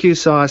 Barbecue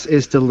sauce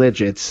is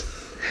deligits.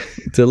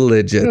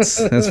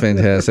 Deligits. That's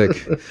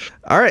fantastic.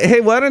 All right.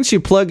 Hey, why don't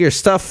you plug your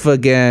stuff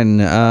again?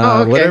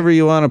 Okay. Whatever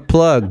you want to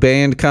plug.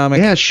 Band, comic.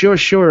 Yeah, sure.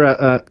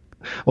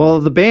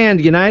 Well, the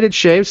band United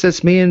Shapes.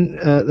 That's me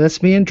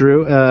and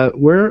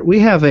Drew. We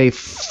have a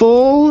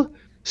full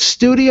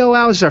studio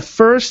out. It's our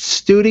first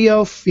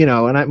studio.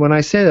 And when I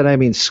say that, I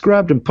mean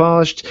scrubbed and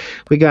polished.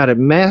 We got it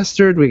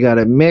mastered. We got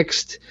it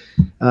mixed.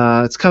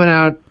 It's coming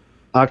out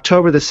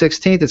October the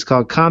 16th. It's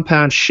called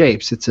Compound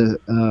Shapes. It's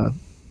a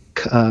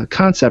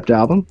concept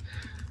album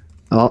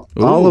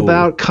all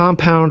about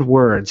compound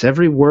words.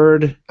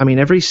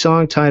 Every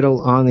song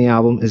title on the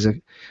album is a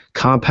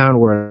compound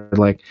word,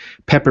 like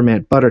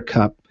peppermint,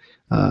 buttercup,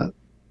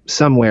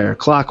 somewhere,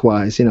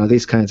 clockwise,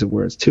 these kinds of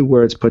words. 2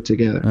 words put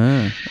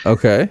together.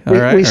 Okay. All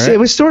right. It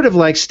was sort of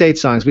like state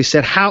songs. We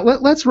said,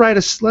 let's write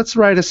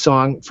a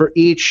song for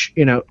each,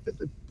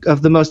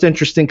 of the most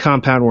interesting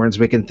compound words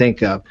we can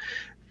think of.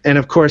 And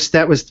of course,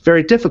 that was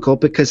very difficult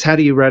because how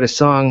do you write a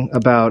song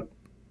about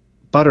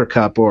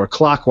buttercup or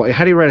clockwise?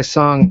 How do you write a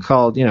song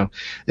called,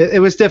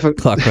 it was difficult.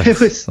 Clockwise.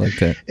 It was, like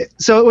that.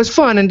 So it was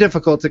fun and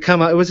difficult to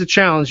come out. It was a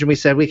challenge, and we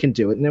said we can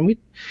do it. And then we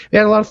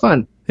had a lot of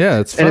fun. Yeah,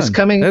 it's fun. And it's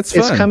coming.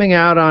 It's coming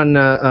out on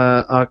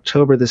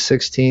October the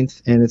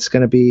 16th, and it's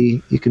going to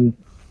be. You can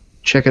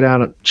check it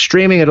out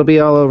streaming. It'll be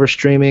all over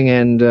streaming,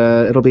 and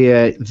it'll be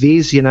at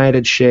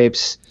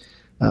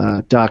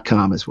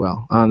theseunitedshapes.com as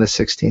well on the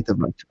 16th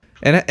of October.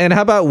 And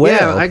how about Whale?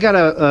 Yeah, I got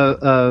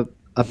a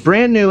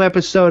brand new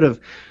episode of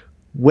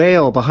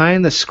Whale,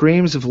 Behind the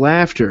Screams of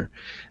Laughter,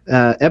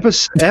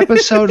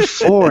 episode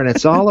 4, and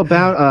it's all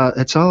about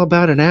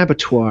an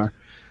abattoir,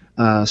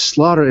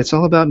 slaughter. It's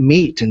all about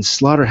meat and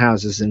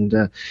slaughterhouses,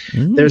 and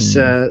there's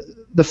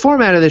the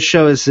format of this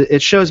show is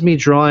it shows me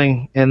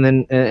drawing, and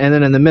then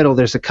in the middle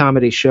there's a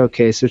comedy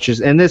showcase,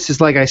 this is,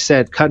 like I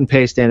said, cut and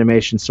paste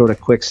animation, sort of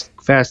quick,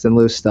 fast and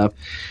loose stuff.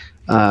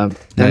 And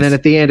then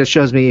at the end it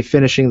shows me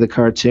finishing the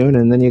cartoon,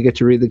 and then you get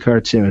to read the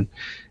cartoon.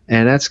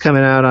 And that's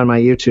coming out on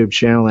my YouTube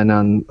channel and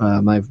on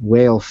my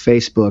Whale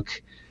Facebook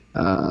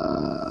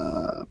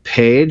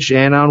page,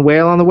 and on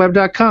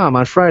whaleontheweb.com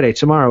on Friday,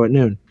 tomorrow at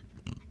noon.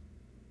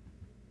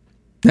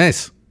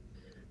 Nice.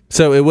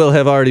 So it will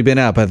have already been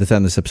out by the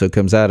time this episode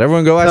comes out.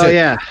 Everyone go watch it.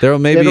 Yeah. There will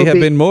maybe have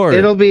been more.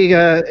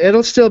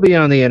 It'll still be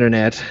on the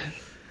internet.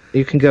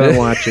 You can go and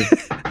watch it.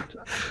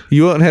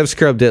 You won't have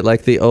scrubbed it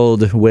like the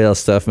old Whale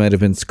stuff might have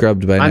been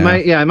scrubbed by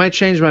now. I might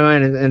change my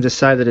mind and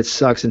decide that it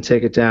sucks and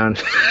take it down.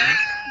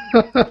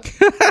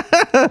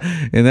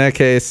 In that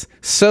case,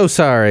 so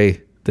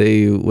sorry that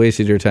you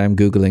wasted your time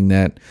Googling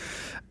that.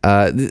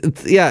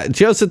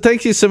 Joseph,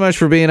 thank you so much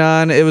for being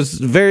on. It was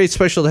very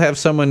special to have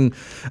someone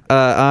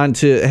on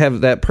to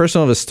have that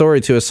personal of a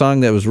story to a song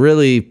that was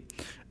really,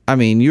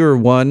 you were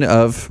one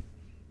of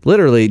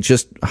literally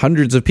just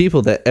hundreds of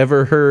people that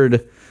ever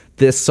heard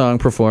this song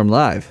performed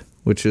live,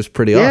 which is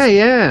pretty awesome.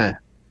 Yeah.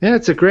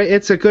 It's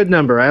a good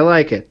number. I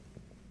like it.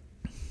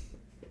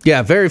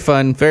 Yeah, very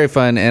fun,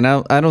 and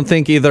I don't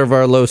think either of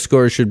our low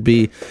scores should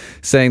be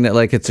saying that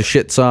like it's a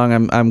shit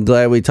song. I'm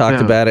glad we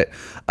talked about it,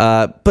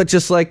 but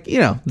just like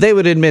they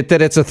would admit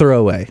that it's a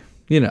throwaway.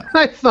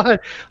 I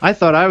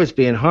thought I was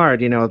being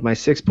hard, with my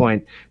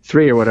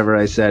 6.3 or whatever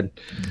I said.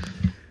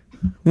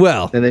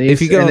 Well, and then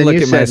if you go and look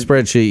at my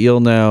spreadsheet, you'll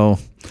know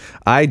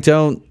I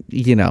don't.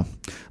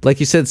 Like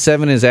you said,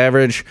 7 is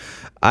average.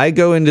 I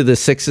go into the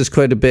 6s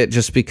quite a bit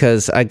just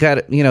because I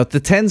got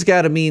the 10's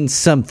got to mean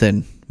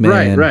something,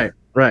 man.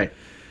 Right.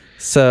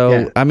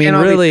 So I'm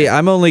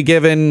only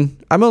giving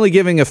a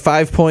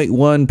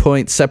 5.1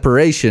 point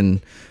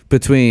separation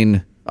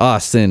between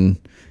Austin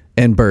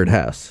and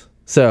Birdhouse.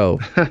 So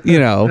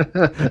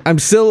I'm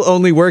still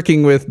only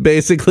working with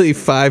basically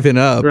 5 and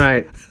up.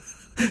 Right.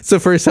 It's the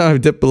first time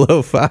I've dipped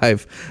below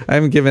 5. I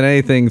haven't given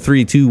anything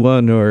 3, 2,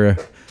 1 or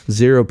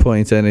 0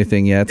 points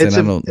anything yet,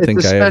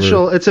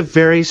 It's a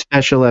very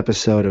special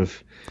episode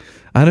of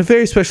On a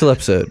very special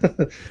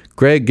episode,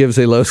 Greg gives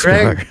a low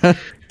score.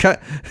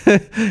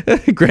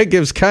 Greg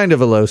gives kind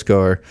of a low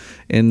score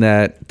in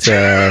that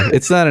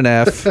it's not an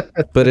F,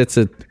 but it's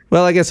a,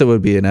 well, I guess it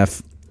would be an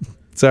F.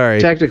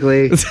 Sorry.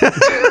 Technically, it's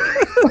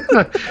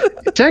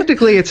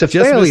a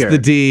Just failure. missed the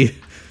D.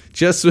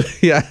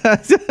 Yeah.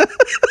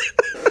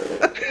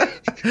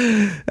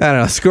 I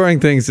don't know. Scoring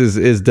things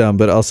is dumb,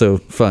 but also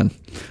fun.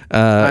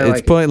 like It's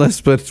it.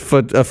 pointless, but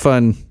a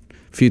fun,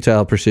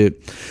 futile pursuit.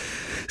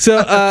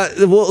 So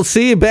we'll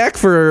see you back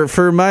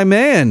for my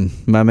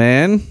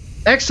man.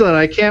 Excellent.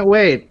 I can't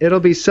wait. It'll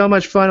be so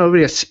much fun. It'll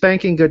be a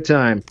spanking good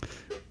time.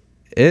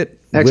 It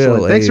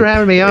Excellent. will. Thanks for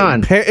having me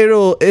on.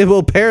 It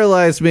will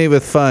paralyze me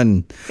with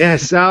fun.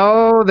 Yes.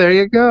 Oh, there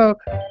you go.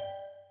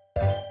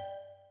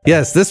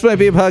 Yes, this might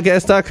be a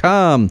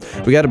podcast.com.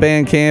 We got a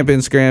Bandcamp,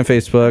 Instagram,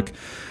 Facebook.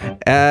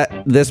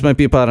 At This Might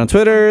Be a Pod on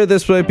Twitter.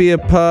 This Might Be a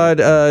Pod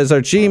is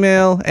our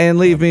Gmail. And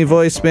leave me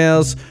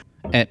voicemails.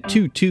 At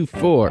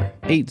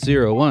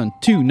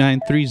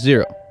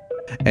 224-801-2930.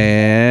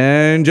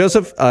 And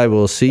Joseph, I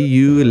will see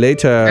you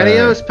later.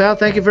 Adios, pal.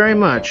 Thank you very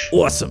much.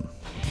 Awesome.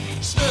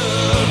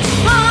 Stuff